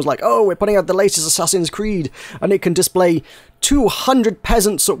know, when someone's like, oh, we're putting out the latest Assassin's Creed, and it can display 200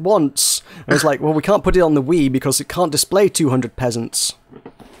 peasants at once, and it's like, well, we can't put it on the Wii because it can't display 200 peasants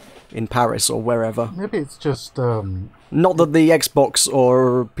in Paris or wherever. Maybe it's just, Not that the Xbox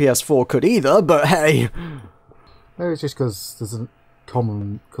or PS4 could either, but hey. Maybe it's just because there's a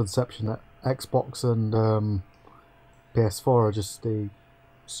common conception that Xbox and PS4 are just the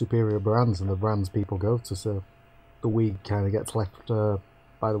superior brands and the brands people go to, so the Wii kind of gets left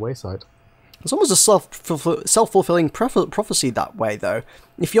by the wayside. It's almost a self-fulfilling prophecy that way, though.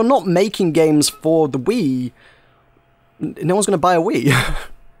 If you're not making games for the Wii, no one's going to buy a Wii.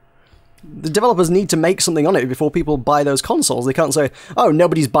 The developers need to make something on it before people buy those consoles. They can't say, oh,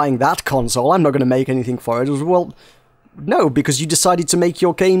 nobody's buying that console, I'm not going to make anything for it. Well, no, because you decided to make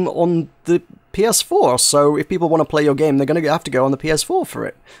your game on the PS4, so if people want to play your game, they're going to have to go on the PS4 for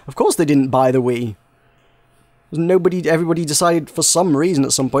it. Of course they didn't buy the Wii. Everybody decided for some reason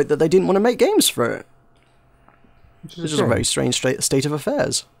at some point that they didn't want to make games for it. Which is a very strange state of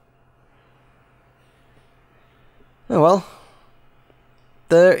affairs. Oh well.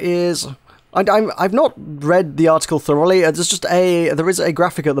 There is... I've not read the article thoroughly. There is a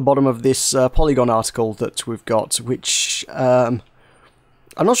graphic at the bottom of this Polygon article that we've got, which... I'm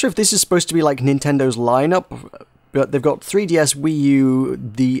not sure if this is supposed to be like Nintendo's lineup, but they've got 3DS, Wii U,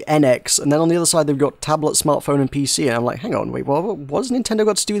 the NX, and then on the other side they've got tablet, smartphone, and PC, and I'm like, hang on, wait, what has Nintendo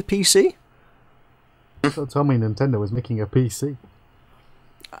got to do with PC? Don't tell me Nintendo was making a PC.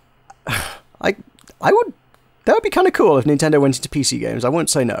 I would... That would be kind of cool if Nintendo went into PC games, I won't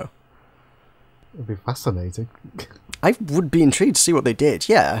say no. It'd be fascinating. I would be intrigued to see what they did,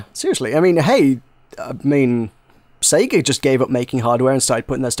 yeah, seriously. I mean, hey, Sega just gave up making hardware and started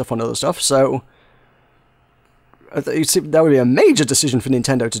putting their stuff on other stuff, so... That would be a major decision for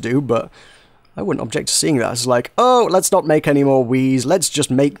Nintendo to do, but I wouldn't object to seeing that. It's like, oh, let's not make any more Wiis, let's just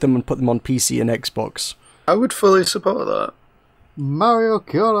make them and put them on PC and Xbox. I would fully support that. Mario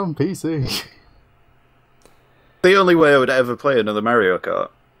Kart on PC. The only way I would ever play another Mario Kart.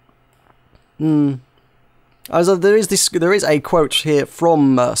 So there is a quote here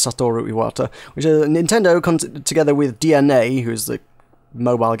from Satoru Iwata, which is Nintendo, together with DNA, who's the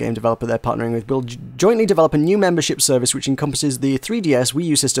mobile game developer they're partnering with, will jointly develop a new membership service which encompasses the 3DS, Wii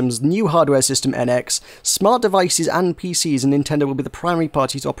U systems, new hardware system NX, smart devices and PCs, and Nintendo will be the primary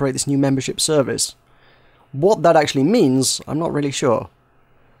party to operate this new membership service. What that actually means, I'm not really sure.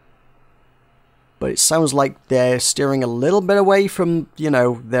 But it sounds like they're steering a little bit away from,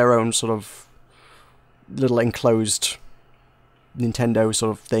 their own sort of little enclosed Nintendo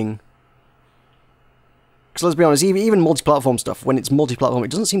sort of thing. Because let's be honest, even multi-platform stuff, when it's multi-platform,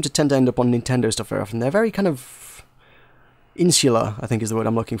 it doesn't seem to tend to end up on Nintendo stuff very often. They're very kind of insular, I think is the word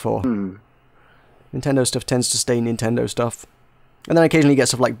I'm looking for. Nintendo stuff tends to stay Nintendo stuff. And then occasionally you get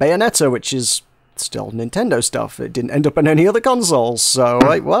stuff like Bayonetta, which is still Nintendo stuff. It didn't end up on any other consoles, so,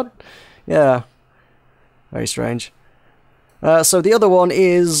 like, what? Yeah. Very strange. So the other one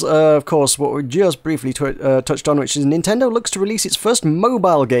is, of course, what we just briefly touched on, which is Nintendo looks to release its first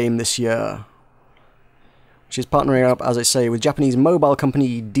mobile game this year. Which is partnering up, as I say, with Japanese mobile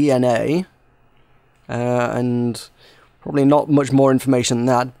company DNA. And probably not much more information than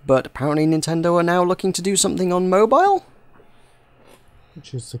that, but apparently Nintendo are now looking to do something on mobile?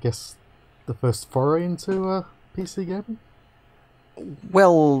 Which is, I guess, the first foray into PC gaming?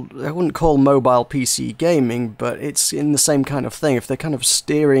 Well, I wouldn't call mobile PC gaming, but it's in the same kind of thing. If they're kind of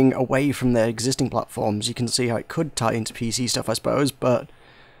steering away from their existing platforms, you can see how it could tie into PC stuff, I suppose, but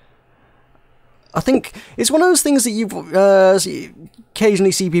I think it's one of those things that you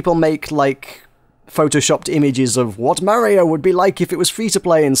occasionally see people make, like, photoshopped images of what Mario would be like if it was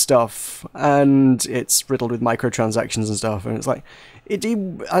free-to-play and stuff, and it's riddled with microtransactions and stuff, and it's like,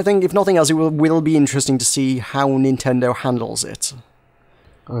 I think, if nothing else, it will be interesting to see how Nintendo handles it.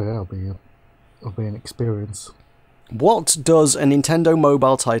 Oh yeah, it'll be an experience. What does a Nintendo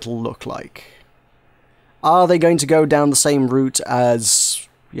mobile title look like? Are they going to go down the same route as,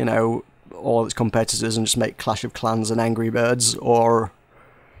 all its competitors and just make Clash of Clans and Angry Birds, or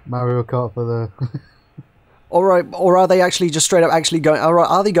Mario Kart for the... or are they actually just straight up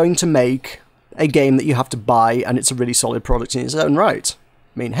are they going to make a game that you have to buy and it's a really solid product in its own right?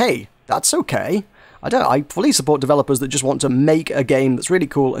 I mean, hey, that's okay. I fully support developers that just want to make a game that's really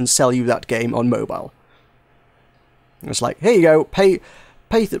cool and sell you that game on mobile. It's like, here you go, pay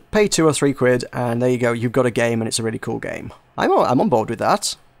 $2 or $3, and there you go, you've got a game and it's a really cool game. I'm on board with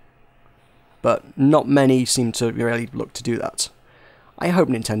that. But not many seem to really look to do that. I hope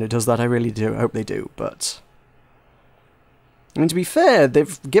Nintendo does that, I really do. I hope they do, but I mean, to be fair,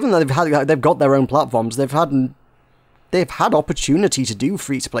 given that they've got their own platforms, they've had opportunity to do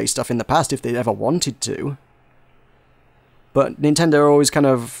free-to-play stuff in the past if they ever wanted to. But Nintendo are always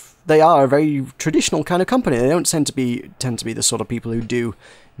they are a very traditional kind of company. They don't tend to be the sort of people who do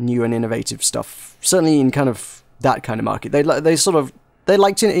new and innovative stuff. Certainly in kind of that kind of market, they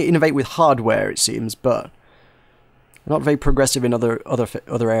like to innovate with hardware, it seems, but not very progressive in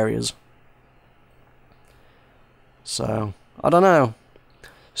other areas. So I don't know.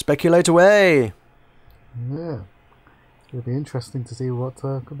 Speculate away. Yeah, it'll be interesting to see what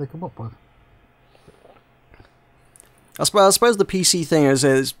they come up with. I suppose the PC thing is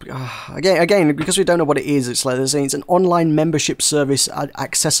again, because we don't know what it is, it's like they're saying it's an online membership service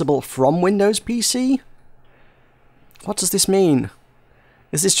accessible from Windows PC. What does this mean?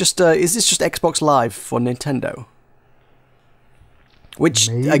 Is this just Xbox Live for Nintendo? Which,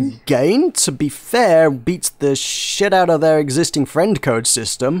 again, to be fair, beats the shit out of their existing friend code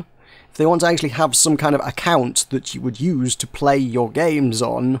system. If they want to actually have some kind of account that you would use to play your games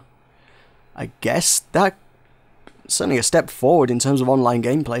on, I guess that's certainly a step forward in terms of online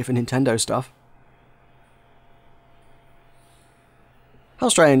gameplay for Nintendo stuff. How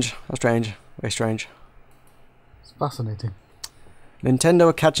strange. How strange. Very strange. It's fascinating. Nintendo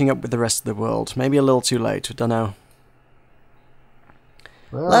are catching up with the rest of the world. Maybe a little too late, I don't know.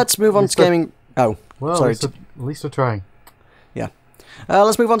 Well, let's move on to gaming... Oh, well, sorry. At least we're trying. Yeah.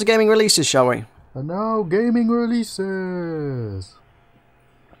 Let's move on to gaming releases, shall we? And now, gaming releases!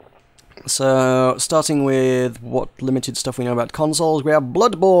 So, starting with what limited stuff we know about consoles, we have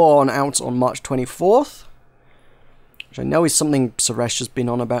Bloodborne out on March 24th. Which I know is something Suresh has been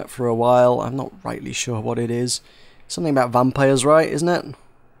on about for a while. I'm not rightly sure what it is. Something about vampires, right, isn't it?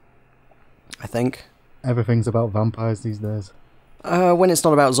 I think. Everything's about vampires these days. When it's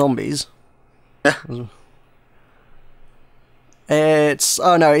not about zombies. It's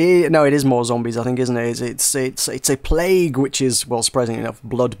no, it is more zombies, I think, isn't it? It's a plague, which is, well, surprisingly enough,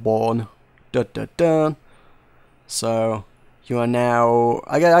 bloodborne. So you are now,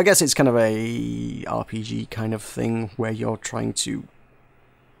 I guess it's kind of a RPG kind of thing where you're trying to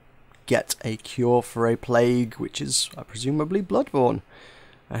get a cure for a plague, which is presumably bloodborne.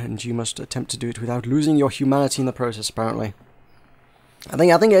 And you must attempt to do it without losing your humanity in the process, apparently. I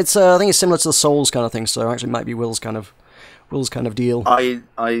think it's similar to the Souls kind of thing, so actually it might be Will's kind of deal.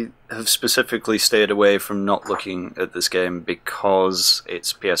 I have specifically stayed away from not looking at this game because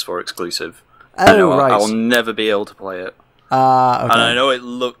it's PS4 exclusive. Oh, right. I'll never be able to play it. Okay. And I know it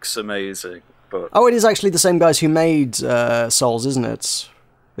looks amazing, but... Oh, it is actually the same guys who made Souls, isn't it?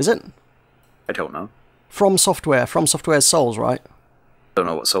 Is it? I don't know. From Software's Souls, right? I don't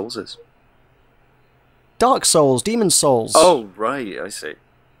know what Souls is. Dark Souls, Demon's Souls. Oh, right, I see.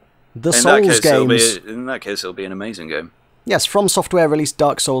 The Souls games. In that case, it'll be an amazing game. Yes, From Software released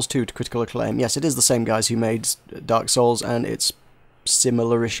Dark Souls 2 to critical acclaim. Yes, it is the same guys who made Dark Souls, and it's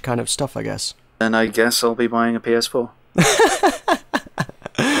similar-ish kind of stuff, I guess. Then I guess I'll be buying a PS4. Which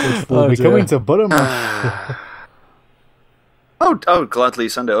will be coming to Buttermash. I would gladly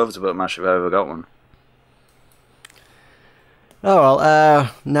send it over to Buttermash if I ever got one. Oh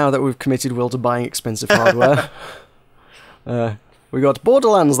well, now that we've committed Will to buying expensive hardware, we got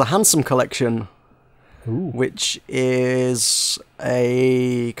Borderlands: The Handsome Collection, which is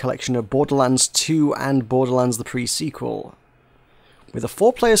a collection of Borderlands 2 and Borderlands the pre-sequel, with a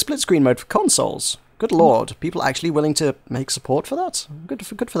 4-player split-screen mode for consoles. Good lord, people actually willing to make support for that? Good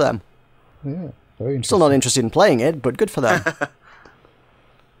for them. Yeah, very interesting. Still not interested in playing it, but good for them.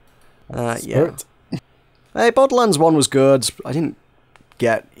 Yeah. Hey, Borderlands 1 was good. I didn't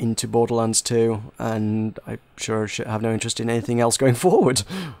get into Borderlands 2, and I sure have no interest in anything else going forward.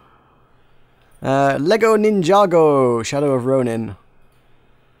 Lego Ninjago, Shadow of Ronin,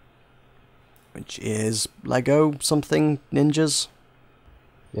 which is Lego something ninjas.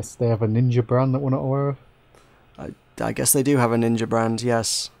 Yes, they have a ninja brand that we're not aware of. I guess they do have a ninja brand,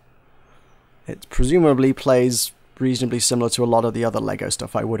 yes. It presumably plays reasonably similar to a lot of the other Lego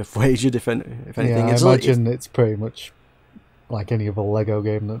stuff I would have wagered, if anything. Yeah, I imagine it's pretty much like any other Lego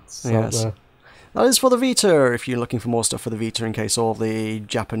game that's out there. That is for the Vita, if you're looking for more stuff for the Vita, in case all the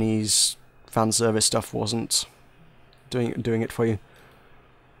Japanese fan service stuff wasn't doing it for you.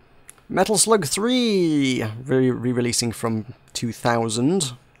 Metal Slug 3, re-releasing from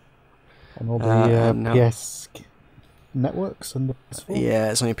 2000. On all the PS networks and the PS4.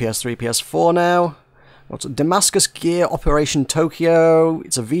 Yeah, it's only PS3, PS4 now. What's it? Damascus Gear Operation Tokyo.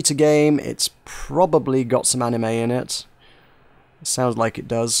 It's a Vita game. It's probably got some anime in it. It sounds like it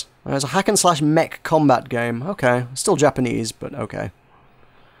does. It's a hack and slash mech combat game. Okay, still Japanese, but okay.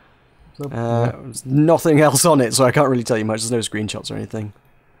 There's nothing else on it, so I can't really tell you much. There's no screenshots or anything.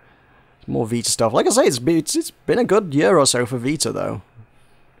 It's more Vita stuff. Like I say, it's been a good year or so for Vita, though.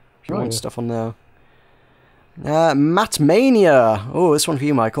 If you want stuff on there. Matmania. Oh, this one for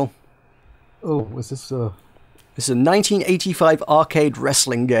you, Michael. Oh, is this This is a 1985 arcade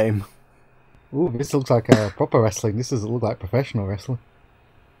wrestling game. Oh, this looks like a proper wrestling. This doesn't look like professional wrestling.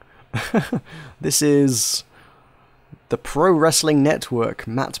 This is the Pro Wrestling Network,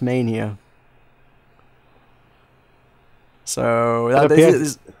 Matmania. So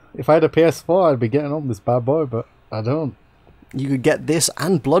if I had a PS4, I'd be getting on this bad boy, but I don't. You could get this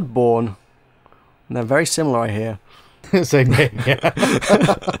and Bloodborne. And they're very similar, I hear. Same game, yeah.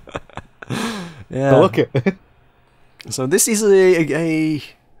 Yeah. But look at So this is a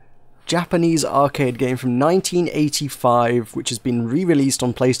Japanese arcade game from 1985, which has been re-released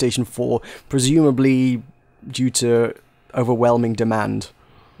on PlayStation 4, presumably due to overwhelming demand.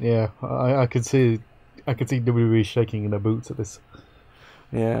 Yeah, I could see WWE shaking in their boots at this.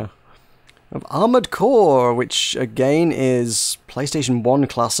 Yeah. Of Armored Core, which again is PlayStation 1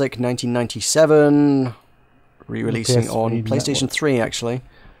 classic, 1997, re-releasing on PlayStation 3 actually.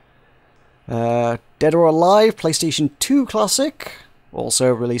 Dead or Alive, PlayStation 2 classic,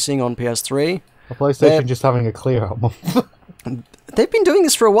 also releasing on PS3. PlayStation just having a clear out month. They've been doing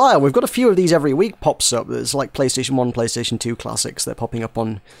this for a while. We've got a few of these every week pops up. There's like PlayStation 1, PlayStation 2 classics. They're popping up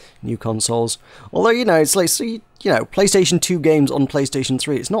on new consoles. Although, it's like, PlayStation 2 games on PlayStation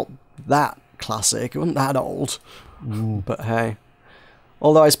 3. It's not that classic. It wasn't that old. But hey.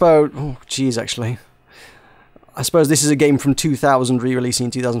 Although I suppose... Oh, jeez, actually. I suppose this is a game from 2000 re-releasing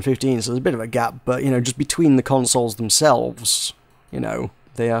in 2015, so there's a bit of a gap. But, just between the consoles themselves,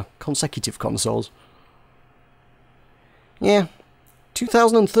 they are consecutive consoles. Yeah.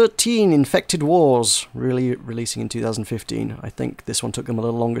 2013, Infected Wars, really releasing in 2015. I think this one took them a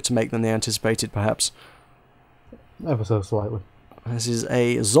little longer to make than they anticipated, perhaps. Ever so slightly. This is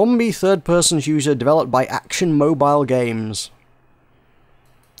a zombie third-person shooter developed by Action Mobile Games.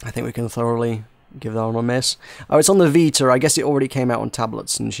 I think we can thoroughly give that one a miss. Oh, it's on the Vita. I guess it already came out on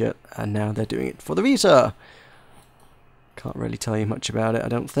tablets and shit, and now they're doing it for the Vita. Can't really tell you much about it. I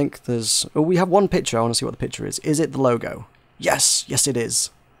don't think there's... Oh, we have one picture. I want to see what the picture is. Is it the logo? Yes! Yes, it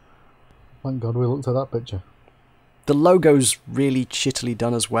is. Thank God we looked at that picture. The logo's really shittily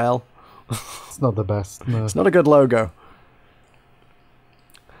done as well. It's not the best. No. It's not a good logo.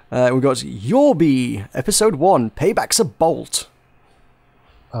 We've got Yorby, Episode 1, Payback's a Bolt.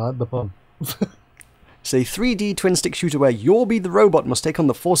 I like the pun. It's a 3D twin-stick shooter where Yorby the robot must take on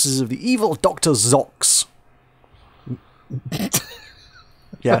the forces of the evil Dr. Zox.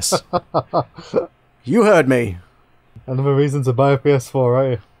 Yes. You heard me. Another reason to buy a PS4,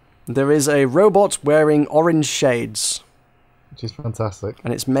 right? There is a robot wearing orange shades. Which is fantastic.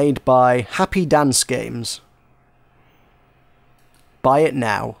 And it's made by Happy Dance Games. Buy it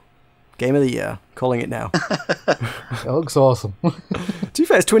now. Game of the year. Calling it now. It looks awesome. To be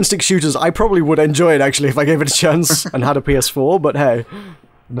fair, it's twin-stick shooters. I probably would enjoy it, actually, if I gave it a chance and had a PS4, but hey.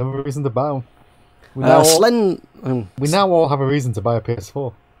 Another reason to buy one. We now all have a reason to buy a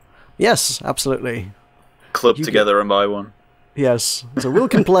PS4. Yes, absolutely. Club together and buy one. Yes. So Will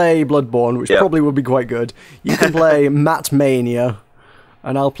can play Bloodborne, which Yep. probably would be quite good. You can play Matt Mania,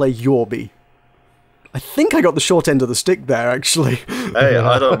 and I'll play Yorby. I think I got the short end of the stick there, actually. Hey,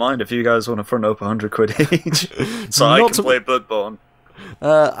 I don't mind if you guys want to front up 100 quid each. So I can play Bloodborne.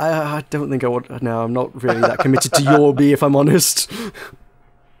 I don't think I would. No, I'm not really that committed to Yorby, if I'm honest.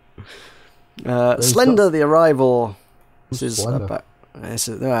 Slender, the Arrival. This is Slender? this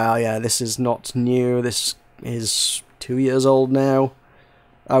is not new. This is 2 years old now.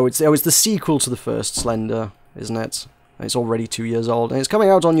 I would say it's the sequel to the first Slender, isn't it? It's already 2 years old, and it's coming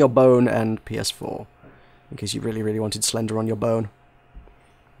out on your bone and PS4. In case you really, really wanted Slender on your bone.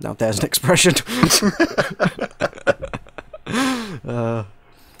 Now there's an expression.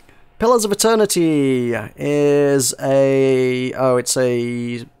 Pillars of Eternity is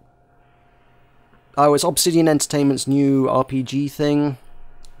it's Obsidian Entertainment's new RPG thing.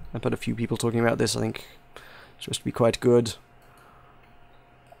 I've heard a few people talking about this. I think it's supposed to be quite good.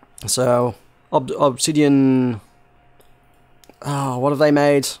 So, Obsidian... Oh, what have they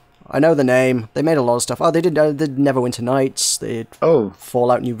made? I know the name. They made a lot of stuff. Oh, they did Neverwinter Nights. They did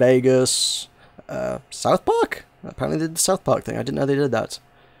Fallout New Vegas. South Park? Apparently they did the South Park thing. I didn't know they did that.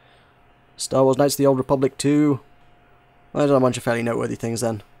 Star Wars Knights of the Old Republic 2. Well, they've done a bunch of fairly noteworthy things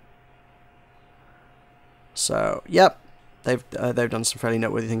then. So, yep. They've done some fairly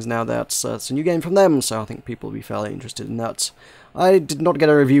noteworthy things now. That's it's a new game from them, so I think people will be fairly interested in that. I did not get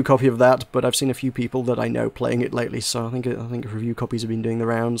a review copy of that, but I've seen a few people that I know playing it lately, so I think review copies have been doing the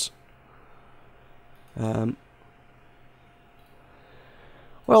rounds. What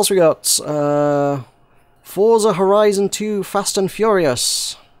else we got? Forza Horizon 2 Fast and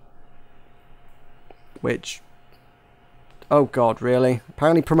Furious. Which... Oh god, really?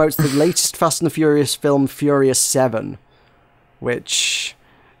 Apparently promotes the latest Fast and the Furious film, Furious 7. Which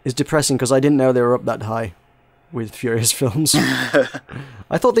is depressing, because I didn't know they were up that high with Furious films.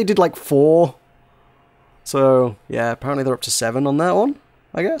 I thought they did like 4. So, yeah, apparently they're up to 7 on that one,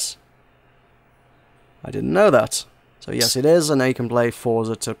 I guess. I didn't know that. So yes, it is, and now you can play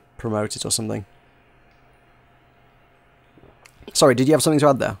Forza to promote it or something. Sorry, did you have something to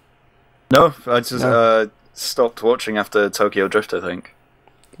add there? No, I just stopped watching after Tokyo Drift, I think.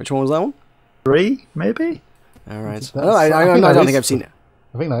 Which one was that one? 3, maybe? Alright. I don't think I've seen it.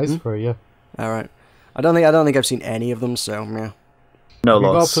 I think that is 3, yeah. Alright. I don't think I've seen any of them, so yeah. No We got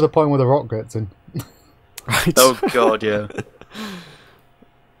up loss. to the point where the Rock gets in. Right. Oh god, yeah.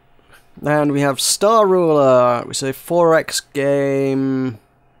 And we have Star Ruler, which is a 4X game.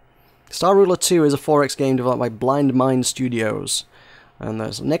 Star Ruler 2 is a 4X game developed by Blind Mind Studios. And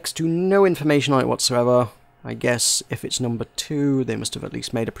there's next to no information on it whatsoever. I guess if it's number 2, they must have at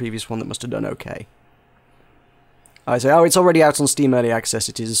least made a previous one that must have done okay. I say, it's already out on Steam Early Access.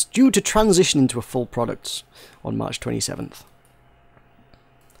 It is due to transition into a full product on March 27th.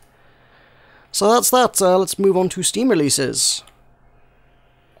 So that's that. Let's move on to Steam releases.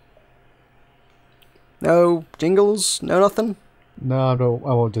 No jingles? No nothing? No, I don't.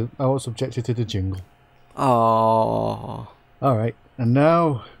 I won't subject you to the jingle. Oh. Alright, and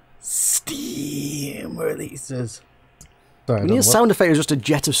now... Steam releases. Sorry, We need a sound effect. It was just a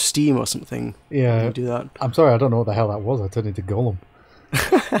jet of steam or something. Yeah. You do that. I'm sorry, I don't know what the hell that was. I turned into Gollum.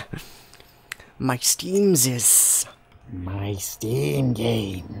 My Steams is... My Steam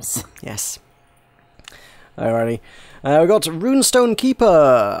games. Yes. Alrighty. We got Runestone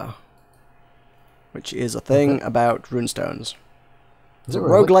Keeper, which is a thing about runestones. It's a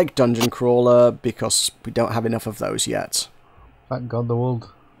Really? roguelike dungeon crawler, because we don't have enough of those yet. Thank God the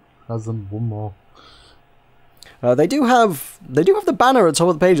world has them one more. They do have the banner at the top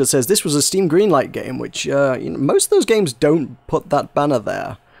of the page that says this was a Steam Greenlight game, which most of those games don't put that banner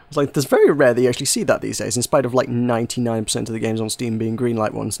there. It's like there's very rare that you actually see that these days, in spite of like 99% of the games on Steam being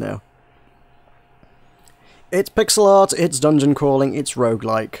Greenlight ones now. It's pixel art, it's dungeon crawling, it's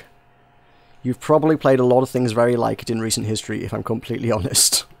roguelike. You've probably played a lot of things very like it in recent history, if I'm completely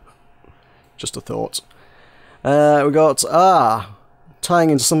honest. Just a thought. We got, tying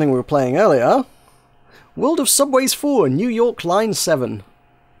into something we were playing earlier, World of Subways 4, New York Line 7.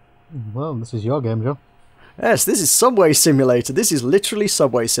 Well, this is your game, Joe. Yes, this is Subway Simulator. This is literally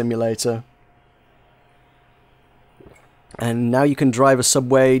Subway Simulator. And now you can drive a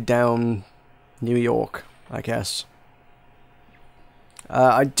subway down New York, I guess.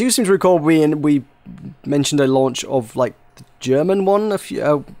 I do seem to recall we mentioned a launch of like the German one,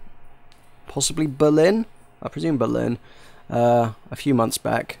 possibly Berlin. I presume Berlin. A few months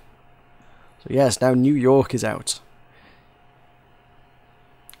back. So yes, now New York is out.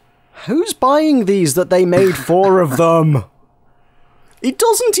 Who's buying these that they made 4 of them? It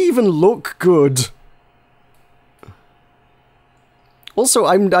doesn't even look good. Also,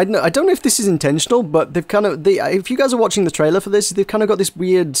 I don't know if this is intentional, but they've kind of... if you guys are watching the trailer for this, they've kind of got this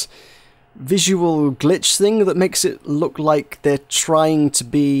weird visual glitch thing that makes it look like they're trying to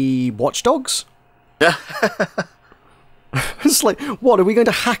be Watch Dogs. Yeah. It's like, what, are we going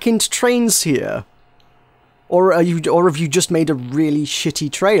to hack into trains here? Or have you just made a really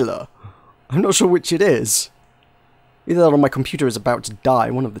shitty trailer? I'm not sure which it is. Either that or my computer is about to die,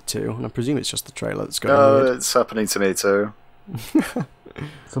 one of the two, and I presume it's just the trailer that's going on. Oh, it's happening to me too.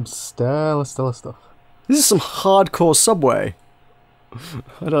 Some stellar stuff. This is some hardcore Subway.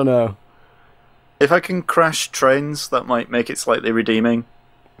 I don't know. If I can crash trains, that might make it slightly redeeming.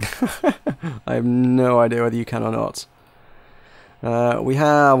 I have no idea whether you can or not. We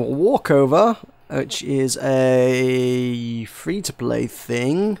have Walkover, which is a free-to-play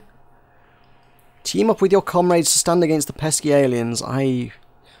thing. Team up with your comrades to stand against the pesky aliens. I'm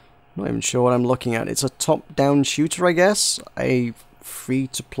not even sure what I'm looking at. It's a top-down shooter, I guess. A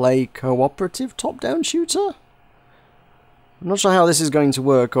free-to-play cooperative top-down shooter? I'm not sure how this is going to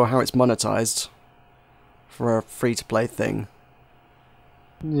work or how it's monetized for a free-to-play thing.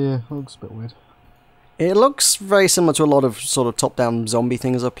 Yeah, looks a bit weird. It looks very similar to a lot of sort of top-down zombie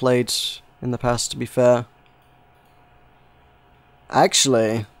things I've played in the past, to be fair.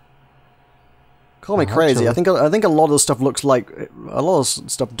 Actually, call me crazy. I think a lot of the stuff looks like a lot of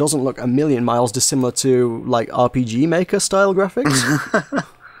stuff doesn't look a million miles dissimilar to like RPG Maker style graphics.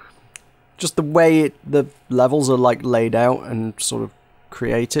 Just the way the levels are like laid out and sort of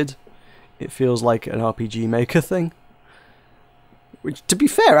created, it feels like an RPG Maker thing. Which, to be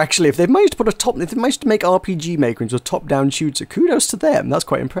fair, actually, if they've managed to make RPG Maker into a top-down shooter, kudos to them. That's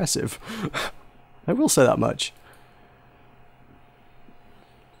quite impressive. I will say that much.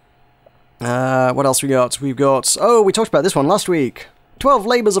 What else we got? We've got... Oh, we talked about this one last week. 12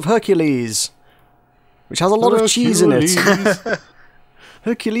 Labours of Hercules. Which has a lot of cheese in it.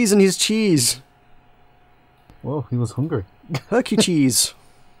 Hercules and his cheese. Whoa, he was hungry. Hercules.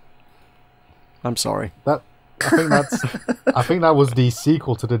 I'm sorry. I think that was the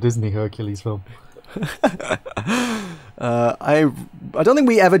sequel to the Disney Hercules film. I don't think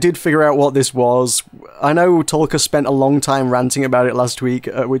we ever did figure out what this was. I know Tolka spent a long time ranting about it last week,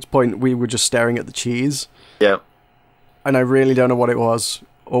 at which point we were just staring at the cheese. Yeah. And I really don't know what it was.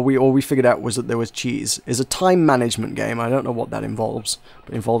 All we figured out was that there was cheese. It's a time management game. I don't know what that involves,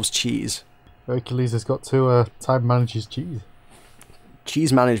 but it involves cheese. Hercules has got to time manages cheese.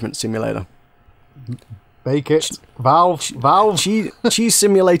 Cheese management simulator. Bake it. Valve. Cheese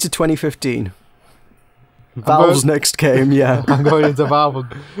Simulator 2015. Valve's next game, yeah. I'm going into Valve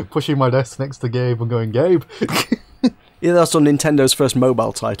and pushing my desk next to Gabe and going, Gabe. Yeah, that's on Nintendo's first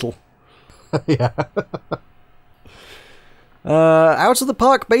mobile title. Yeah. Out of the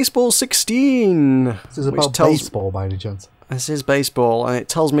Park Baseball 16. This is about baseball by any chance. This is baseball, and it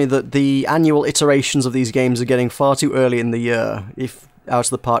tells me that the annual iterations of these games are getting far too early in the year. If Out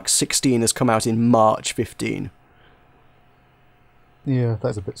of the Park 16 has come out in March 15. Yeah,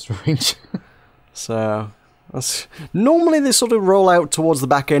 that's a bit strange. So, normally they sort of roll out towards the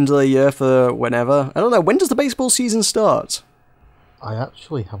back end of the year for whenever. I don't know, when does the baseball season start? I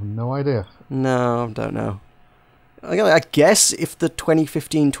actually have no idea. No, I don't know. I guess if the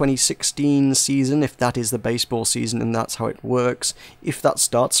 2015-2016 season, if that is the baseball season and that's how it works, if that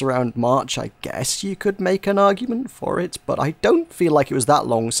starts around March, I guess you could make an argument for it, but I don't feel like it was that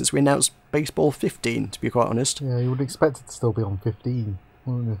long since we announced Baseball 15, to be quite honest. Yeah, you would expect it to still be on 15,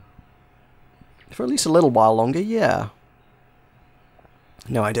 wouldn't you? For at least a little while longer, yeah.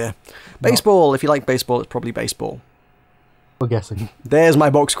 No idea. Baseball. If you like baseball, it's probably baseball. We're guessing. There's my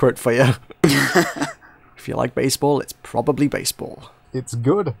box quote for you. If you like baseball, it's probably baseball. It's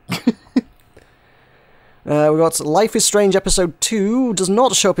good. We got Life is Strange Episode 2. Does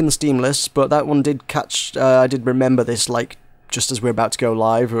not show up in the Steam list, but that one did catch... I did remember this, like, just as we're about to go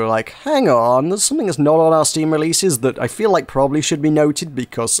live. We were like, hang on, there's something that's not on our Steam releases that I feel like probably should be noted,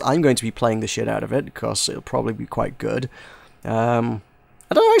 because I'm going to be playing the shit out of it, because it'll probably be quite good.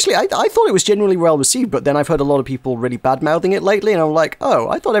 I don't know, actually, I thought it was generally well received, but then I've heard a lot of people really bad-mouthing it lately, and I'm like, oh,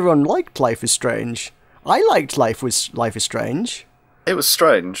 I thought everyone liked Life is Strange. I liked Life is Strange. It was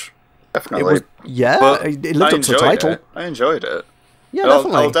strange. Definitely. It lived up to the title. I enjoyed it. Yeah,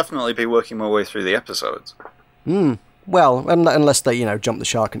 definitely. I'll definitely be working my way through the episodes. Well, unless they, jump the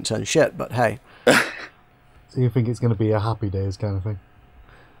shark and turn shit, but hey. So you think it's going to be a Happy Days kind of thing?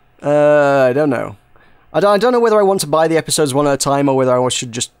 I don't know. I don't know whether I want to buy the episodes one at a time or whether I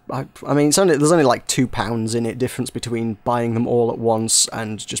should just... I mean, there's only like £2 in it difference between buying them all at once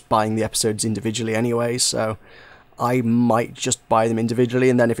and just buying the episodes individually anyway, so I might just buy them individually,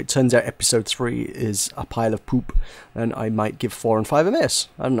 and then if it turns out episode 3 is a pile of poop, then I might give 4 and 5 a miss.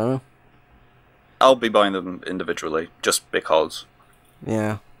 I don't know. I'll be buying them individually, just because.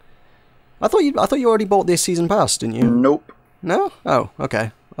 Yeah. I thought you already bought this season pass, didn't you? Nope. No? Oh,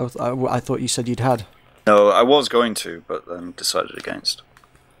 okay. I thought you said you'd had. No, I was going to, but then decided against.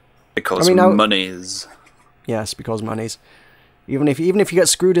 Because monies. Yes, because monies. Even if you get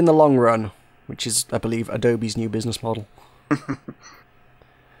screwed in the long run, which is, I believe, Adobe's new business model.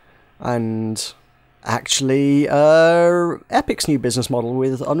 And actually, Epic's new business model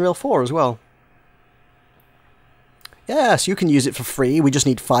with Unreal 4 as well. Yes, you can use it for free. We just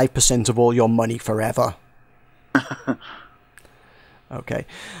need 5% of all your money forever. Okay.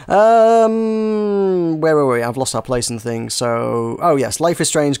 Where were we? I've lost our place in the thing. So, oh yes, Life is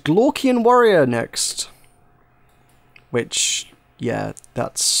Strange, Glorkian Warrior next. Which, yeah,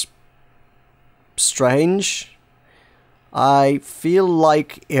 that's strange. I feel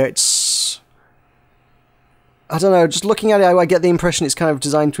like it's... I don't know, just looking at it, I get the impression it's kind of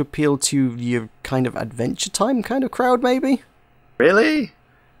designed to appeal to your kind of Adventure Time kind of crowd, maybe? Really?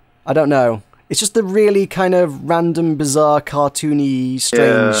 I don't know. It's just the really kind of random, bizarre, cartoony,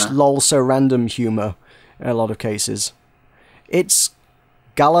 strange, lol so random humour in a lot of cases. It's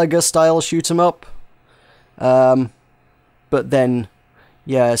Galaga-style shoot-'em-up, but then,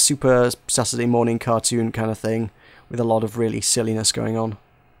 yeah, super Saturday morning cartoon kind of thing with a lot of really silliness going on.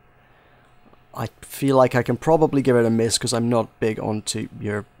 I feel like I can probably give it a miss because I'm not big onto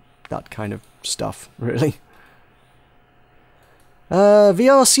that kind of stuff, really.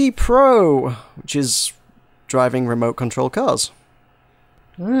 VRC Pro, which is driving remote control cars.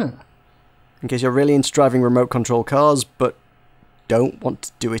 Yeah. In case you're really into driving remote control cars, but don't want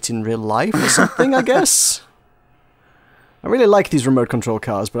to do it in real life or something, I guess. I really like these remote control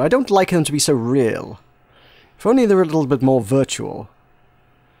cars, but I don't like them to be so real. If only they were a little bit more virtual.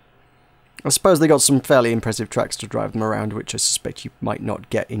 I suppose they got some fairly impressive tracks to drive them around, which I suspect you might not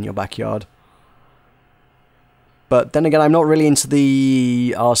get in your backyard. But then again, I'm not really into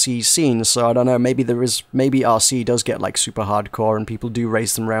the RC scene, so I don't know, maybe RC does get like super hardcore and people do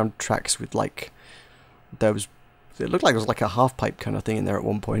race them around tracks with like those... It looked like there was like a half-pipe kind of thing in there at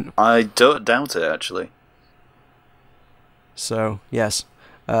one point. I don't doubt it, actually. So, yes.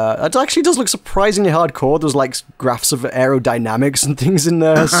 It actually does look surprisingly hardcore. There's like graphs of aerodynamics and things in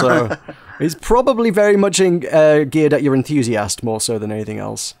there, so it's probably very much geared at your enthusiast more so than anything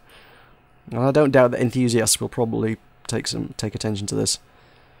else. And I don't doubt that enthusiasts will probably take attention to this.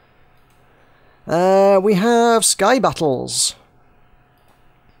 We have Sky Battles,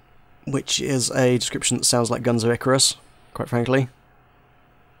 which is a description that sounds like Guns of Icarus, quite frankly.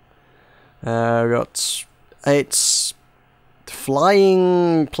 It's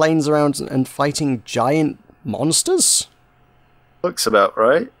flying planes around and fighting giant monsters. Looks about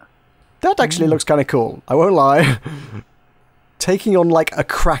right. That actually looks kind of cool, I won't lie. Taking on like a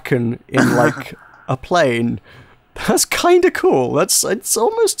kraken in like a plane, that's kind of cool. It's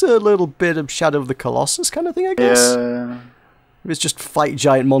almost a little bit of Shadow of the Colossus kind of thing, I guess. Yeah. It's just fight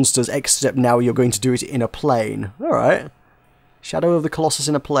giant monsters, except now you're going to do it in a plane. Alright. Shadow of the Colossus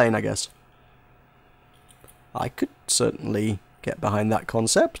in a plane, I guess. I could certainly get behind that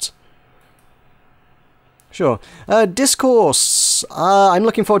concept. Sure. Discourse. I'm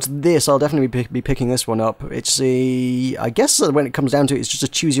looking forward to this. I'll definitely be picking this one up. It's I guess when it comes down to it, it's just a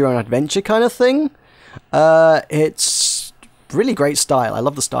choose-your-own-adventure kind of thing. It's really great style. I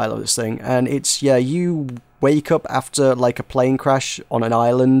love the style of this thing. And it's, yeah, you wake up after, like, a plane crash on an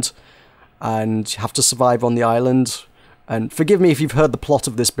island and have to survive on the island. And forgive me if you've heard the plot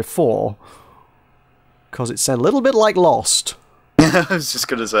of this before, because it's a little bit like Lost. I was just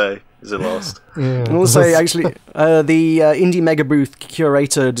going to say, is it Lost? Yeah. I will say, actually, the Indie Mega Booth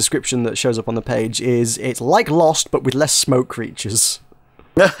curator description that shows up on the page is, it's like Lost, but with less smoke creatures.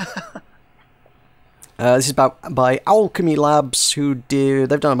 This is by Alchemy Labs, they've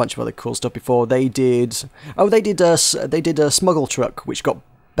done a bunch of other cool stuff before. They did a Smuggle Truck, which got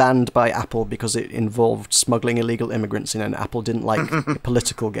banned by Apple because it involved smuggling illegal immigrants in, and Apple didn't like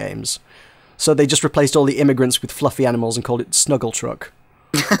political games. So they just replaced all the immigrants with fluffy animals and called it Snuggle Truck.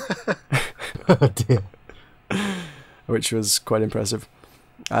 Oh dear. Which was quite impressive.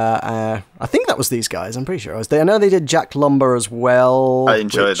 I think that was these guys, I'm pretty sure. I know they did Jack Lumber as well. I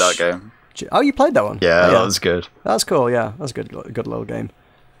enjoyed that game. Oh, you played that one? Yeah, that was good. That's cool, yeah. That's a good little game.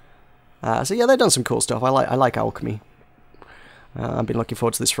 So yeah, they've done some cool stuff. I like Alchemy. I've been looking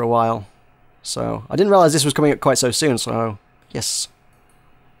forward to this for a while. So, I didn't realise this was coming up quite so soon, so yes.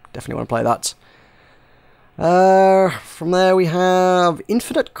 Definitely want to play that. From there we have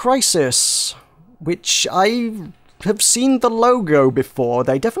Infinite Crisis, which I have seen the logo before.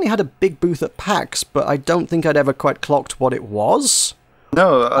 They definitely had a big booth at PAX, but I don't think I'd ever quite clocked what it was.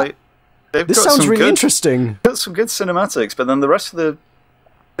 No, this sounds really interesting. Got some good cinematics, but then the rest of the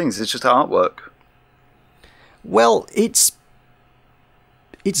things is just artwork. Well, it's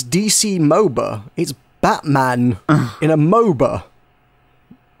DC MOBA. It's Batman in a MOBA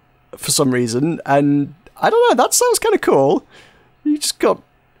for some reason, and I don't know, that sounds kind of cool. You just got,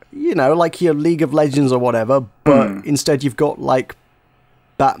 like your League of Legends or whatever, but instead you've got, like,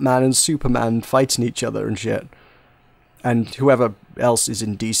 Batman and Superman fighting each other and shit. And whoever else is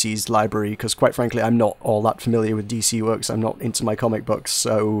in DC's library, because quite frankly, I'm not all that familiar with DC works. I'm not into my comic books,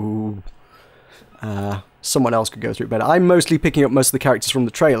 so someone else could go through it better. I'm mostly picking up most of the characters from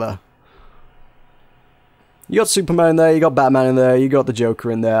the trailer. You got Superman in there, you got Batman in there, you got the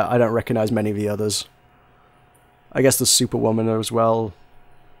Joker in there. I don't recognise many of the others. I guess there's Superwoman as well.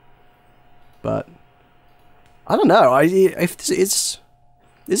 But I don't know. Is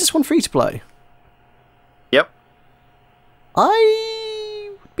this one free to play? Yep.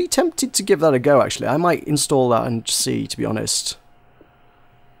 I'd be tempted to give that a go, actually. I might install that and see, to be honest.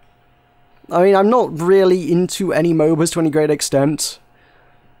 I mean, I'm not really into any MOBAs to any great extent.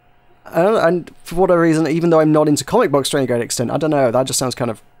 And for whatever reason, even though I'm not into comic books to any great extent, I don't know, that just sounds kind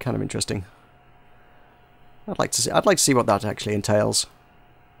of interesting. I'd like to see what that actually entails.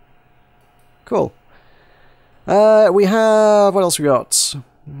 Cool. We have, what else we got?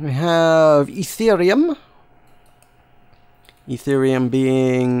 We have Ethereum. Ethereum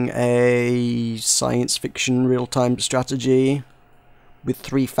being a science fiction real-time strategy with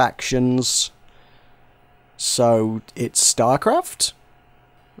 3 factions. So it's StarCraft,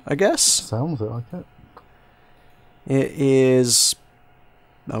 I guess. Sounds like it. It is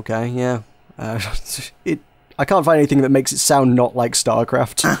okay, yeah. I can't find anything that makes it sound not like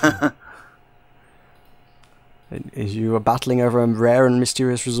StarCraft. You are battling over a rare and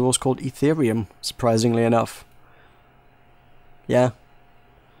mysterious resource called Ethereum, surprisingly enough. Yeah.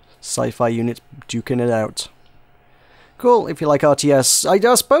 Sci-fi units duking it out. Cool, if you like RTS.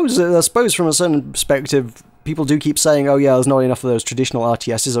 I suppose from a certain perspective, people do keep saying, oh yeah, there's not enough of those traditional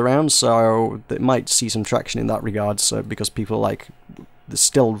RTSs around, so they might see some traction in that regard, so because people like, it's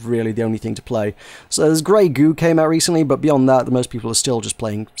still really the only thing to play. So there's Grey Goo came out recently, but beyond that, most people are still just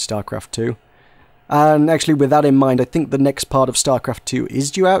playing StarCraft 2. And actually, with that in mind, I think the next part of StarCraft 2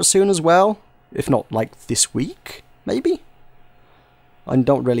 is due out soon as well. If not, like, this week, maybe? I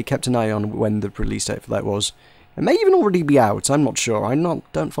don't really kept an eye on when the release date for that was. It may even already be out, I'm not sure. I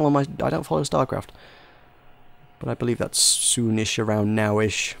don't follow StarCraft. But I believe that's soonish, around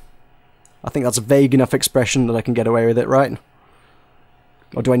nowish. I think that's a vague enough expression that I can get away with it, right?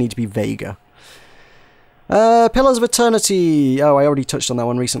 Or do I need to be vaguer? Pillars of Eternity. Oh, I already touched on that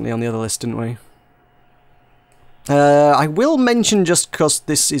one recently on the other list, didn't we? I will mention, just because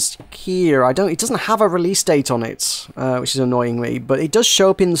this is here, it doesn't have a release date on it, which is annoying me, but it does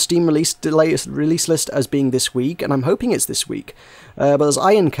show up in the Steam release list as being this week, and I'm hoping it's this week. But there's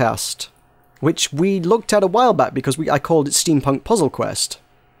Ironcast, which we looked at a while back because I called it Steampunk Puzzle Quest.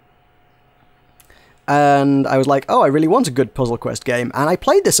 And I was like, oh, I really want a good Puzzle Quest game, and I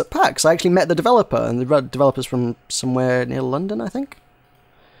played this at PAX. I actually met the developer, and the developer's from somewhere near London, I think.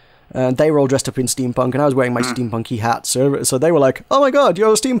 And they were all dressed up in steampunk, and I was wearing my steampunky hat, so they were like, oh my god, you're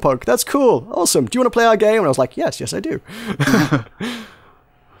a steampunk, that's cool, awesome, do you want to play our game? And I was like, yes, I do.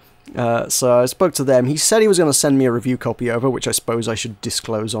 So I spoke to them. He said he was going to send me a review copy over, which I suppose I should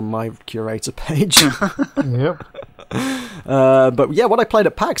disclose on my curator page. Yep. But yeah, what I played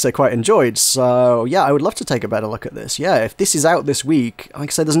at PAX I quite enjoyed, so yeah, I would love to take a better look at this. Yeah, if this is out this week, like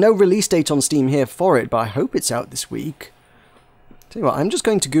I said, there's no release date on Steam here for it, but I hope it's out this week. Tell you what, I'm just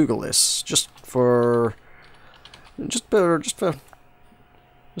going to Google this, just so that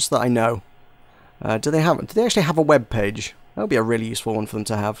I know. Do they actually have a web page? That would be a really useful one for them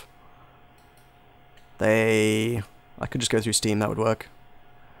to have. I could just go through Steam, that would work.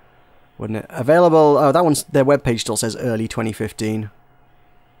 Wouldn't it? Available... Oh, that one's... Their webpage still says early 2015.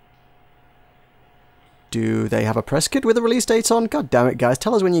 Do they have a press kit with a release date on? God damn it, guys.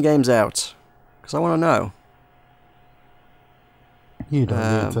 Tell us when your game's out. Because I want to know. You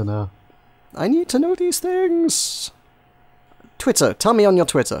don't need to know. I need to know these things. Twitter. Tell me on your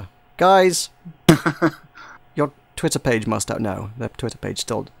Twitter. Guys, your Twitter page must out now. Their Twitter page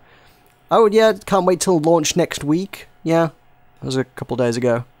still... Oh, yeah, can't wait till launch next week. Yeah, that was a couple days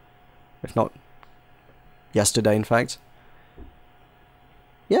ago. If not yesterday, in fact.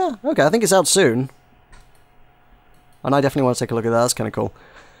 Yeah, okay, I think it's out soon. And I definitely want to take a look at that, that's kind of cool.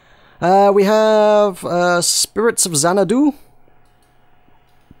 We have Spirits of Xanadu.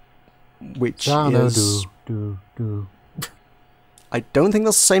 Which is... I don't think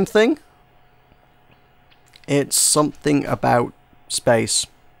that's the same thing. It's something about space.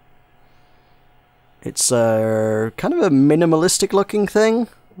 It's kind of a minimalistic looking thing.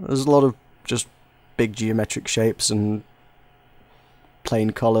 There's a lot of just big geometric shapes and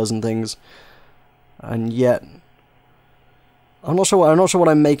plain colours and things. And yet I'm not sure what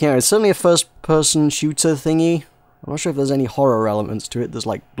I'm making out. It's certainly a first person shooter thingy. I'm not sure if there's any horror elements to it. There's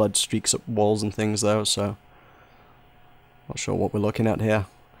like blood streaks up walls and things though, so not sure what we're looking at here.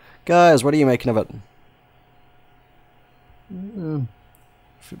 Guys, what are you making of it? Don't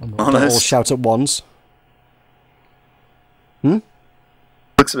all shout at once.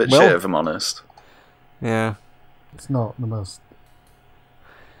 Looks a bit shit if I'm honest. Yeah. It's not the most...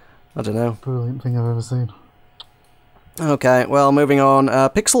 I don't know. Brilliant thing I've ever seen. Okay, well, moving on.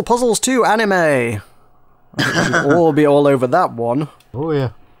 Pixel Puzzles 2 anime. I think we should all be all over that one. Oh, yeah.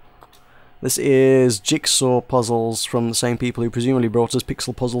 This is Jigsaw Puzzles from the same people who presumably brought us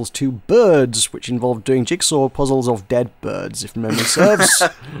Pixel Puzzles 2 Birds, which involved doing jigsaw puzzles of dead birds, if memory serves.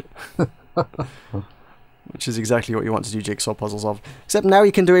 Which is exactly what you want to do jigsaw puzzles of. Except now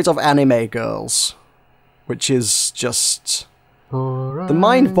you can do it of anime girls. Which is just... The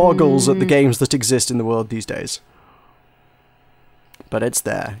mind boggles at the games that exist in the world these days. But it's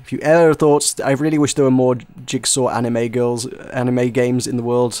there. If you ever thought, I really wish there were more jigsaw anime games in the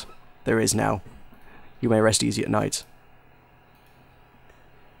world, there is now. You may rest easy at night.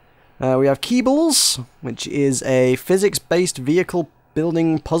 We have Keebles, which is a physics-based vehicle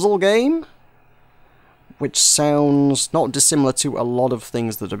building puzzle game, which sounds not dissimilar to a lot of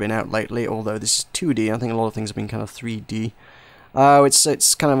things that have been out lately, although this is 2D. I think a lot of things have been kind of 3D.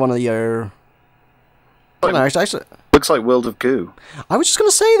 It's kind of one of the... I don't know, actually... Looks like World of Goo. I was just going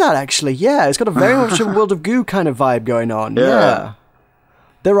to say that, actually. Yeah, it's got a very much a World of Goo kind of vibe going on. Yeah.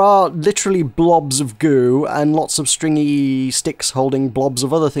 There are literally blobs of goo and lots of stringy sticks holding blobs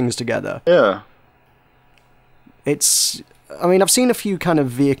of other things together. Yeah. It's... I mean, I've seen a few kind of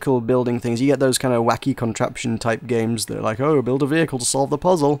vehicle building things. You get those kind of wacky contraption type games that are like, oh, build a vehicle to solve the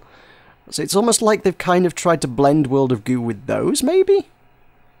puzzle. So it's almost like they've kind of tried to blend World of Goo with those, maybe?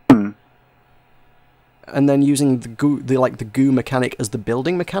 And then using the goo mechanic as the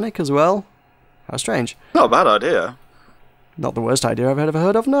building mechanic as well. How strange. Not a bad idea. Not the worst idea I've ever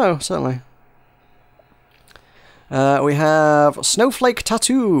heard of, no, certainly. We have Snowflake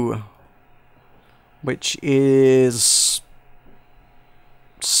Tattoo, which is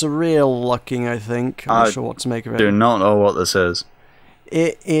surreal looking, I think. I'm not sure what to make of it. I do not know what this is.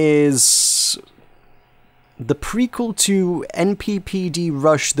 It is the prequel to NPPD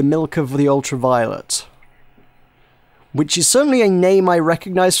Rush, The Milk of the Ultraviolet. Which is certainly a name I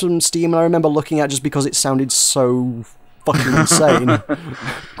recognise from Steam, and I remember looking at just because it sounded so fucking insane,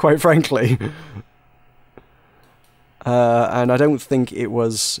 quite frankly. And I don't think it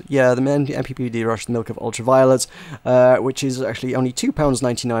was... Yeah, the NPPD Rush, The Milk of Ultraviolet, which is actually only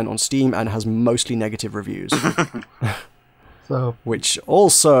 £2.99 on Steam and has mostly negative reviews. So, which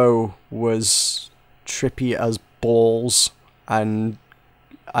also was trippy as balls, and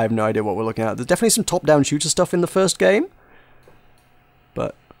I have no idea what we're looking at. There's definitely some top-down shooter stuff in the first game,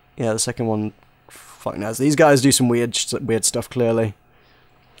 but yeah, the second one, fuck knows. These guys do some weird stuff, clearly.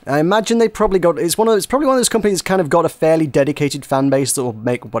 I imagine they probably got... It's probably one of those companies that's kind of got a fairly dedicated fan base that will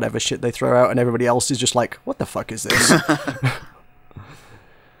make whatever shit they throw out, and everybody else is just like, what the fuck is this?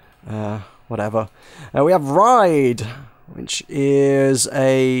 Whatever. We have Ride, which is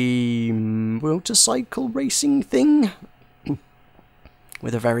a motorcycle racing thing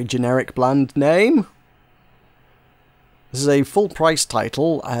with a very generic, bland name. This is a full-price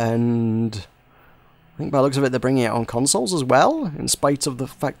title, and I think by the looks of it, they're bringing it on consoles as well, in spite of the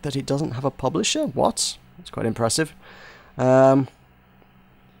fact that it doesn't have a publisher. What? It's quite impressive. Very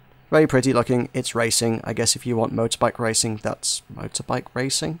pretty looking. It's racing. I guess if you want motorbike racing, that's motorbike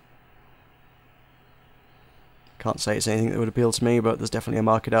racing. Can't say it's anything that would appeal to me, but there's definitely a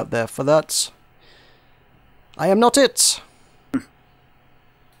market out there for that. I am not it!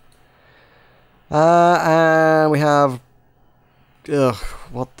 And we have... Ugh,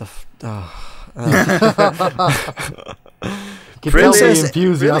 what the...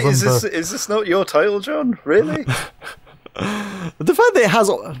 Really? Really? Is this not your title, John? Really? The fact that it has...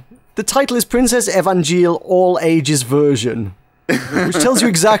 The title is Princess Evangel All Ages Version, which tells you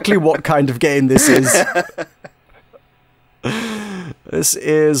exactly what kind of game this is. This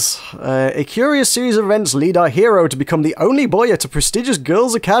is a curious series of events lead our hero to become the only boy at a prestigious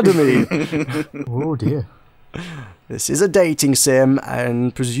girls' academy. Oh dear. This is a dating sim,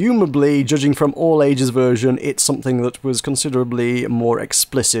 and presumably, judging from All Ages version, it's something that was considerably more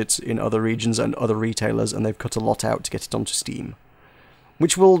explicit in other regions and other retailers, and they've cut a lot out to get it onto Steam.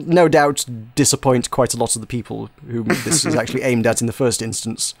 Which will no doubt disappoint quite a lot of the people who this is actually aimed at in the first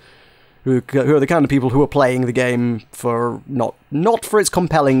instance. Who are the kind of people who are playing the game for not for its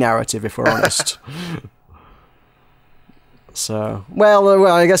compelling narrative, if we're honest. So, well,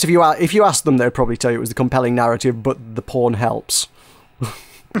 I guess if you ask them, they'd probably tell you it was the compelling narrative, but the porn helps.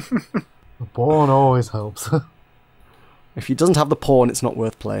 The porn always helps. If it doesn't have the porn, it's not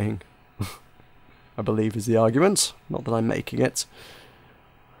worth playing. I believe is the argument. Not that I'm making it.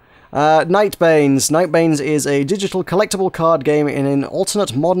 Nightbanes. Nightbanes is a digital collectible card game in an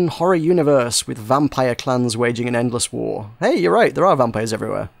alternate modern horror universe with vampire clans waging an endless war. Hey, you're right, there are vampires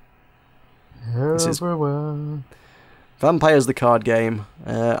everywhere. Everywhere. Vampires the card game.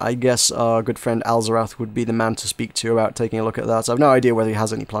 I guess our good friend Alzarath would be the man to speak to about taking a look at that. I have no idea whether he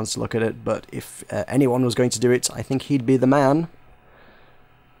has any plans to look at it, but if anyone was going to do it, I think he'd be the man.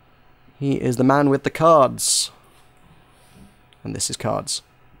 He is the man with the cards. And this is cards.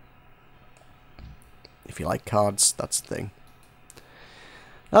 If you like cards, that's the thing.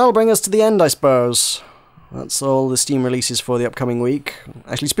 That'll bring us to the end, I suppose. That's all the Steam releases for the upcoming week.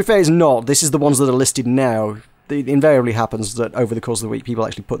 Actually, to be fair, it's not. This is the ones that are listed now. It invariably happens that over the course of the week, people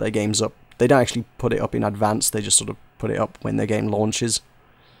actually put their games up. They don't actually put it up in advance, they just sort of put it up when their game launches.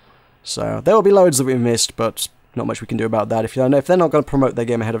 So, there will be loads that we've missed, but not much we can do about that. If they're not going to promote their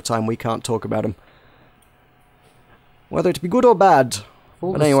game ahead of time, we can't talk about them. Whether it be good or bad.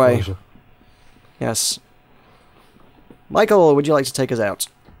 Full but anyway... disclosure. Yes. Michael, would you like to take us out?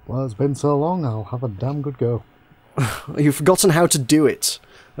 Well, it's been so long, I'll have a damn good go. You've forgotten how to do it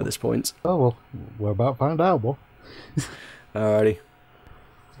at this point. Oh, well, we're about to find out, boy. Alrighty.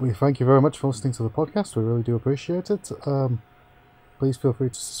 We thank you very much for listening to the podcast. We really do appreciate it. Please feel free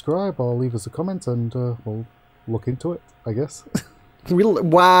to subscribe or leave us a comment and we'll look into it, I guess.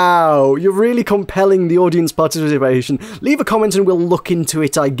 Wow, you're really compelling the audience participation. Leave a comment and we'll look into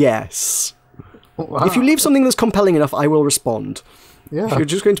it, I guess. Wow. If you leave something that's compelling enough, I will respond. Yeah. If you're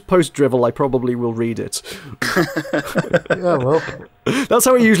just going to post drivel, I probably will read it. Yeah, well. That's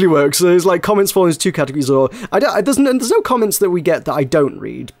how it usually works. So there's like comments fall into two categories, or there's no comments that we get that I don't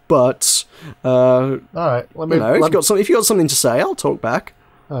read. But all right, if you got something to say, I'll talk back.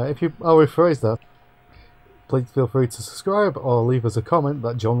 I'll rephrase that. Please feel free to subscribe or leave us a comment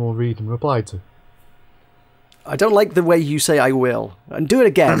that John will read and reply to. I don't like the way you say I will. And do it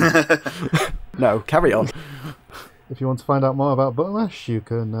again. No, carry on. If you want to find out more about Button Mash, you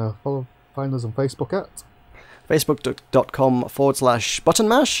can find us on Facebook at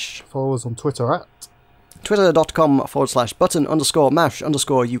facebook.com/buttonmash. Follow us on Twitter at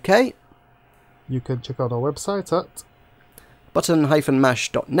twitter.com/button_mash_UK. You can check out our website at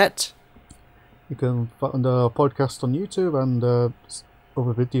button-mash.net. You can find our podcast on YouTube and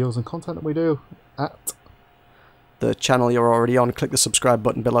other videos and content that we do at the channel you're already on. Click the subscribe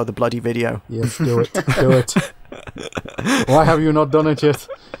button below the bloody video. Yes, do it. Do it. Why have you not done it yet?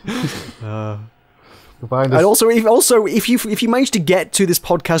 And also, if you manage to get to this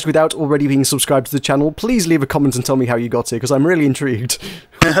podcast without already being subscribed to the channel, please leave a comment and tell me how you got here, because I'm really intrigued.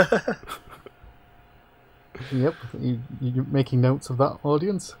 Yep, you're making notes of that,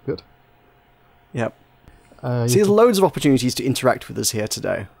 audience. Good. Yep. See, there's loads of opportunities to interact with us here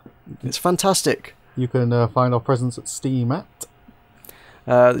today. It's fantastic. You can find our presence at Steam at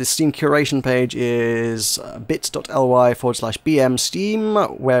The Steam curation page is bit.ly/BM Steam,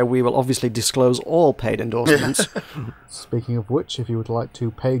 where we will obviously disclose all paid endorsements. Speaking of which, if you would like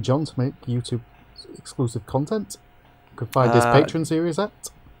to pay John to make YouTube exclusive content, you can find his Patreon series at.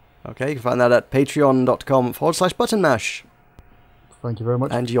 Okay, you can find that at patreon.com/buttonmash. Thank you very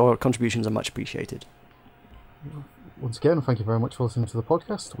much. And your contributions are much appreciated. Once again, thank you very much for listening to the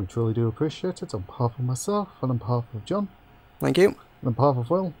podcast. We truly do appreciate it on behalf of myself and on behalf of John. Thank you. And on behalf of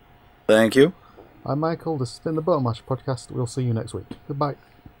Will. Thank you. I'm Michael. This has been the Button Mash podcast. We'll see you next week. Goodbye.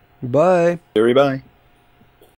 Bye. Bye.